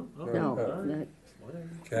point, no? Okay. No, all right. that- Whatever.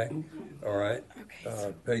 Okay, all right.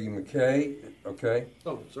 Peggy McKay, okay.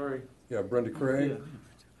 Oh, sorry. Yeah, Brenda Craig. Yeah.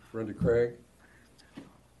 Brenda Craig.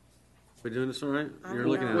 We doing this all right? I You're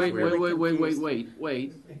don't looking know. at us Wait, weird.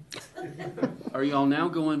 wait. Are y'all now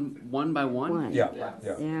going one by one? Yeah.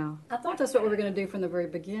 Yeah. I thought that's what we were going to do from the very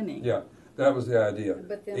beginning. Yeah, that was the idea.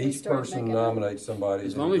 But then we Each start person making- nominates somebody.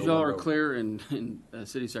 As then long we as go y'all one are vote. clear and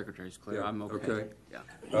city secretary's clear, Yeah, I'm okay. okay. Yeah.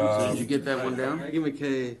 Um, So did you get that one down? Peggy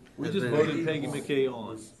McKay. We has just been- voted Peggy McKay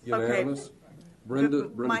on. Unanimous? Brenda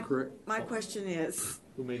my, Craig? my question is,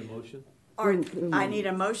 Who made a motion? I need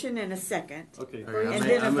a motion and a second. Okay. Okay, And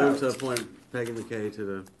then I a move to vote. appoint Peggy McKay to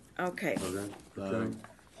the Okay. Okay.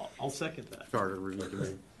 I'll second that. Charter Review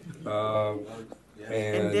Committee.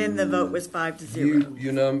 And then the vote was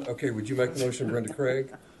 5-0. Okay, would you make the motion, Brenda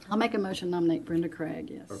Craig? I'll make a motion to nominate Brenda Craig,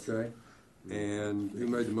 yes. Okay. And who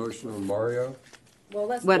made the motion on Mario? Well,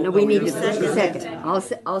 let's. Well, no, we need to Second.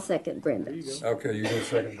 second. I'll second Brenda. Okay, you're gonna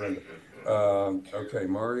second Brenda. Okay,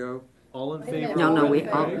 Mario? All in favor? No, of we're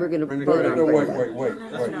Brenda going to Craig? vote on No, wait, Brenda. wait.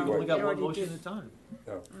 We only got one motion at a time.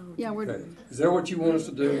 No. Yeah, we're. Okay. Is that what you want us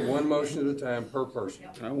to do? One motion at a time per person?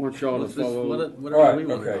 I want y'all to Let's just- follow whatever All right, we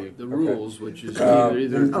want to okay. do. the rules, which is Um, either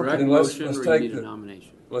then- direct then let's motion or you take need a the-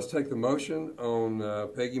 nomination. Let's take the motion on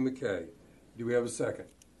Peggy McKay. Do we have a second?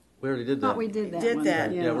 We already did Thought that. we did that Did one.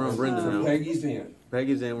 that. Yeah, we're on Brenda So now. Peggy's in.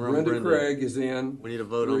 Peggy's in, we're on Brenda Brenda. Craig is in. We need a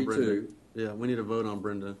vote on Brenda. 3-2. Yeah, we need a vote on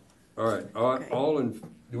Brenda. All right, all in,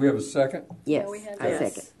 do we have a second? Yes, we had I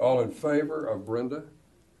Yes. second. All in favor of Brenda?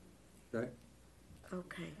 Okay,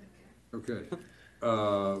 Okay.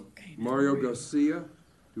 okay. Mario Garcia,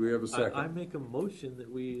 do we have a I second? make a motion that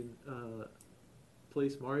we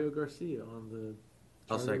place Mario Garcia on the.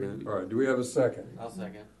 I'll second it. All right, do we have a second? I'll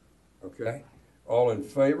second. Okay. All in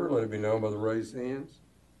favor, let it be known by the raised hands.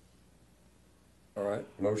 All right,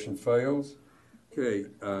 motion fails. Okay,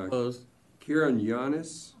 Opposed? Karen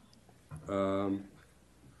Yanis,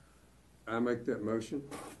 I make that motion.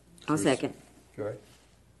 I'll second. Okay,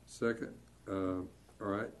 second. All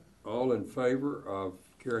right, all in favor of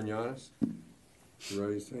Karen Yanis?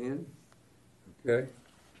 Raised hand. Okay.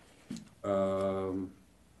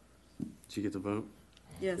 Did you get the vote?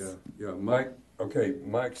 Yes. Yeah, Mike, okay,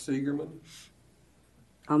 Mike Seigerman,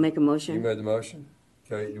 I'll make a you motion. made the motion.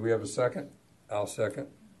 Okay, do we have a second? I'll second.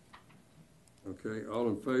 Okay, all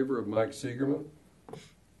in favor of Mike Seigerman?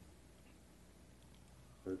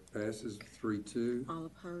 It passes 3-2. All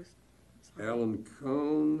opposed? Alan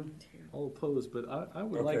Cohn, All opposed, but I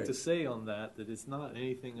would Okay. like to say on that it's not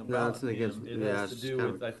anything No, about it's him. against- It yeah, has it's to do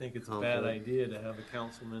kind with, of I think it's a bad conflict. idea to have a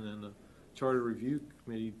councilman and a charter review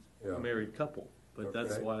committee Yeah. married couple. But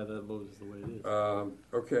that's Okay. why that vote is the way it is.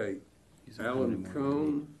 Okay, He's not Alan anymore.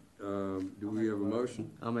 Cohn, do we have a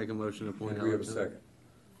motion? I'll make a motion to appoint And do we have a Alan. second?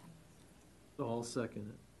 So I'll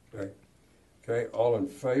second it. Okay. Okay, all in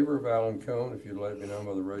favor of Alan Cohn, if you'd let me know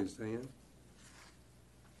by the raised hand.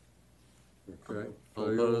 Okay. All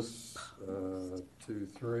Fails,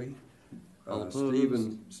 2-3. All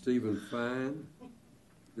opposed? Stephen Fine,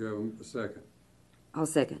 do you have a second? I'll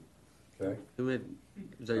second. Okay, Who made,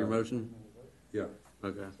 is that your motion? yeah.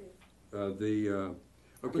 Okay.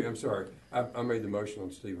 Okay, I'm sorry, I made the motion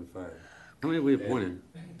on Stephen Fine. How many have we appointed?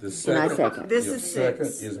 The And I second. This yeah, is second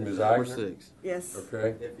 6. is Ms. We're Eigner. 6. Yes.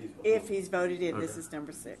 Okay, If he's voted in, this Okay. is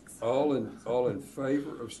number 6. all in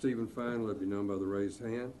favor of Stephen Fine, let me know by the raised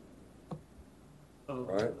hand. Oh,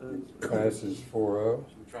 All right, passes 4-0.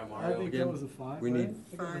 Try I Mario think again. that was a 5. We right? need-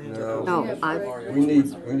 I got my hands No. up. No, Yeah,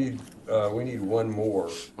 I, We need one more.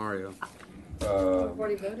 Mario. We've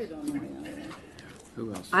already voted on Mario.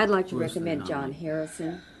 Who else? I'd like to Who else did they recommend John nominate?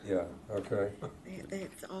 Harrison. Yeah, okay.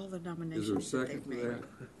 It's all the Is there a nominations that second they've for made.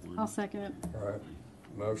 that? I'll second it. All right.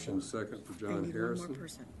 Motion second for They John need one more Harrison.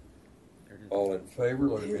 person. All in favor,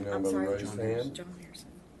 let it be known I'm by the sorry, raised hand. John Harrison.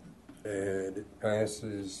 And it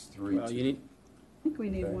passes 3-2. Well, you need, I think we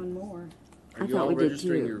need Okay. one more. are I you thought all we did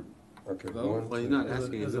registering too. your, Okay, Vote? 1, Well, he's 2, not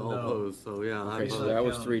asking, Is he's it all no? opposed, so yeah. okay, so vote that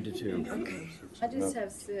was count. 3-2. Okay. I just No.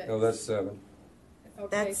 have 6. No, that's 7. Okay,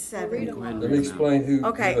 That's so 7. read 'em Go ahead all. and Let me explain who they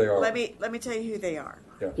Okay, are. let me tell you who they are.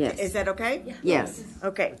 Is Yes, that okay? yes.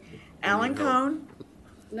 Okay. Alan Cohn,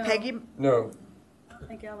 No, Peggy, No, I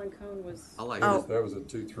think Alan Cohn was. I like Oh. it. that was a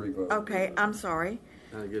 2-3 vote. okay, I'm sorry.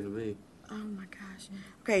 Not good to me. Oh my gosh.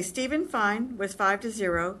 Okay, Stephen Fine was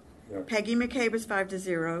 5-0. Yeah. Peggy McKay was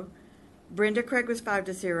 5-0. Brenda Craig was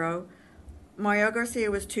 5-0. Mario Garcia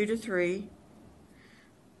was 2-3.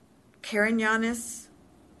 Karen Yanis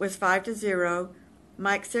was 5-0.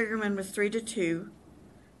 Mike Sigerman was 3-2.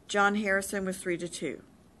 John Harrison was 3-2.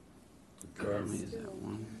 How many is that?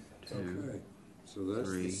 1, 2, Okay. So that's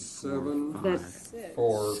Three, the four, 7 That's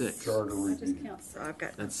for six. charter I just review. count So I've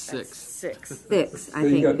got. That's six. Six. six, So I you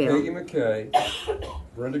think, got Bill. Peggy McKay,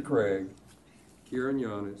 Brenda Craig, Kieran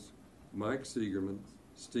Yanis, Mike Seigerman,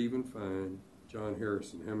 Stephen Fine, John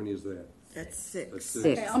Harrison. How many is that? That's six. That's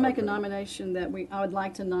Six. Okay, I'll make a Okay. nomination that I would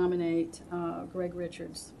like to nominate Greg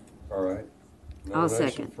Richards. All right. I'll Nomination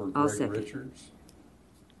second. for I'll Greg second. Richards.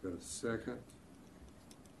 Got a second.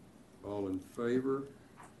 All in favor?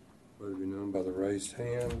 Let it be known by the raised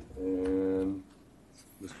hand. And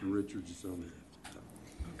Mr. Richards is on there.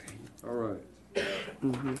 Okay. All right.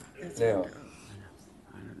 Mhm. Now,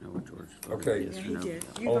 I don't know what George voted. okay. Yes Yeah, or he no. did.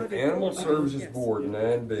 You On voted Animal for- Services yes. Board,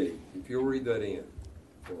 9B, if you'll read that in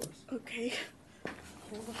for us. Okay.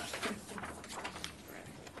 Hold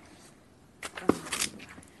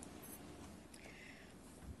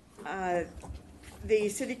on. The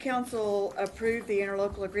City Council approved the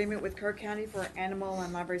interlocal agreement with Kerr County for animal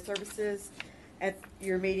and library services at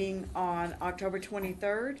your meeting on October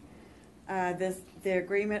 23rd. The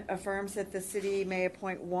agreement affirms that the city may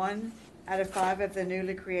appoint 1 out of 5 of the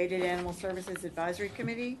newly created Animal Services Advisory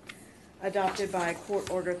Committee, adopted by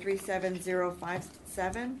Court Order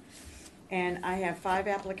 37057. And I have 5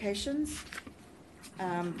 applications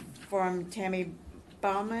from Tammy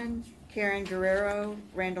Bauman, Karen Guerrero,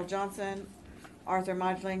 Randall Johnson, Arthur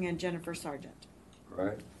Modling, and Jennifer Sargent. All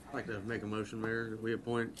right. I'd like to make a motion, Mayor, that we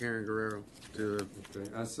appoint Karen Guerrero to the. Okay,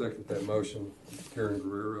 I second that motion. Karen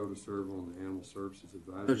Guerrero to serve on the Animal Services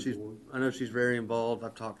Advisory Board. I know she's very involved.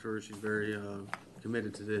 I've talked to her. She's very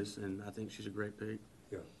committed to this, and I think she's a great pick.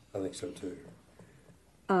 Yeah, I think so too.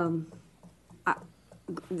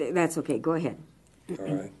 That's okay, go ahead. All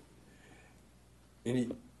right.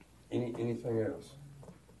 Anything else?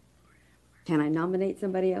 Can I nominate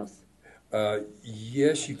somebody else?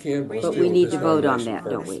 Yes, you can. But let's we deal with need this to vote on nomination that,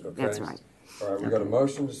 don't first, we? okay? That's right. All right, we got a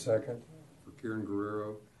motion to second for Karen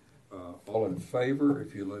Guerrero. All in favor,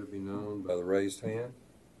 if you let it be known by the raised hand.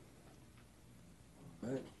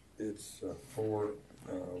 All right, it's 4-1.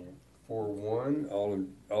 All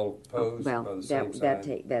opposed by Well, the same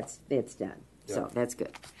sign. it's done, so Yeah. that's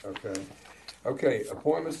good. Okay. Okay,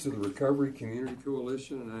 appointments to the Recovery Community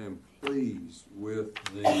Coalition, and I am pleased with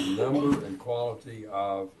the number and quality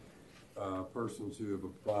of persons who have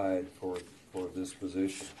applied for this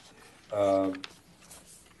position. I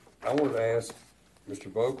wanted to ask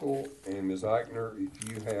Mr. Vokel and Ms. Eichner if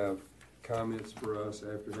you have comments for us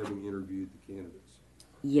after having interviewed the candidates.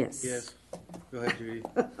 Yes. Yes. Go ahead, Judy.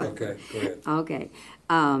 Okay, go ahead. Okay.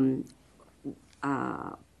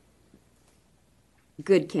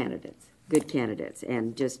 Good candidates,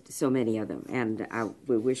 and just so many of them. And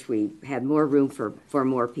we wish we had more room for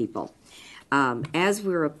more people. As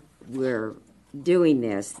we're doing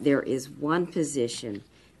this, there is one position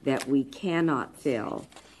that we cannot fill,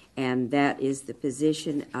 and that is the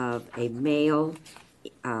position of a male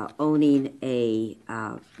owning a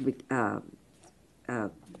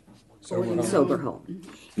sober home.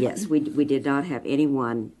 Yes, we did not have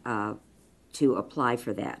anyone to apply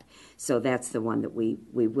for that. So that's the one that we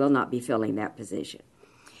will not be filling that position.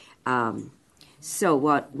 So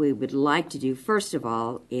what we would like to do, first of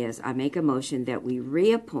all, is I make a motion that we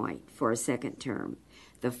reappoint for a second term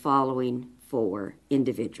the following 4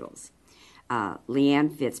 individuals.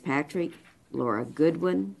 Leanne Fitzpatrick, Laura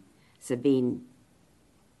Goodwin, Sabine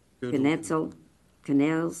Kenzel,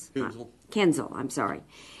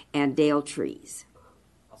 and Dale Trees.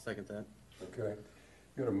 I'll second that. Okay.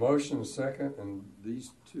 Got a motion, a second, and these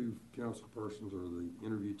 2 council persons are the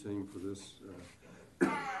interview team for this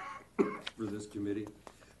committee.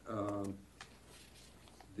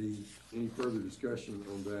 Any further discussion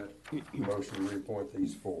on that motion to reappoint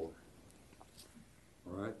these 4? All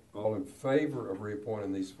right. All in favor of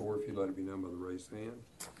reappointing these 4, if you'd let it be known by the raised hand.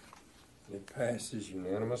 It passes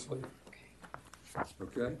unanimously.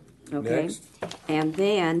 Okay. Okay. Next. And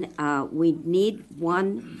then we need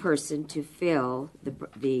one person to fill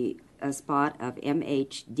the spot of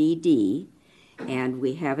MHDD, and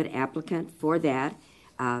we have an applicant for that.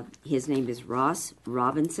 His name is Ross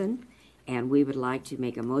Robinson, and we would like to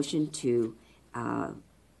make a motion to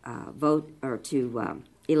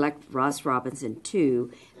elect Ross Robinson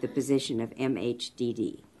to the position of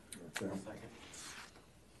MHDD. Okay.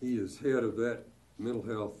 He is head of that mental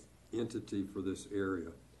health entity for this area.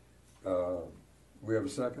 We have a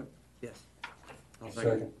second? Yes.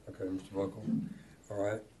 Second. Okay, Mr. Buckle. All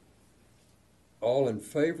right. All in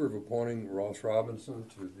favor of appointing Ross Robinson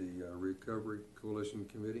to the Recovery Coalition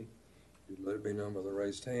Committee? If you'd let it be known by the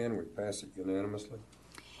raised hand, we pass it unanimously.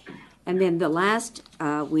 And then the last,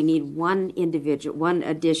 we need one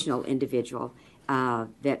additional individual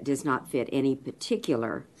that does not fit any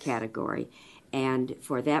particular category, And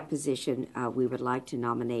for that position, we would like to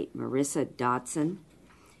nominate Marissa Dodson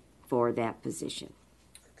for that position.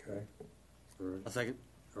 Okay. All right. A second.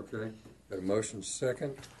 Okay. Got a motion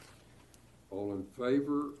second. All in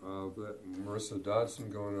favor of that Marissa Dodson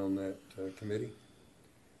going on that committee?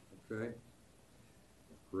 Okay.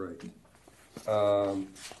 Great.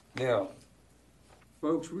 Now,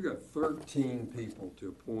 folks, we got 13 people to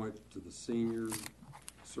appoint to the Senior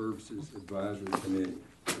Services Advisory Committee.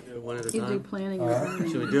 Do it one at a You do time. planning.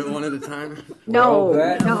 Should we do it one at a time? No,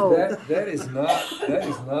 Well, no. that is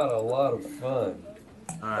not a lot of fun.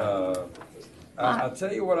 I'll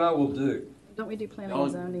tell you what I will do. Don't we do planning Oh,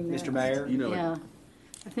 and zoning next? Mr. Mayor? You know it. Yeah.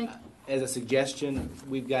 I think, As a suggestion,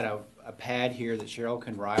 we've got a pad here that Cheryl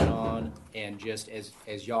can write on, and just as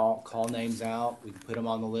y'all call names out, we can put them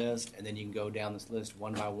on the list, and then you can go down this list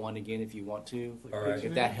one by one again if you want to. All right.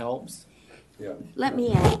 If that helps. Yeah.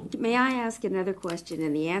 May I ask another question?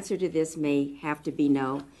 And the answer to this may have to be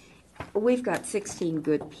no. We've got 16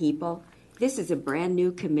 good people. This is a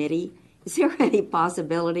brand-new committee. Is there any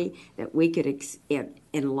possibility that we could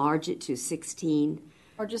enlarge it to 16?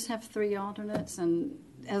 or just have 3 alternates, and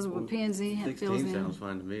as with P and Z fills 16 in. sounds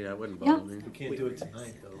fine to me. That wouldn't Yeah. bother me. We can't do it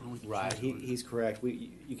tonight, though. Right, he's correct.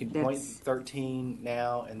 You can appoint That's- 13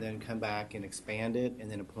 now, and then come back and expand it,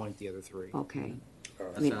 and then appoint the other 3. Okay.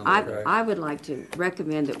 That I mean, sounds okay. I would like to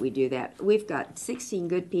recommend that we do that. We've got 16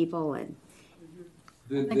 good people, and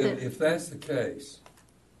Then, think that- if that's the case,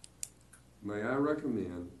 may I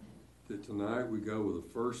recommend that tonight we go with the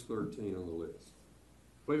first 13 on the list?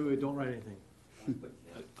 Wait, don't write anything.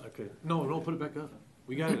 Okay, no, don't put it back up.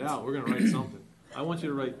 We got it out, we're gonna write something. I want you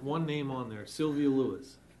to write one name on there, Sylvia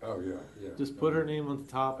Lewis. Oh, yeah, yeah. Just put her name on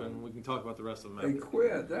the top and we can talk about the rest of them Hey, after.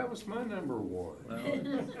 quit. That was my number 1.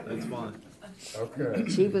 Well, that's fine. Okay.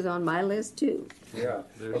 she was on my list too. Yeah.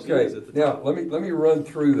 There she Okay. is at the Now top. let me run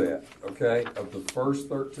through that. Okay, of the first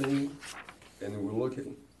 13, and then we'll look at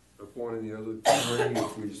appointing the other 3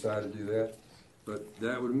 if we decide to do that. But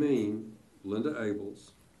that would mean Linda Abels.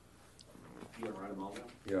 You want to write them all down?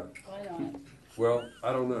 Yeah. Why not? Well,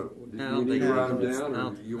 I don't know. Do I you don't need think to so. write them I down, or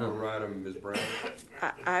don't- you want to write them, Ms. Brown?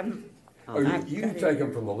 I'm, Oh, you can take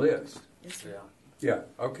them from the list. yes, Yeah. Yeah.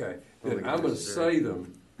 Okay. Well, Then we I'm can going to just- say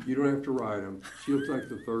them. You don't have to write them. She'll take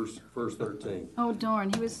the first 13. Oh,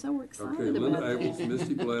 darn, he was so Okay, excited Linda about Abels, that.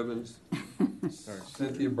 Misty Blevins,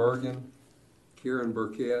 Cynthia Bergen, Karen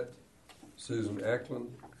Burkett, Susan Eklund,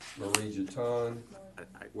 Marie Jeton,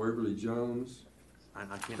 Waverly Jones, I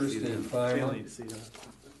can't see Christine them. Still Feynman, need to see that.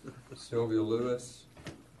 Sylvia Lewis,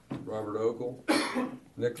 Robert Ogle,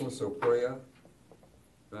 Nicholas Oprea,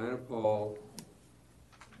 Diana Paul,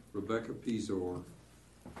 Rebecca Pizor,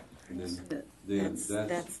 and then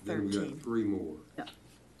That's then we 13. got 3 more.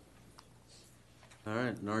 All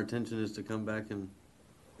right, and our intention is to come back and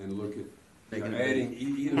And look at Make it- adding,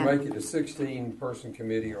 either make it a 16-person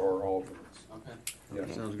committee or alternates. Okay.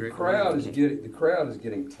 Yeah. Sounds great. The crowd is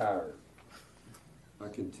getting tired. I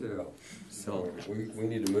can tell. So we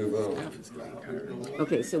need to move on.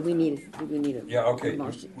 Okay, so we need a Yeah, okay.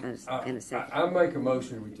 motion and a second. I make a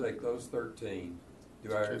motion, we take those 13.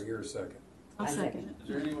 Do I hear a second? I'll second Is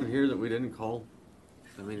there anyone here that we didn't call?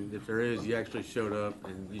 I mean, if there is, you actually showed up,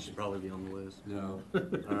 and you should probably be on the list. No.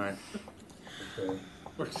 All right. Okay.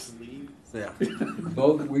 Or just leave. Yeah.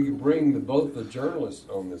 We could bring both the journalists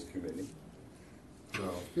on this committee.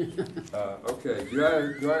 So, okay, do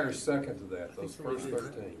I hear a second to that, those first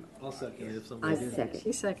 13? I'll second it if somebody I did. second.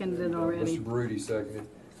 He seconded it already. Mr. Broody seconded.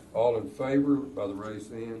 All in favor by the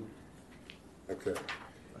raised hand? Okay.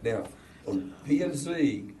 Now, on P and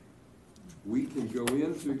Z, we can go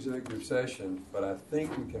into executive session, but I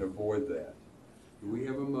think we can avoid that. Do we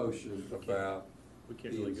have a motion about? We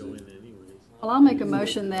can't really go in anyways. Well, I'll make a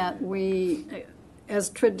motion that we, as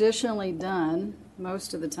traditionally done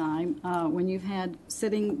most of the time, when you've had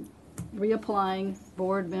sitting, reapplying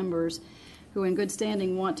board members who in good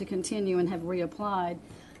standing want to continue and have reapplied,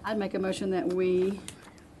 I'd make a motion that we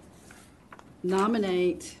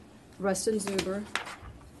nominate Rustin Zuber,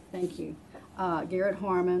 thank you, Garrett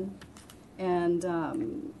Harmon, and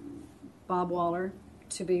Bob Waller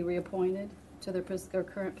to be reappointed to their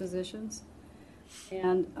current positions.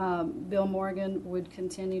 And Bill Morgan would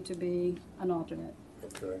continue to be an alternate.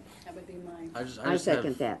 Okay. That would be my. I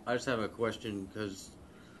second that. I just have a question, because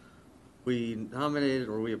we nominated,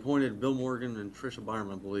 or we appointed Bill Morgan and Tricia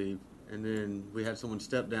Byram, I believe, and then we had someone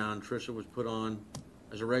step down. Tricia was put on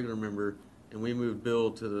as a regular member, and we moved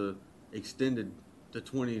Bill to the extended, the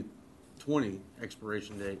 2020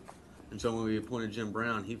 expiration date. And so when we appointed Jim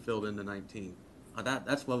Brown, he filled in the 19.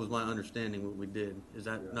 That's what was my understanding what we did. Is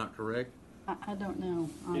that not correct? I don't know.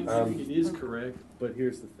 It is correct, but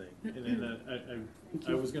here's the thing, and then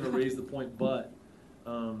I was gonna raise the point, but,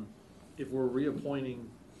 if we're reappointing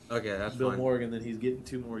Okay, that's Bill fine. Morgan, then he's getting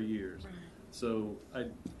 2 more years. So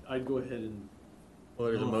I'd go ahead and. Well,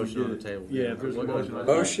 there's a motion on the table. Yeah, if there's a motion.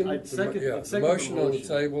 Motion, I'd second, yeah, I'd the second motion on the motion.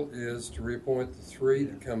 table is to reappoint the 3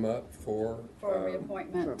 that come up for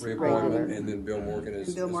reappointment. reappointment, and then Bill Morgan is.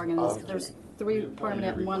 And Bill is Morgan is, alternate. there's 3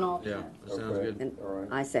 permanent and 1 alternate. Yeah, that sounds Okay. good. And All right.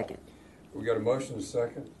 I second. We got a motion and a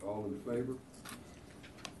second. All in favor?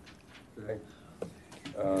 Okay.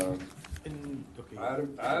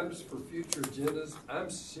 Items for future agendas. I'm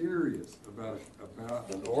serious about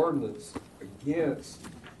an ordinance against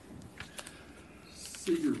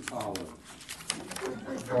cedar pollen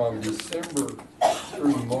from December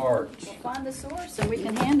through March. We'll find the source and we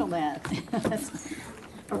can handle that.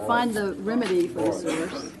 Or find the remedy for the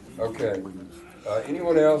source. Okay.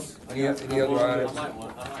 Anyone else? Any other items? I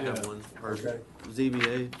might have one. Okay.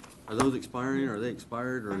 ZBA, are those expiring? Are they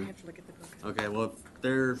expired or? I have to look at the book. Okay, well,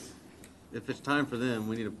 if it's time for them,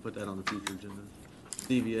 we need to put that on the future agenda.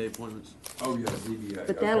 ZBA appointments. Oh, yeah, ZBA.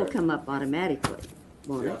 But that'll come up automatically,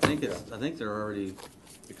 won't I it? think they're already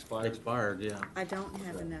expired, yeah. I don't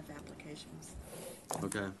have enough applications.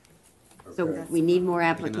 Okay. So we need more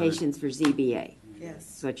applications for ZBA. Yes.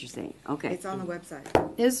 That's what you're saying. Okay. It's on the website.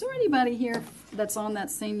 Is there anybody here that's on that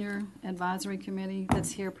senior advisory committee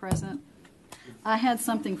that's here present? I had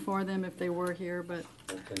something for them if they were here, but,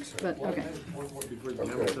 okay. One more before you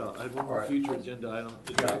never tell. I had one more future agenda item.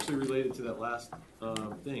 It's actually related to that last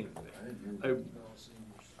thing.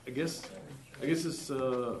 I guess it's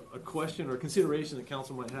a question or consideration that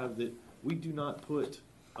council might have that we do not put.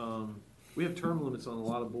 We have term limits on a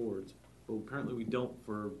lot of boards, but apparently we don't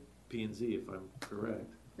for P and Z, if I'm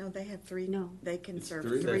correct. No, they have 3. No. They can It's serve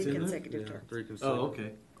 3? 3 That's in there? consecutive Yeah, terms. 3 consecutive. Oh,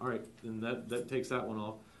 okay. All right. Then that takes that one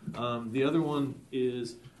off. The other one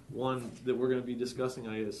is one that we're going to be discussing,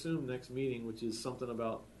 I assume, next meeting, which is something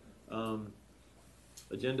about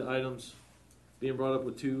agenda items being brought up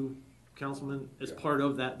with 2 councilmen. As part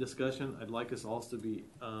of that discussion, I'd like us also to be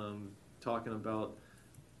talking about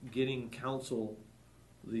getting council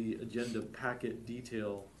the agenda packet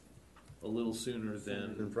detail a little sooner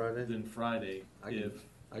than Friday. I can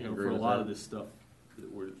agree for a with lot that. of this stuff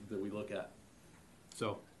that we look at.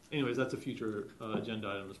 So, anyways, that's a future agenda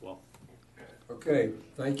item as well. Okay,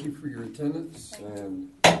 thank you for your attendance,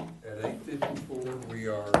 and at 8:54, we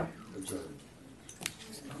are adjourned.